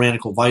have a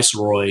tyrannical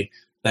viceroy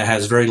that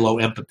has very low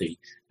empathy,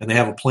 and they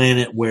have a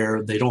planet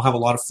where they don't have a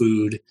lot of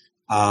food,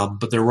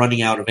 but they're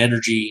running out of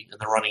energy and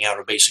they're running out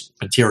of basic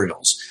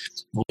materials.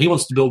 Well, he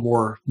wants to build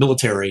more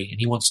military and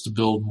he wants to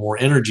build more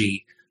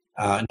energy,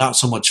 not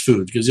so much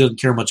food, because he doesn't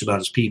care much about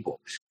his people.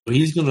 So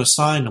he's going to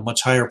assign a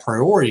much higher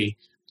priority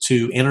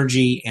to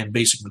energy and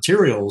basic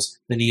materials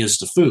than he is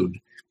to food.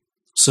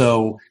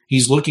 So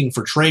he's looking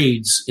for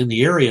trades in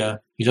the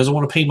area. He doesn't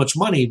want to pay much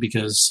money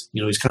because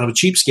he's kind of a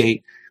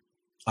cheapskate,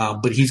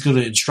 but he's going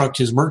to instruct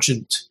his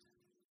merchant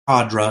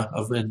cadre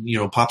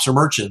pops or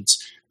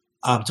merchants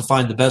to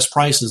find the best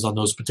prices on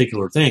those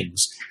particular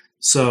things.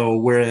 So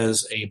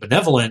whereas a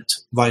benevolent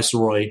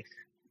viceroy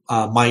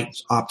might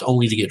opt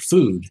only to get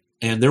food,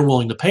 and they're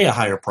willing to pay a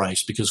higher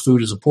price because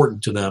food is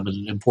important to them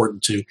and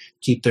important to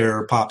keep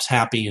their pops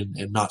happy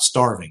and not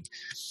starving.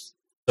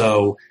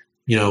 So,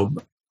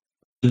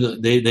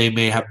 they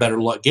may have better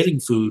luck getting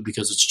food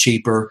because it's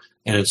cheaper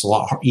and it's a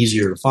lot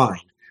easier to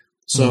find.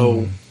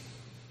 So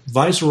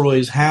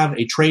viceroys have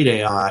a trade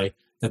AI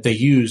that they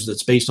use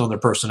that's based on their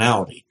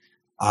personality.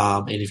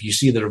 And if you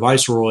see that a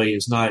viceroy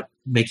is not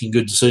making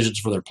good decisions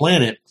for their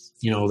planet,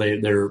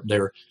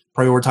 they're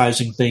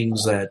prioritizing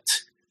things that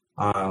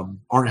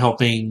aren't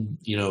helping,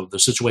 the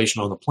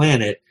situation on the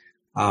planet,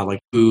 like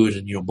food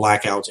and,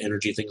 blackouts,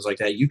 energy, things like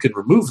that. You can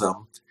remove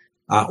them,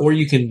 or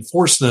you can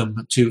force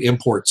them to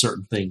import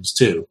certain things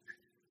too.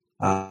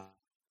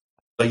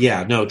 But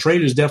yeah, no,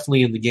 trade is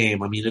definitely in the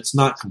game. I mean, it's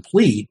not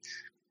complete,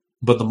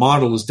 but the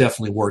model is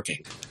definitely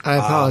working. I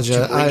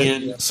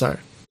apologize. Sorry.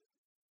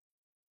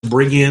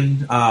 Bring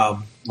in,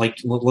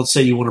 let's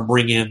say you want to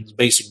bring in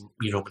basic,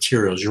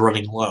 materials. You're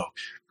running low.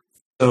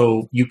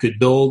 So you could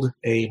build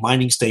a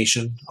mining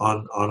station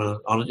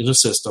in a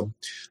system,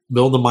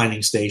 build a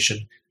mining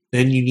station.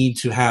 Then you need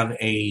to have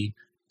a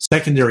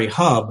secondary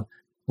hub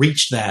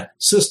reach that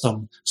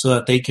system so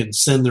that they can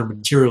send their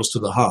materials to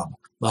the hub.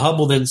 The hub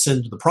will then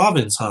send to the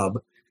province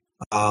hub.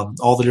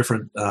 All the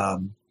different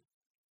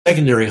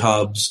secondary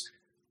hubs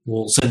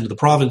will send to the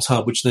province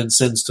hub, which then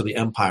sends to the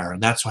empire,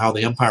 and that's how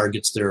the empire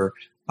gets their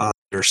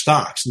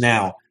stocks.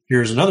 Now,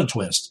 here's another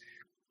twist.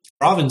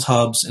 Province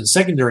hubs and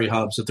secondary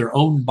hubs, if they're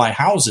owned by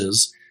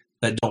houses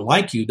that don't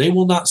like you, they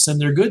will not send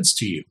their goods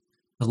to you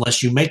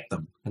unless you make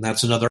them. And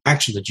that's another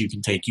action that you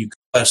can take. You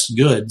request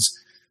goods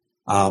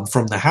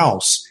from the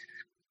house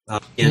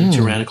in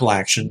tyrannical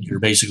action. You're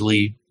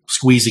basically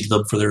squeezing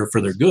them for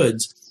their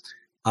goods.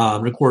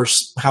 And of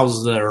course,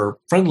 houses that are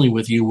friendly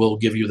with you will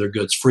give you their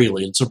goods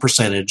freely. It's a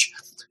percentage,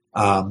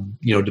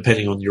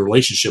 depending on your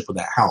relationship with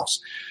that house.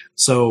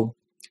 So,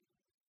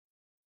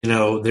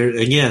 there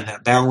again,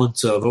 that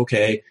balance of,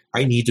 okay,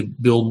 I need to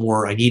build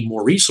more, I need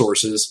more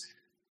resources.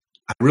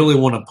 I really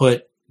want to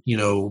put,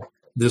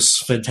 this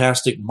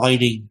fantastic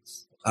mining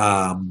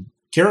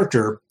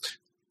character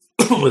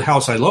with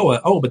House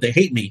Iloa. Oh, but they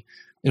hate me.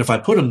 And if I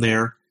put them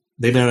there,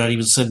 they may not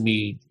even send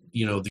me,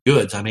 the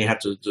goods. I may have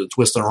to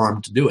twist their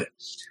arm to do it.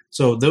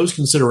 So those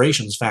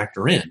considerations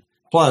factor in.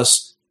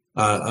 Plus,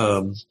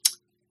 houses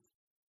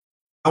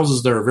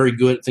that are very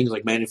good at things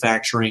like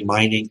manufacturing,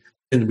 mining,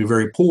 tend to be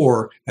very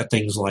poor at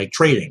things like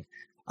trading.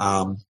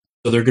 So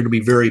they're going to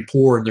be very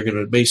poor, and they're going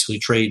to basically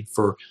trade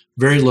for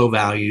very low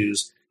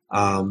values.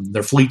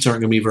 Their fleets aren't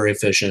going to be very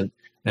efficient.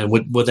 And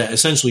what that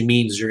essentially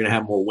means is you're going to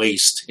have more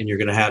waste, and you're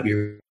going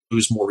to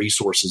lose more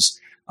resources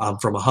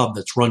from a hub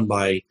that's run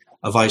by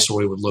a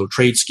viceroy with low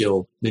trade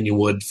skill than you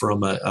would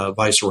from a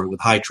viceroy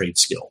with high trade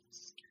skill.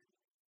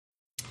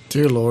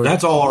 Dear Lord.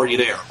 That's all already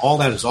there. All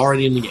that is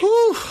already in the game.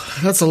 Whew,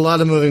 that's a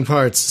lot of moving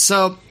parts.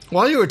 So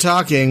while you were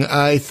talking,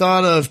 I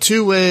thought of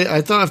two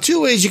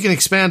ways you can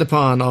expand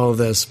upon all of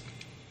this.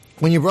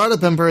 When you brought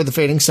up Emperor of the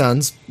Fading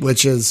Suns,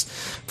 which is,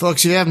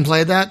 folks, if you haven't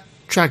played that,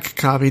 track a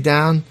copy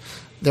down.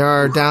 There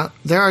are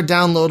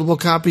downloadable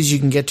copies you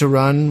can get to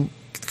run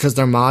because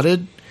they're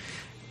modded,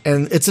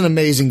 and it's an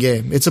amazing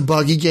game. It's a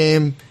buggy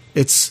game.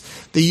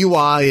 The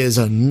UI is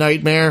a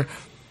nightmare,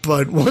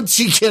 but once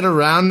you get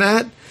around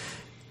that,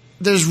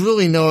 there's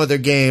really no other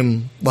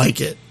game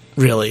like it,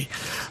 really.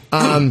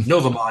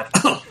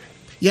 Novamod.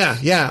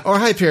 Yeah, or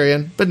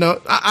Hyperion, but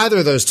no, either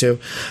of those two.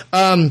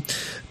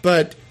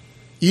 But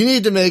you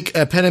need to make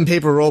a pen and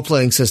paper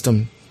role-playing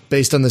system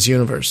based on this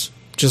universe,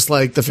 just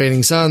like the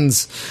Fading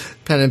Suns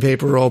pen and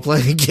paper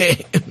role-playing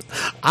game.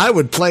 I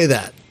would play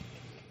that.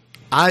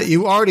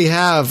 You already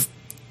have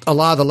a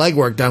lot of the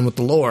legwork done with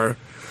the lore.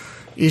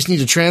 You just need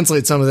to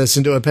translate some of this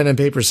into a pen and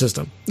paper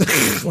system,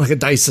 like a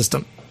dice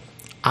system.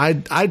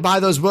 I'd buy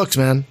those books,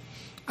 man.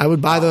 I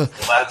would buy the.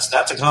 Well,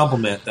 that's a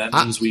compliment. That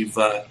means we've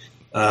done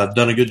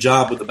a good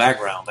job with the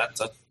background.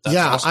 That's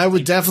yeah. awesome. I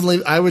would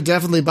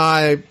definitely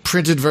buy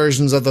printed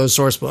versions of those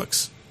source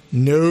books.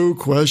 No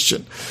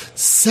question.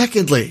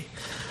 Secondly,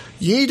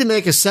 you need to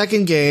make a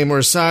second game or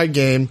a side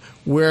game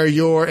where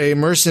you're a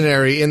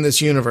mercenary in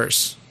this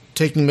universe,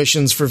 taking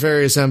missions for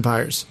various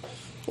empires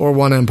or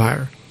one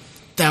empire.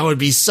 That would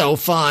be so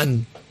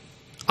fun.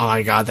 Oh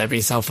my god, that'd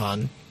be so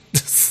fun.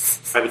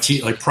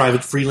 Privateer, like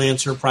private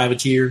freelancer,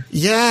 privateer.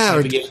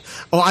 Yeah.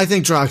 I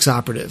think Drox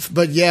Operative.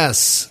 But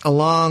yes,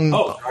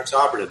 Drox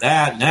Operative.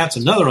 That's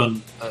another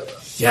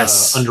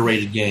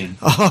underrated game.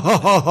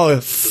 Oh,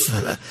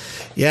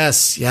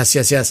 yes. Yeah,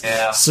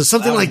 So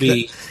something like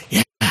that.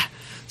 Yeah.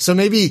 So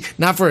maybe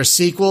not for a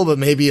sequel, but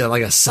maybe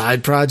like a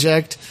side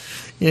project.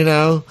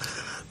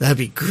 That'd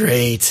be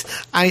great.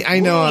 I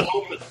know.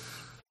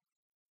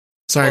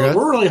 Sorry,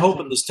 we're really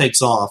hoping this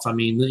takes off. I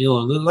mean,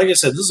 like I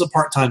said, this is a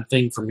part-time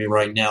thing for me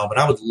right now, but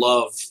I would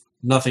love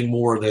nothing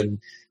more than,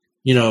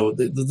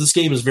 this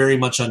game is very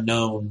much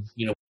unknown.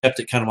 We kept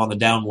it kind of on the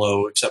down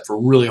low, except for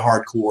really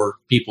hardcore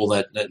people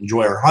that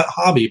enjoy our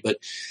hobby. But,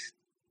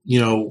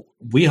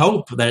 we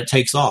hope that it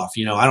takes off.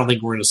 I don't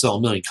think we're going to sell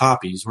 1 million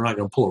copies. We're not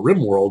going to pull a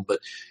RimWorld, but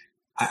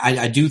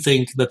I do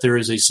think that there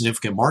is a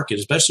significant market,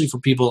 especially for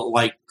people that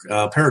like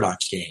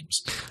Paradox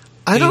games.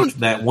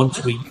 That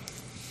once we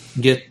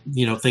get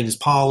things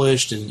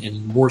polished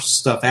and more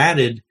stuff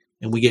added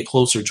and we get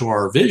closer to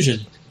our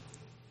vision,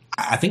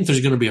 I think there's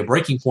going to be a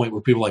breaking point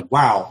where people are like,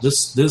 wow,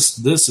 this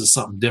is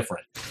something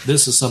different,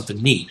 this is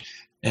something neat.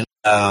 And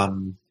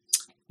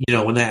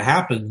when that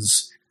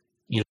happens,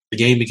 the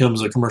game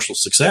becomes a commercial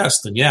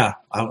success, then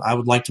I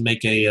would like to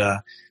make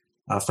a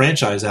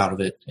franchise out of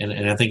it,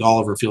 and I think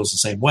Oliver feels the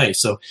same way.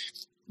 So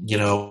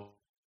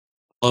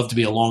love to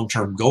be a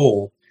long-term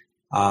goal.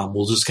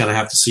 We'll just kind of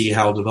have to see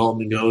how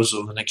development goes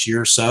over the next year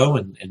or so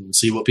and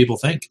see what people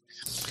think.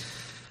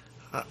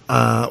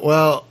 I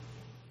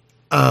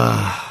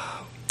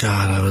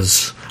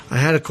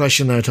had a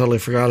question and I totally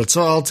forgot it.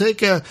 So I'll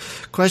take a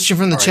question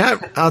from the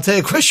chat. I'll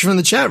take a question from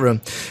the chat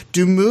room.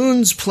 Do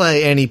moons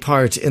play any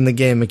part in the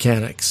game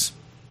mechanics?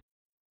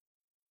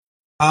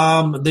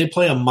 They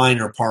play a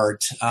minor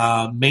part.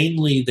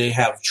 Mainly they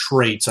have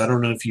traits. I don't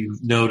know if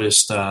you've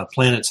noticed,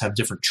 planets have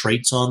different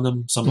traits on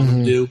them. Some of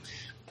them do.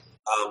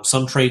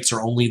 Some traits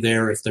are only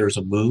there if there's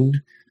a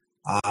moon.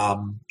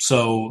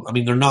 So, I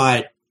mean,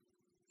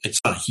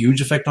 it's not a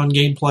huge effect on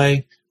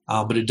gameplay,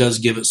 but it does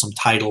give it some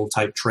title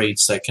type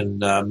traits that can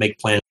make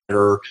planet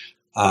better.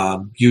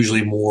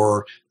 Usually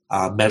more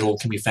metal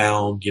can be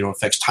found,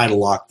 affects title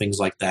lock, things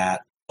like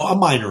that. A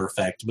minor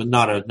effect, but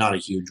not a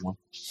huge one.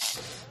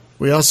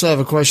 We also have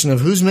a question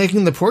of who's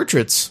making the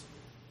portraits,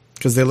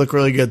 because they look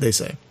really good, they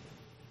say.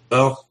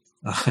 Well,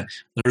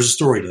 there's a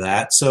story to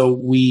that. So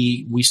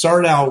we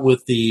started out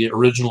with the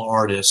original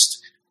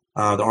artist,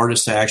 the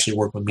artist that actually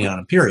worked with me on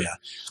Imperia.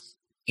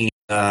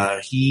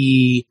 And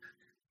he,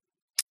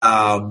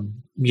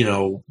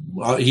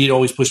 he'd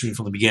always pushed me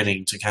from the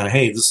beginning to kind of,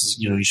 hey, this is,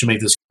 you should make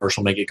this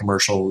commercial, make it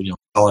commercial,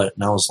 sell it.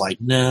 And I was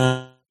like,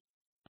 nah,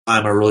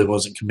 I really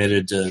wasn't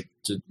committed to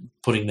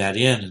putting that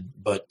in.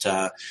 But,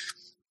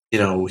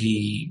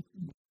 he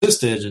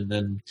insisted, and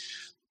then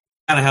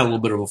kind of had a little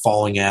bit of a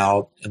falling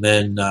out. And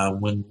then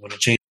when it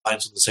changed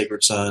lines with the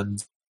Sacred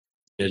Sons,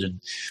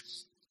 and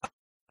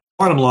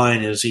bottom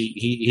line is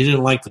he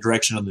didn't like the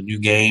direction of the new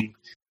game.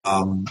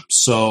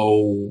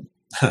 So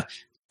 2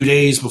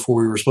 days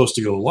before we were supposed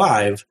to go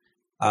live,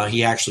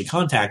 he actually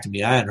contacted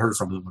me. I hadn't heard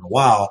from him in a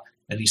while,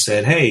 and he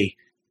said, "Hey,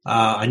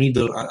 I need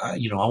I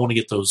want to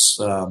get those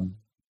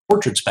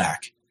portraits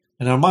back."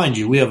 And now, mind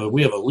you, we have a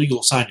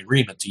legal signed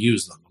agreement to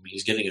use them. I mean,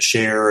 he's getting a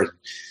share, and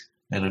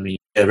I mean,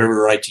 you have every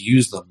right to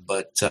use them.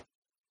 But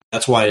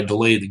that's why I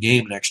delayed the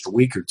game an extra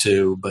week or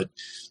two. But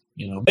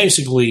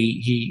basically,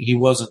 he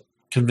wasn't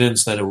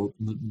convinced that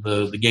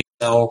the game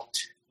sell.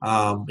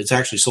 It's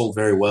actually sold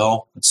very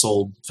well. It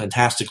sold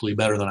fantastically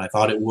better than I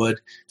thought it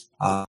would.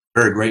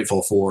 Very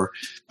grateful for.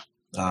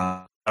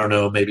 I don't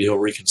know, maybe he'll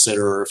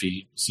reconsider if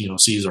he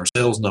sees our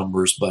sales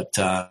numbers, but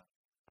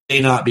may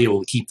not be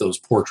able to keep those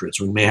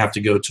portraits. We may have to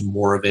go to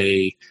more of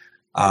a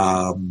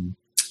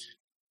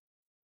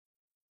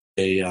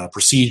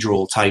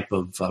procedural type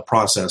of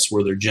process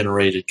where they're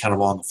generated kind of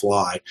on the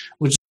fly,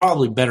 which is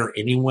probably better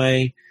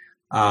anyway,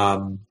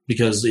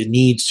 because it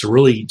needs to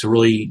really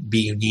be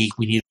unique.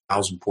 We need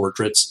 1,000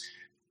 portraits.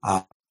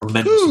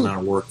 Tremendous amount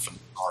of work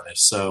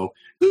artist. So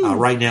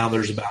right now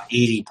there's about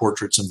 80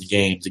 portraits in the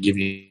game to give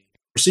you.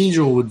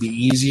 Procedural would be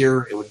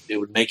easier. It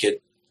would make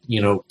it,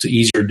 to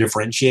easier to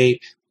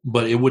differentiate,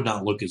 but it would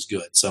not look as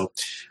good. So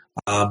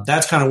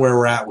that's kind of where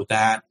we're at with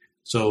that.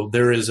 So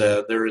there is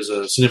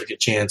a significant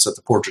chance that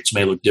the portraits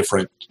may look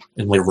different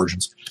in later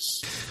versions.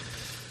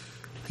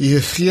 Yeah.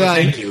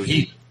 Thank you.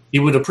 He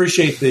would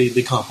appreciate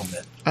the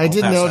compliment. I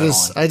did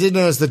notice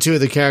the two of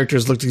the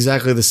characters looked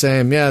exactly the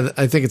same. Yeah,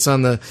 I think it's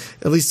at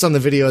least on the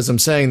video as I'm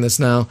saying this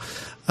now.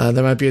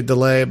 There might be a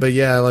delay, but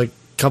yeah, like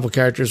a couple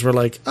characters were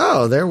like,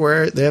 oh, they're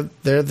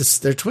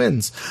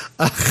twins.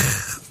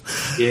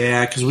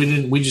 Yeah, because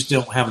we just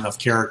don't have enough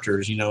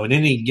characters. In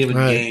any given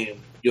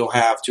game, you'll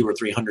have 200 or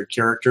 300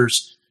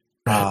 characters.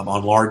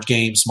 On large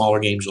games, smaller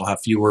games, you'll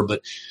have fewer.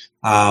 But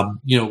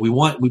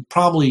we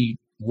probably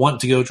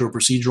want to go to a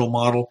procedural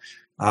model.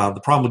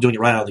 The problem with doing it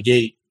right out of the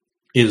gate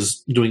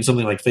is doing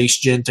something like face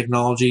gen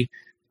technology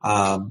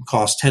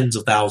costs tens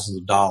of thousands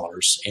of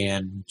dollars,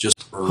 and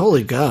just for,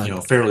 holy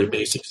God, fairly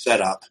basic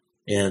setup,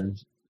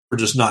 and we're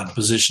just not in a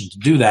position to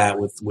do that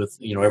with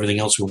everything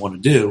else we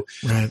want to do.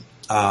 Right.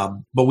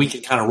 But we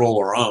can kind of roll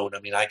our own. I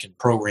mean, I can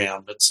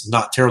program. It's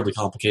not terribly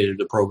complicated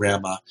to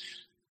program a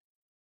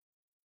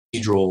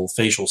procedural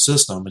facial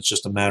system. It's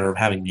just a matter of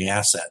having the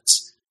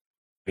assets.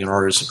 An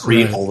artist to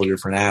create all the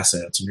different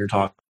assets, and you're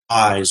talking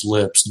eyes,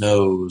 lips,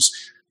 nose,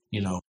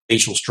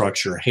 facial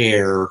structure,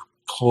 hair,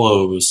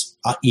 clothes,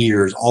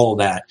 ears, all of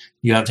that.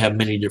 You have to have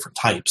many different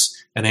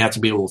types, and they have to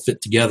be able to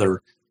fit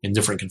together in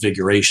different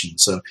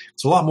configurations. So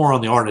it's a lot more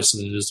on the artist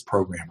than it is the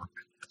programmer.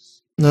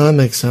 No, that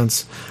makes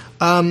sense.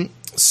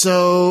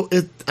 So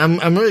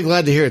I'm really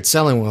glad to hear it's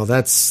selling well.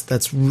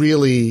 That's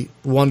really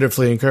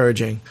wonderfully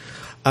encouraging.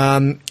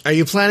 Are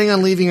you planning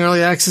on leaving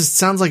early access? It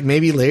sounds like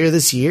maybe later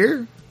this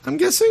year, I'm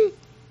guessing.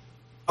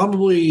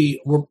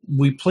 Probably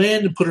we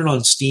plan to put it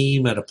on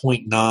Steam at a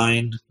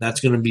 0.9. That's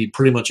going to be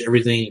pretty much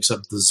everything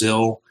except the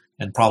ZIL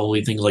and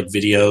probably things like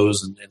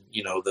videos and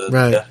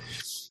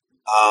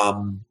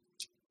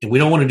and we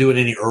don't want to do it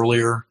any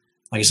earlier.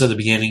 Like I said at the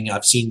beginning,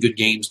 I've seen good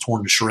games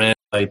torn to shreds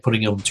by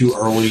putting them too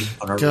early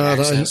on early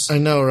access. I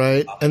know,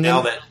 right? And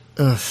now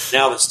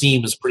that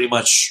Steam has pretty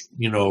much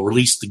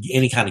released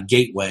any kind of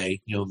gateway,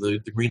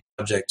 the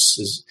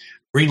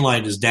green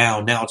light is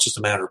down. Now it's just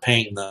a matter of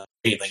paying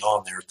anything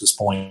on there at this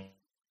point.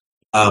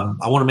 I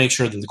want to make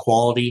sure that the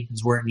quality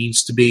is where it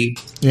needs to be.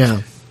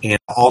 Yeah. And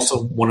I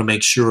also want to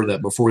make sure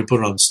that before we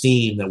put it on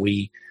Steam that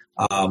we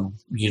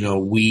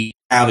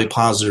have a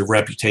positive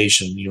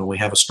reputation. We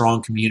have a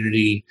strong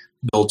community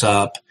built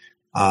up,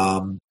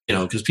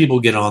 because people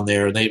get on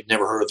there, they've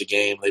never heard of the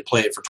game. They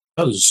play it for,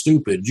 oh, this is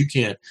stupid. You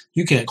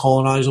can't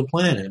colonize a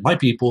planet. My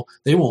people,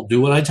 they won't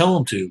do what I tell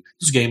them to.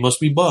 This game must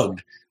be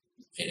bugged.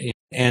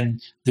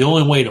 And the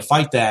only way to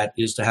fight that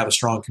is to have a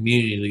strong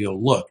community to go,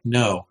 look,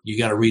 no, you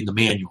got to read the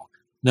manual.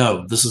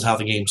 No, this is how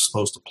the game's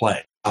supposed to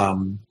play.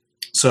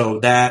 So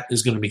that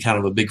is going to be kind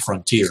of a big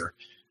frontier.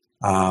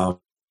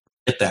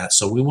 Get that.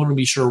 So we want to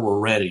be sure we're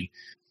ready.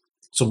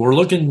 So we're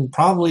looking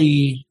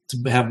probably to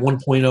have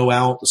 1.0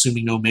 out,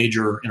 assuming no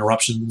major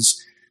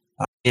interruptions.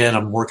 And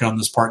I'm working on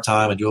this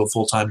part-time. I do a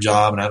full-time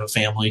job, and I have a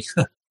family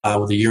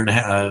with a year and a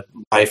half,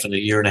 wife and a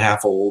year and a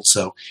half old.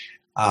 So,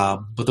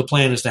 but the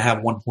plan is to have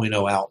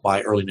 1.0 out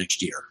by early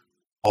next year.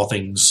 All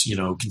things,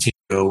 continue to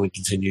go and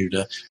continue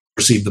to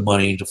receive the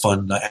money to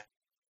fund the.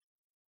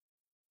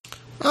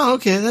 Oh,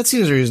 okay. That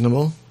seems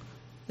reasonable.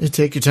 You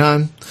take your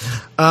time.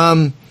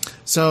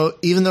 So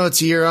even though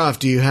it's a year off,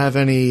 do you have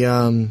any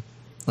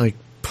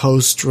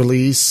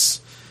post-release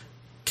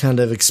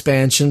kind of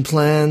expansion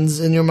plans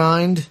in your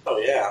mind? Oh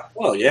yeah.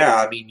 Well, yeah.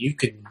 I mean,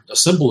 a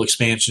simple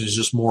expansion is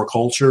just more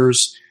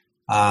cultures,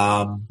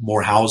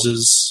 more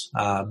houses,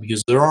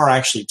 because there are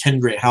actually 10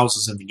 great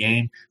houses in the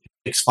game. It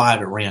picks 5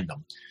 at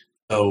random.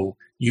 So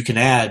you can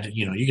add,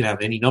 you can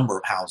have any number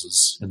of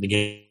houses in the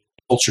game,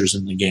 cultures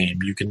in the game.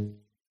 You can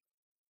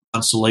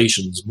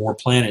constellations, more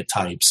planet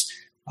types,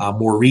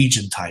 more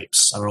region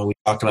types. I don't know, we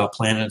talked about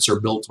planets are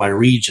built by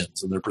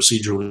regions and they're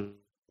procedurally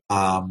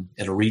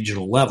at a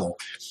regional level.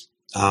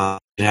 You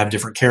have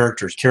different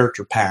characters,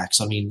 character packs.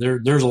 I mean,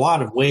 there's a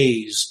lot of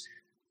ways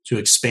to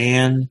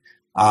expand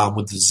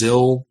with the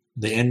ZIL,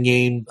 the end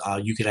game.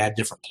 You could add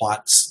different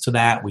plots to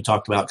that. We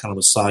talked about kind of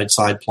a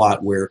side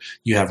plot where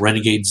you have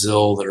renegade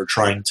ZIL that are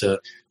trying to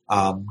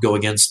go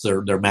against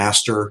their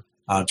master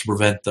to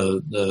prevent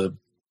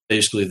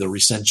basically the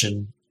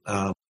recension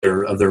of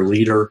their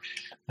leader.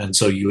 And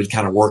so you would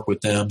kind of work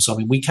with them. So, I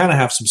mean, we kind of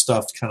have some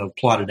stuff kind of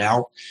plotted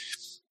out.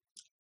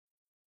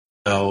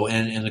 So,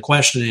 and the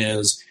question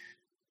is,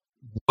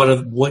 what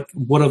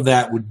of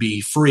that would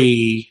be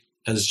free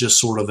as just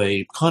sort of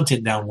a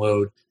content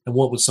download, and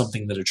what was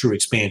something that a true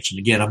expansion?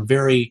 Again, I'm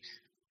very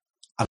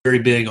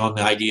big on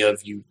the idea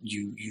of you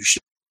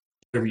should,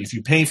 if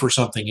you pay for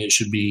something, it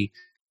should be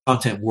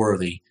content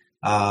worthy.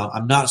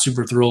 I'm not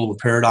super thrilled with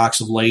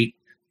Paradox of late.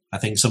 I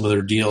think some of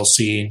their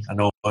DLC, I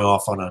know I'm going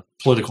off on a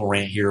political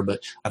rant here, but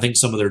I think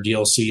some of their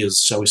DLC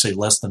is, shall we say,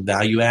 less than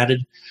value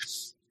added.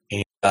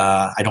 And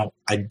I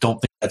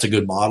don't think that's a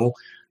good model.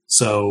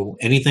 So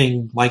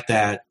anything like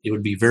that, it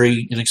would be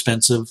very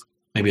inexpensive,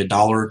 maybe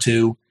 $1 or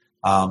 $2.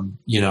 And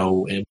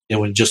it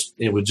would just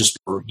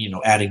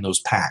adding those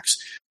packs,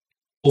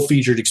 full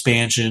featured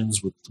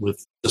expansions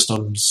with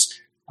systems,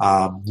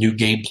 new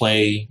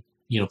gameplay,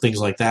 things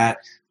like that.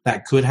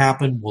 That could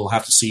happen. We'll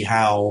have to see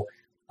how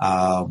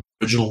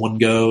original one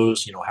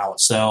goes, how it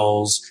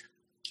sells.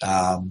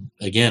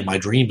 Again, my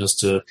dream is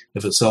to,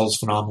 if it sells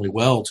phenomenally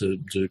well, to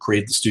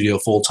create the studio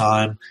full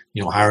time,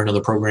 hire another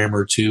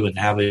programmer or two and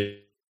have a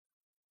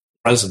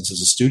presence as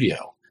a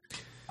studio,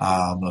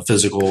 a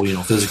physical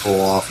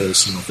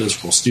office,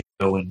 physical studio,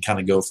 and kind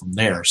of go from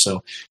there.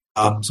 So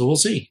we'll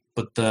see,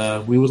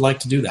 but we would like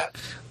to do that.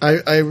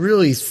 I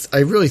really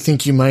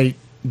think you might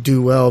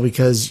do well,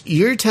 because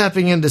you're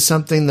tapping into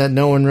something that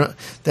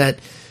that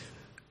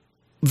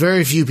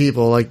very few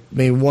people, like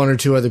maybe one or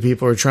two other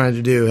people, are trying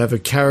to do, have a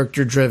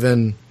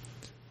character-driven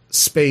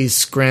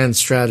space grand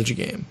strategy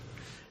game.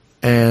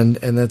 And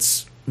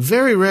that's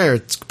very rare.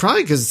 It's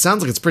probably because it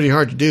sounds like it's pretty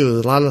hard to do.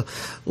 A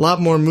lot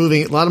more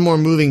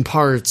moving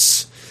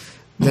parts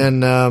than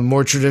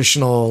more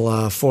traditional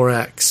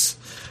 4X.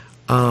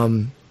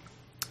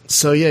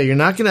 So yeah, you're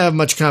not going to have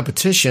much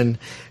competition,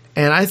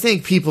 and I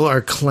think people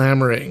are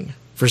clamoring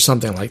for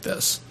something like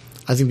this.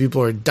 I think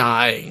people are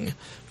dying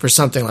for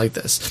something like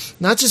this.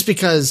 Not just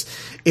because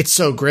it's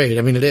so great,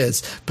 I mean it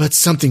is, but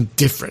something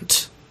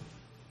different.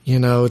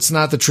 It's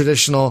not the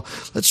traditional,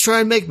 let's try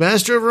and make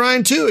Master of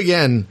Orion 2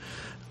 again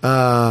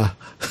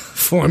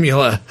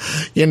formula,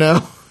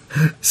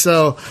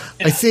 So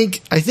yeah. I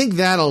think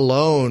that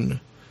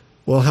alone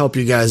will help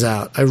you guys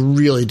out. I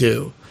really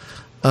do.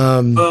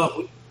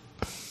 Well,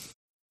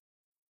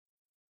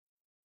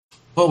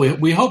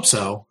 we hope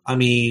so. I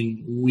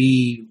mean,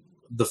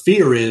 the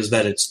fear is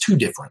that it's too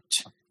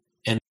different.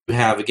 And you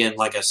have, again,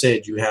 like I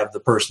said, you have the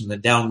person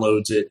that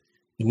downloads it,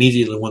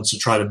 immediately wants to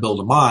try to build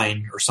a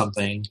mine or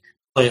something,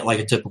 play it like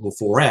a typical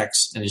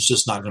 4X, and it's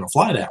just not going to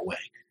fly that way.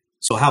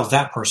 So how's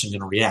that person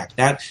going to react?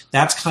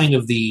 That's kind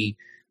of the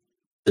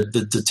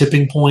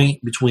tipping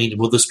point between,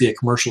 will this be a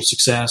commercial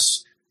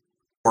success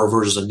or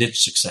versus a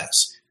niche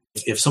success?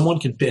 If someone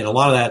can, and a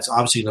lot of that's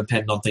obviously going to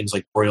depend on things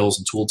like tutorials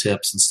and tool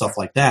tips and stuff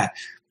like that.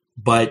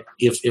 But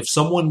if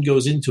someone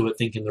goes into it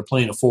thinking they're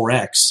playing a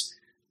 4X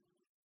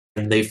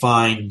and they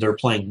find they're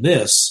playing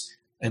this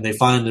and they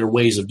find their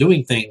ways of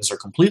doing things are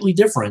completely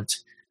different,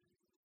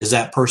 is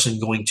that person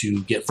going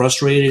to get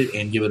frustrated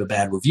and give it a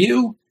bad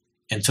review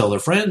and tell their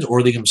friends, or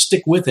are they going to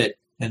stick with it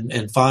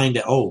and find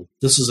that,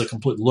 this is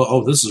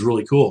this is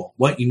really cool.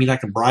 What, you mean I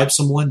can bribe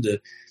someone to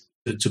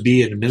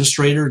be an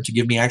administrator to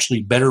give me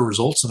actually better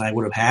results than I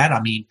would have had?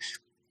 I mean,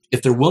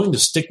 if they're willing to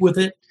stick with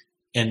it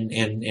and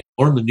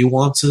learn the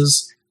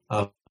nuances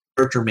of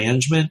character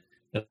management,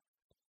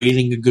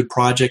 creating good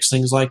projects,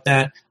 things like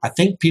that, I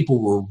think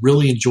people will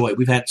really enjoy it.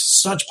 We've had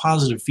such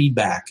positive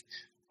feedback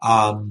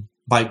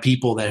by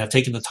people that have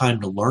taken the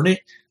time to learn it,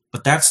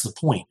 but that's the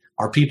point.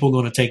 Are people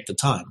going to take the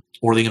time,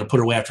 or are they going to put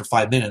it away after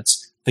 5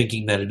 minutes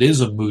thinking that it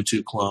is a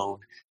Mutu clone,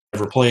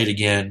 never play it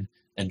again,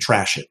 and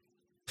trash it?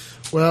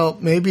 Well,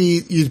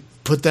 maybe you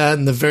put that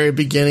in the very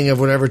beginning of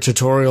whatever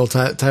tutorial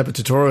type of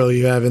tutorial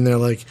you have in there.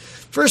 Like,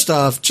 first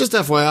off, just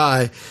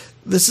FYI,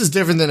 this is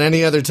different than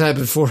any other type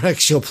of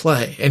 4X you'll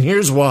play, and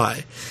here's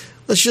why.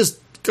 Let's just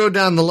go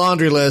down the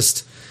laundry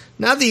list.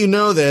 Now that you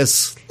know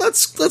this,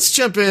 let's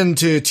jump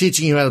into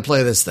teaching you how to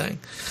play this thing.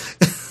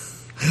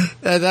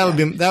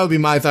 that would be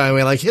my thought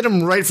anyway. Like, hit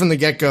them right from the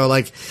get-go.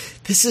 Like,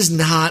 this is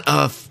not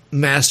a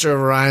Master of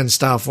Orion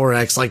style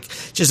 4X like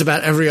just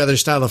about every other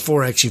style of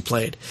 4X you've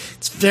played.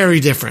 It's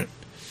very different.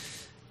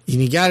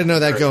 You got to know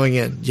that going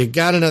in. You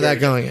got to know that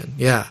going in.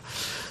 Yeah.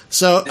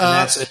 So and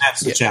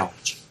that's the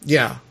challenge.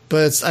 Yeah,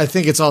 but I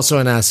think it's also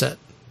an asset.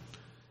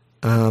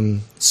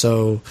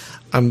 So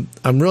I'm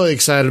really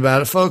excited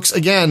about it, folks.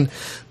 Again,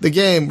 the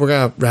game, we're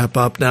gonna wrap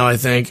up now, I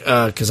think,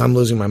 because I'm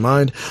losing my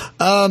mind.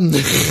 And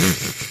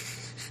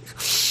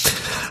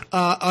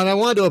I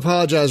wanted to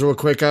apologize real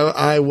quick.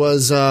 I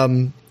was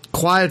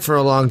quiet for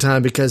a long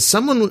time because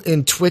someone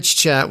in Twitch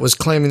chat was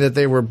claiming that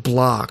they were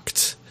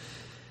blocked,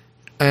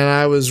 and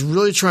I was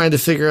really trying to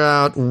figure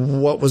out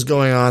what was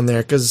going on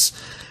there, because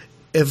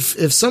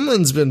if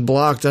someone's been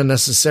blocked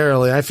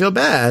unnecessarily, I feel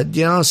bad,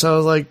 so I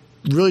was like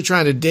really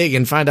trying to dig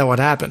and find out what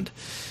happened,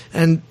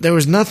 and there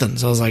was nothing.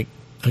 So I was like,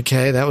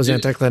 okay, that was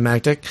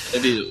anticlimactic.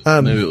 Maybe it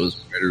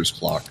was writer's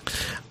block.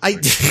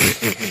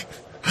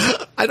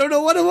 I don't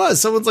know what it was.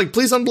 Someone's like,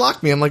 please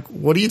unblock me. I'm like,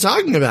 what are you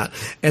talking about?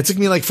 And it took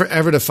me like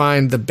forever to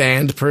find the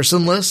banned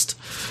person list,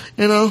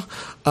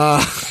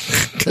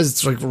 because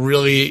it's like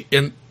really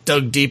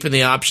dug deep in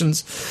the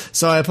options.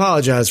 So I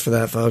apologize for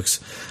that, folks.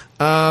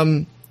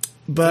 But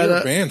they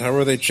were banned. How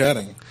were they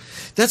chatting?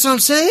 That's what I'm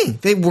saying.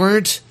 They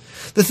weren't.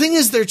 The thing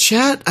is, their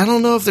chat, I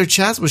don't know if their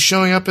chat was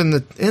showing up in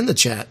the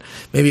chat.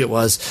 Maybe it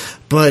was.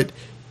 But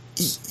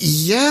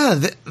yeah,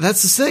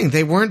 that's the thing.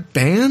 They weren't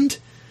banned.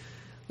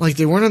 Like,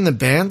 they weren't on the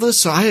banned list,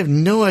 so I have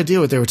no idea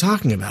what they were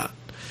talking about.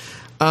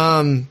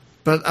 But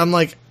I'm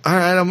like, all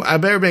right, I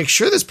better make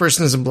sure this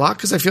person isn't blocked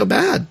because I feel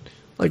bad.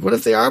 Like, what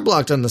if they are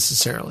blocked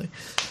unnecessarily?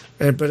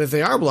 But if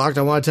they are blocked,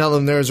 I want to tell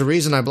them there's a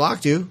reason I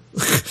blocked you.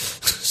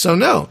 So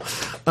no.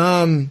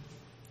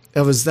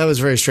 That was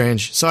very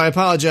strange. So I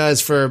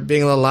apologize for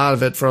being a little out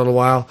of it for a little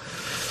while.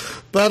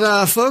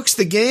 But folks,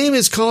 the game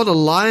is called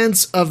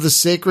Alliance of the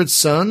Sacred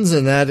Sons,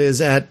 and that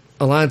is at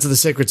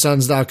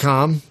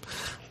allianceofthesacredsons.com.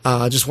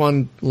 Just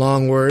one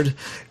long word.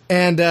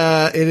 And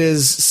it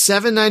is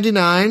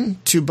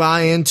 $7.99 to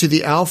buy into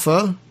the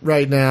alpha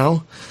right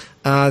now.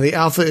 The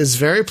alpha is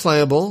very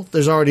playable.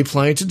 There's already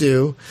plenty to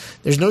do.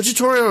 There's no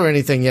tutorial or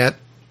anything yet.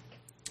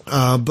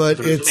 But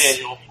There's a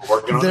manual. We're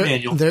working on a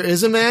manual. There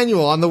is a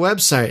manual on the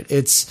website.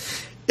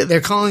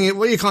 They're calling it,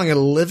 what are you calling it, a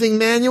living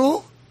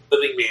manual?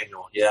 Living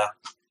manual, yeah.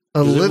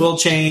 It will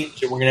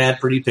change, and we're going to add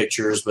pretty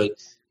pictures, but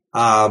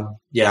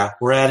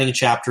we're adding a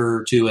chapter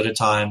or two at a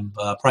time,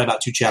 probably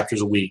about 2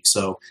 chapters a week.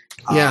 So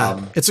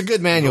it's a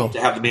good manual.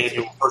 To have the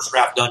manual first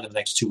draft done in the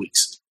next 2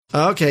 weeks.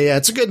 Okay, yeah,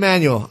 it's a good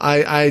manual.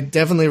 I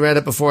definitely read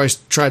it before I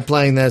tried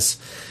playing this.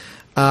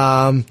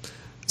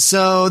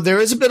 So there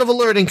is a bit of a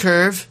learning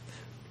curve,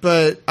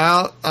 but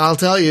I'll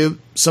tell you,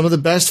 some of the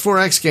best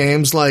 4X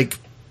games, like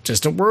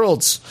Distant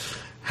Worlds,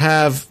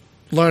 have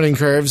learning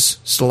curves.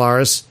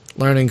 Stellaris,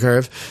 learning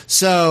curve.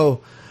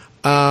 So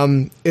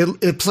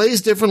it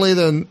plays differently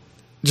than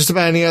just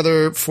about any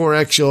other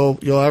 4X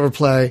you'll ever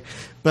play,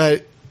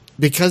 but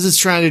because it's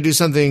trying to do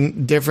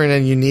something different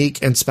and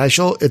unique and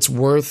special, it's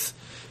worth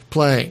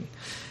playing.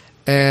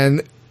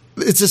 And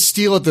it's a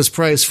steal at this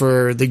price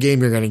for the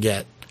game you're going to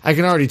get. I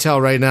can already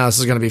tell right now this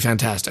is going to be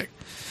fantastic.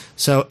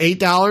 So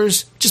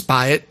 $8, just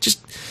buy it.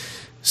 Just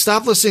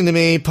stop listening to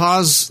me,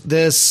 pause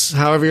this,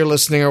 however you're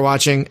listening or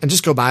watching, and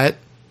just go buy it,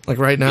 like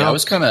right now. Yeah, I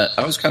was kind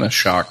of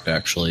shocked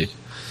actually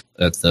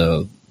at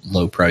the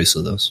low price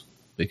of this,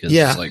 because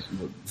it's like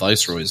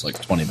Viceroy's like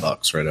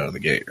 $20 right out of the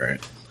gate,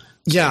 right?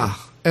 Yeah,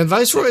 and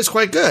Viceroy is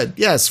quite good.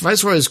 Yes,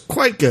 Viceroy is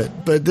quite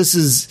good, but this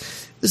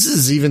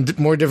is even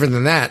more different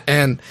than that,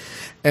 and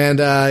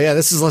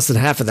this is less than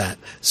half of that.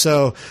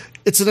 So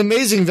it's an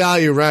amazing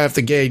value right off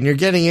the gate, and you're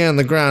getting in on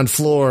the ground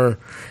floor.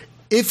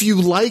 If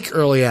you like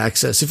early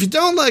access, if you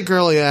don't like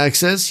early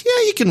access,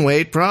 you can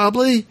wait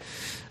probably.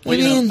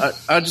 Well,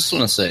 I just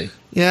want to say,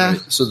 yeah.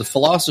 Right, so the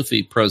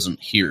philosophy present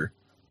here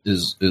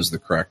is the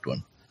correct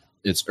one.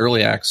 It's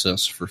early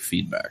access for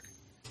feedback.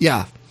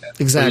 Yeah,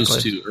 exactly.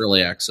 Opposed to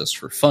early access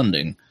for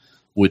funding,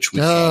 which we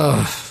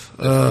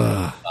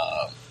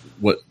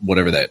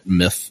whatever that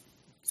myth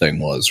thing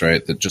was,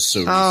 right? That just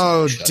so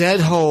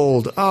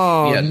Deadhold.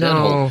 Oh yeah,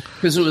 no,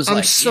 because it was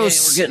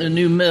we're getting a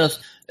new myth,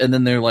 and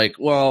then they're like,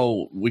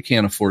 well, we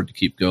can't afford to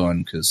keep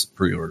going because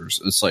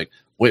pre-orders. It's like,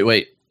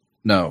 wait,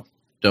 no,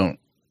 don't.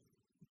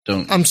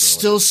 I'm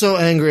still so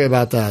angry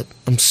about that.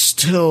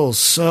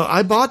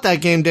 I bought that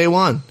game day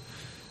one.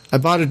 I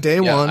bought it day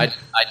one. I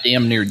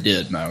damn near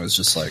did, and I was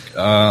just like,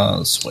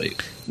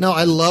 sweet. No,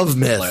 I love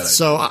Myth.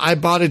 So I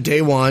bought it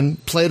day one,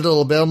 played it a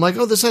little bit. I'm like,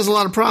 this has a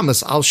lot of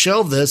promise. I'll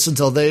shelve this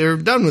until they are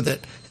done with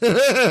it.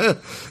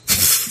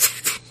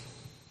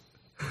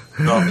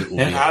 And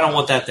I don't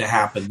want that to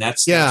happen.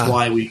 That's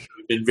why we've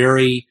been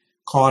very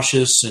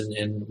cautious,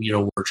 and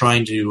we're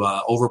trying to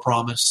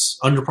underpromise,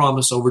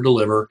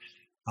 overdeliver,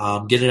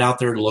 get it out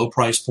there at a low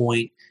price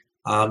point.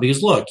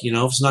 Because look, if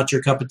it's not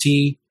your cup of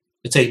tea,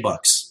 it's $8.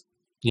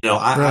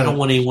 I don't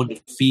want anyone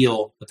to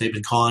feel that they've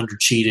been conned or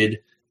cheated.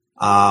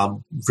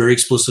 Very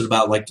explicit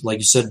about, like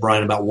you said,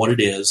 Brian, about what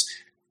it is,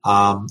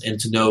 and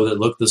to know that,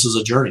 look, this is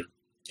a journey.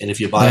 And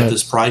if you buy at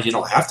this price, you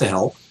don't have to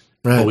help.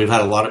 Right. But we've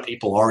had a lot of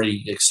people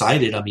already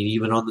excited. I mean,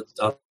 even on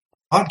the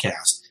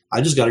podcast,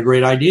 I just got a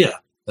great idea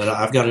that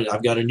I've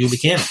got a new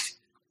mechanic,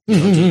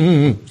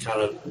 kind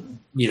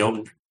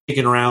of,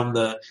 kicking around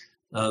the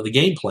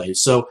gameplay.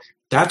 So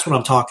that's what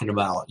I'm talking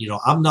about.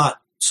 I'm not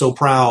so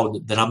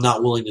proud that I'm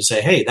not willing to say,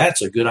 hey,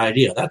 that's a good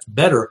idea. That's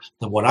better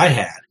than what I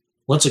had.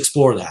 Let's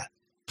explore that.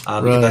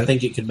 Because I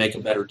think it can make a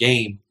better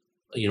game,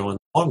 in the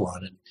long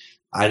run. And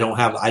I don't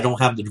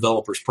have the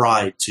developer's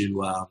pride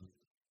to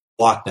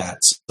block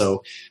that.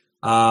 So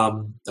I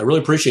really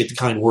appreciate the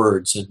kind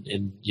words.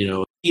 And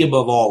key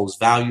above all is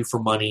value for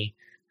money,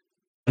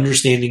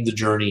 understanding the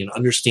journey and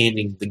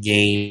understanding the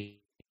game,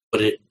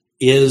 what it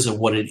is and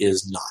what it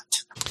is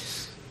not.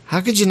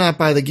 How could you not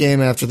buy the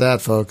game after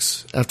that,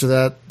 folks? After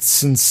that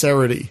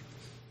sincerity.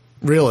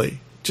 Really.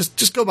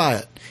 Just go buy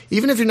it.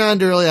 Even if you're not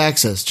into early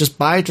access, just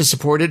buy it to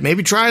support it.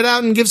 Maybe try it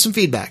out and give some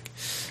feedback.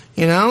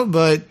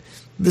 But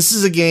this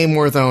is a game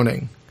worth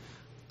owning.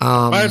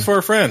 Buy it for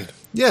a friend.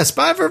 Yes,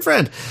 buy it for a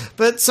friend.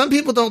 But some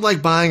people don't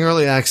like buying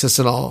early access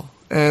at all,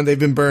 and they've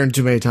been burned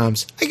too many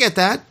times. I get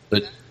that.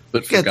 But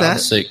for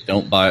God's sake,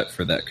 don't buy it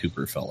for that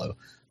Cooper fellow,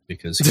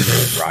 because he's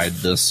going to ride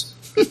this.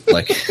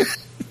 Like,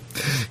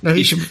 no,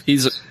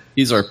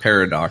 he's our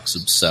Paradox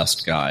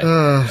obsessed guy.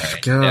 Oh,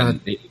 right? God.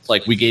 And it's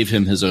like we gave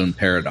him his own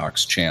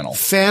Paradox channel.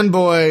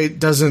 Fanboy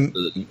doesn't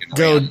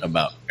go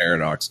about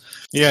Paradox.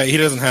 Yeah, he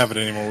doesn't have it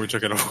anymore. We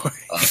took it away.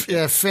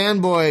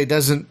 Fanboy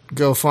doesn't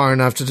go far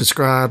enough to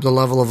describe the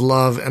level of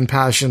love and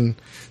passion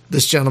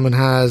this gentleman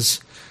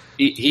has.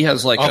 he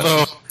has like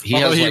although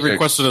he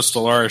requested a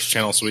Stellaris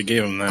channel, so we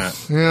gave him that.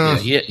 Yeah.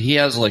 he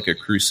has like a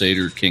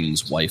Crusader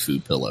King's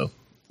waifu pillow.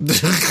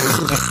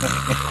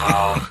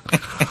 Wow.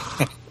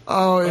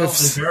 Oh, Well,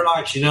 and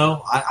Paradox,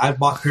 I've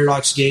bought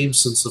Paradox games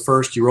since the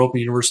first Europa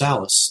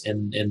Universalis,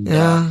 and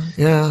yeah.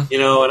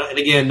 and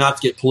again, not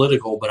to get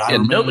political, but I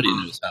remember, nobody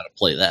knows how to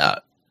play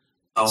that.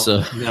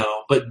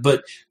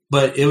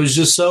 But it was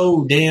just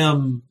so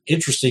damn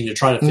interesting to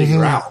try to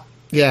figure out.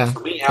 Yeah,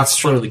 for me, half the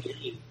fun of the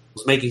game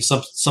was making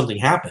something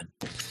happen.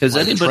 Has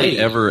Like anybody trade.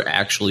 ever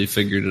actually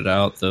figured it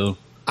out though?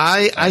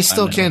 I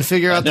still can't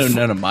figure out. I know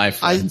none of my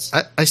friends.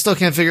 I still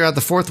can't figure out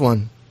the fourth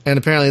one, and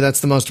apparently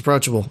that's the most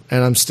approachable.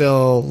 And I'm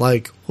still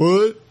like,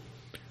 what?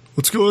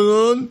 What's going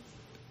on?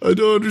 I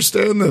don't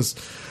understand this.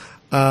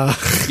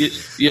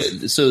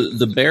 So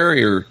the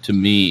barrier to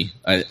me,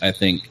 I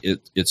think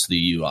it's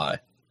the UI,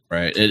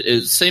 right?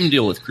 It's same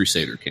deal with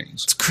Crusader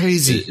Kings. It's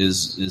crazy. It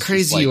is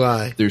crazy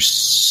UI. There's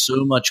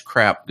so much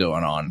crap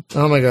going on.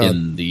 Oh my god!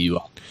 In the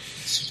UI,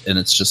 and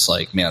it's just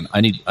like, man,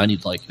 I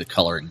need like the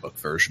coloring book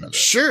version of it.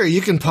 Sure,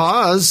 you can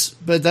pause,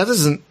 but that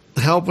doesn't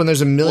help when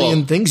there's a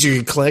million things you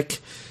can click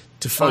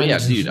to find. Oh yeah,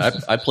 dude,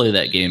 I play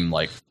that game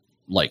like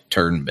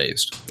turn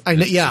based. I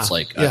know. Yeah, it's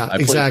like yeah, I play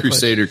exactly.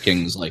 Crusader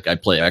Kings like I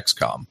play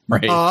XCOM,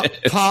 right?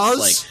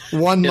 Pause.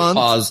 1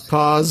 month.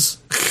 Pause.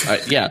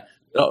 Yeah,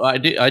 I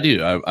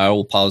do. I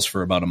will pause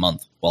for about a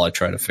month while I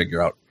try to figure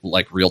out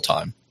like real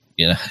time.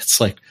 It's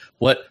like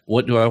what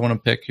do I want to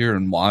pick here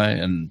and why,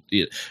 and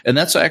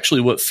that's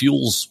actually what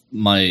fuels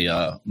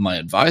my my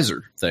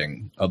advisor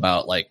thing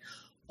about like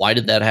why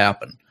did that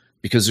happen,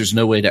 because there's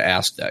no way to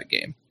ask that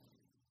game.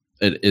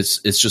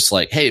 It's just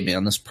like, hey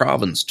man, this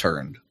province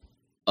turned.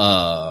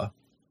 Yeah.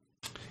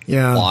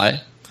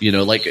 Why?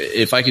 Like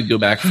if I could go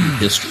back through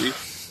history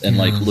and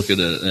like look at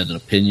an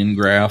opinion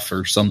graph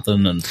or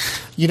something, and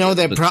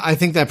I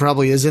think that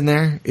probably is in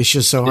there. It's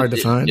just so hard to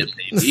find. It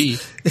may be.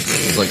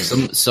 It's like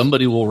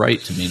somebody will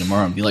write to me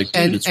tomorrow and be like,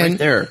 dude, it's right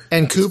there.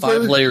 And it's Cooper,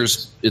 5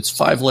 layers. It's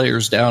 5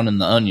 layers down in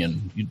the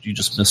onion. You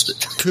just missed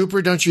it.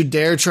 Cooper, don't you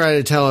dare try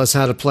to tell us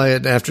how to play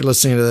it after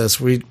listening to this.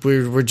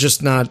 We're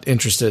just not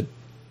interested.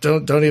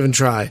 Don't even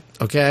try.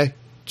 Okay.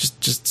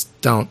 Just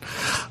don't.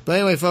 But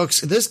anyway,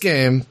 folks, this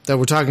game that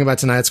we're talking about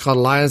tonight, it's called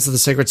Alliance of the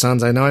Sacred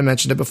Sons. I know I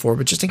mentioned it before,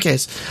 but just in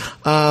case.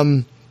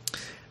 And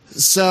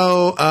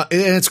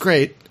it's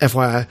great,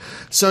 FYI.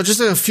 So just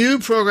a few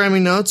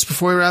programming notes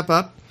before we wrap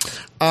up.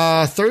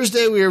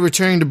 Thursday, we are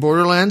returning to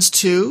Borderlands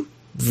 2.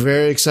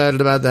 Very excited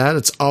about that.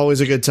 It's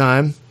always a good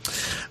time.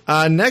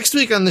 Next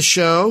week on the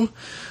show,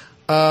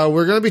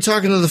 we're going to be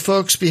talking to the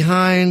folks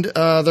behind,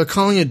 they're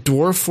calling it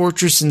Dwarf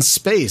Fortress in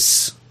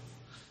Space.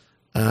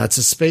 It's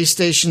a space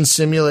station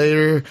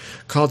simulator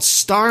called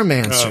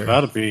Starmancer. Oh,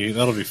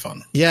 that'll be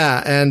fun.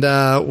 Yeah, and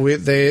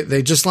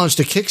they just launched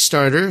a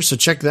Kickstarter, so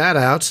check that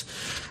out.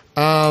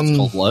 It's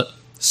called what?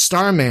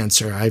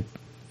 Starmancer.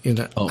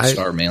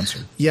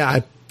 Starmancer. Yeah,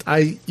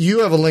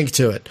 you have a link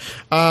to it.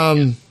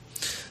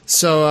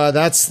 So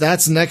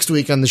that's next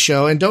week on the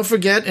show, and don't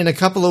forget, in a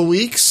couple of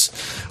weeks,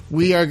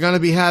 we are going to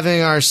be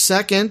having our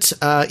second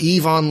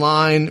EVE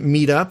Online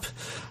meetup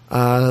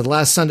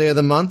last Sunday of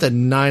the month at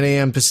 9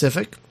 a.m.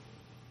 Pacific.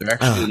 They're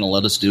actually going to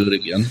let us do it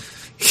again.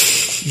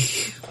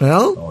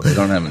 Well, they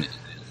don't have any.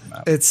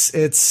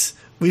 It's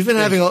we've been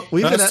having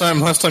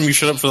last time you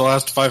showed up for the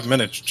last 5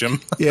 minutes,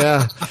 Jim.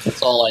 Yeah,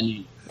 that's all I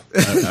need.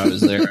 I was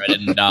there. I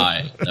didn't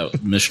die. No,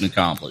 mission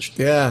accomplished.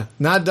 Yeah,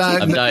 not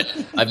dying.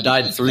 I've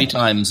died 3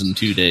 times in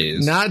 2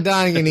 days. Not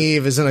dying in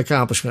EVE is an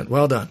accomplishment.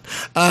 Well done.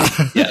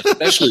 Yeah,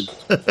 especially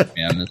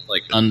man. It's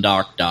like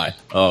undock, die.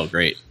 Oh,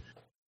 great.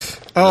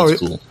 That's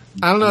cool.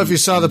 I don't know if you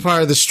saw the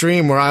part of the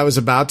stream where I was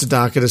about to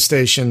dock at a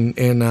station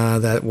in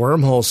that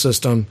wormhole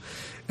system,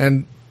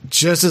 and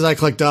just as I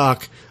clicked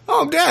dock,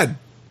 I'm dead.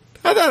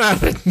 How'd that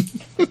happen?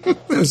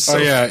 Oh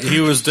yeah, he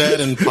was dead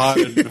and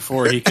potted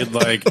before he could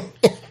like.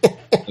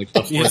 I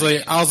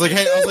was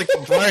like,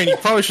 Brian, you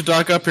probably should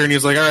dock up here, and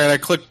he's like, all right, I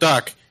clicked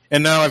dock.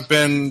 And now I've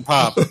been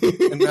popped.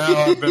 And now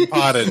I've been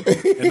potted.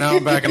 And now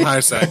I'm back in high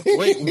sec.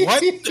 Wait,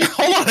 what?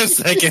 Hold on a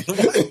second.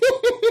 What?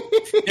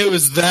 It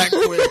was that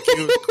quick.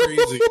 It was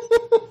crazy.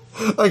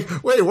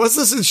 Like, wait, what's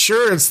this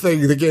insurance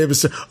thing the game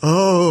is?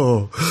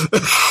 Oh.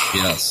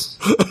 Yes.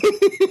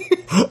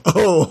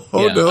 Oh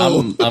yeah,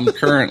 no. I'm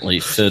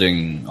currently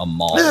fitting a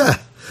mall,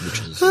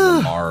 which is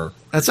Lamar.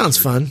 That sounds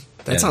fun.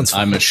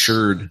 I'm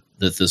assured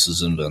that this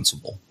is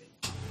invincible.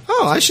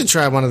 Oh, I should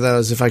try one of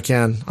those if I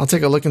can. I'll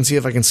take a look and see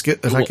if I can skill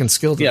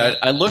them. Yeah,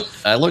 I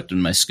looked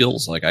in my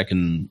skills. Like I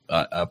can.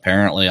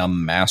 Apparently,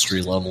 I'm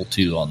mastery level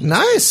 2 on this.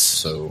 Nice.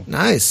 So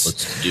nice.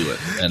 Let's do it.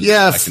 And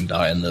yeah, I can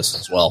die in this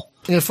as well.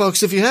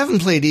 Folks, if you haven't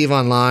played EVE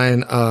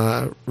Online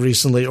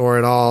recently or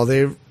at all,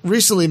 they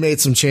recently made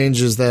some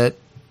changes that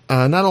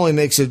not only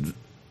makes it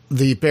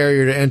the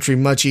barrier to entry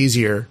much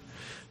easier,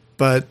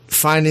 but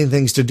finding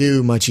things to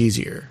do much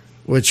easier,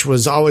 which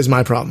was always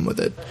my problem with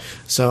it.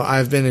 So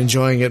I've been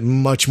enjoying it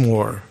much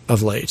more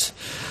of late.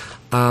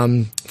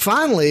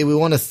 Finally, we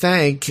want to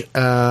thank,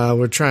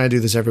 we're trying to do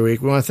this every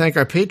week, we want to thank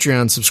our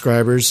Patreon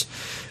subscribers,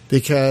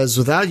 because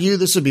without you,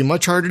 this would be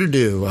much harder to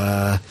do.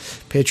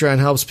 Patreon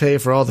helps pay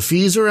for all the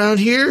fees around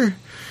here,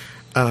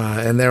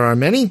 and there are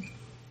many,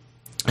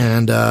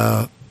 and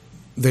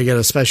they get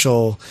a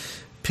special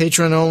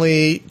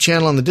Patreon-only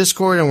channel on the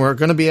Discord, and we're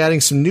going to be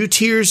adding some new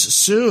tiers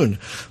soon.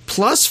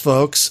 Plus,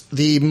 folks,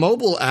 the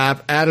mobile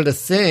app added a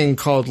thing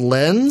called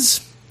Lens,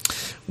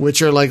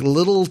 which are like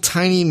little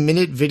tiny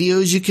minute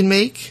videos you can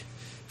make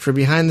for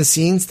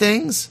behind-the-scenes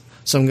things.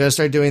 So I'm going to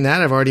start doing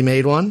that. I've already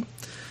made one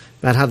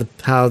about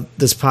how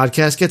this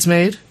podcast gets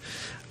made.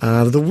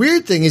 The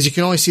weird thing is you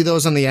can only see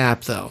those on the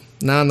app, though,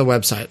 not on the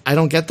website. I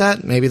don't get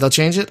that. Maybe they'll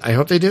change it. I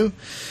hope they do.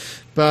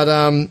 But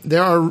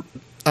there are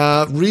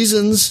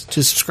reasons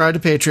to subscribe to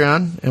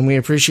Patreon, and we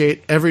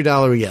appreciate every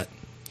dollar we get.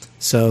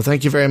 So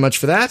thank you very much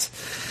for that.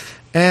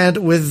 And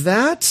with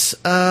that,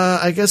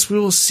 I guess we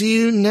will see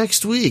you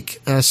next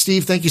week.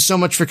 Steve, thank you so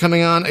much for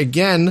coming on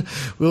again.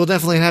 We will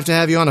definitely have to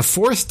have you on a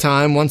fourth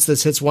time once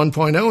this hits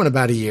 1.0 in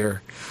about a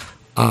year.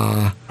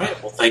 All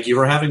right. Well, thank you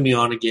for having me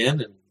on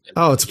again. And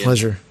it's a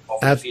pleasure.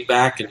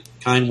 Feedback and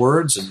kind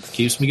words, and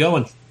keeps me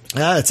going.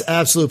 It's an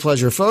absolute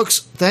pleasure. Folks,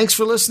 thanks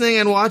for listening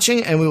and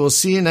watching, and we will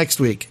see you next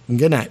week.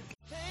 Good night.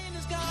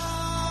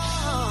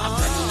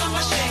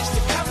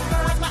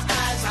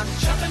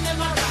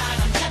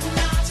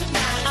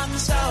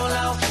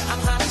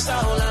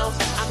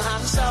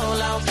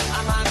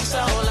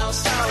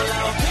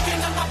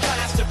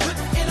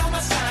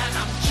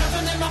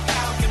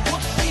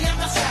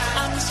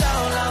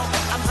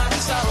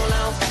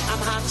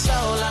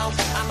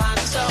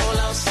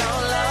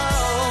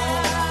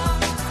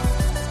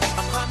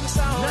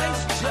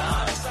 Nice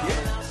job.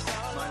 Yeah.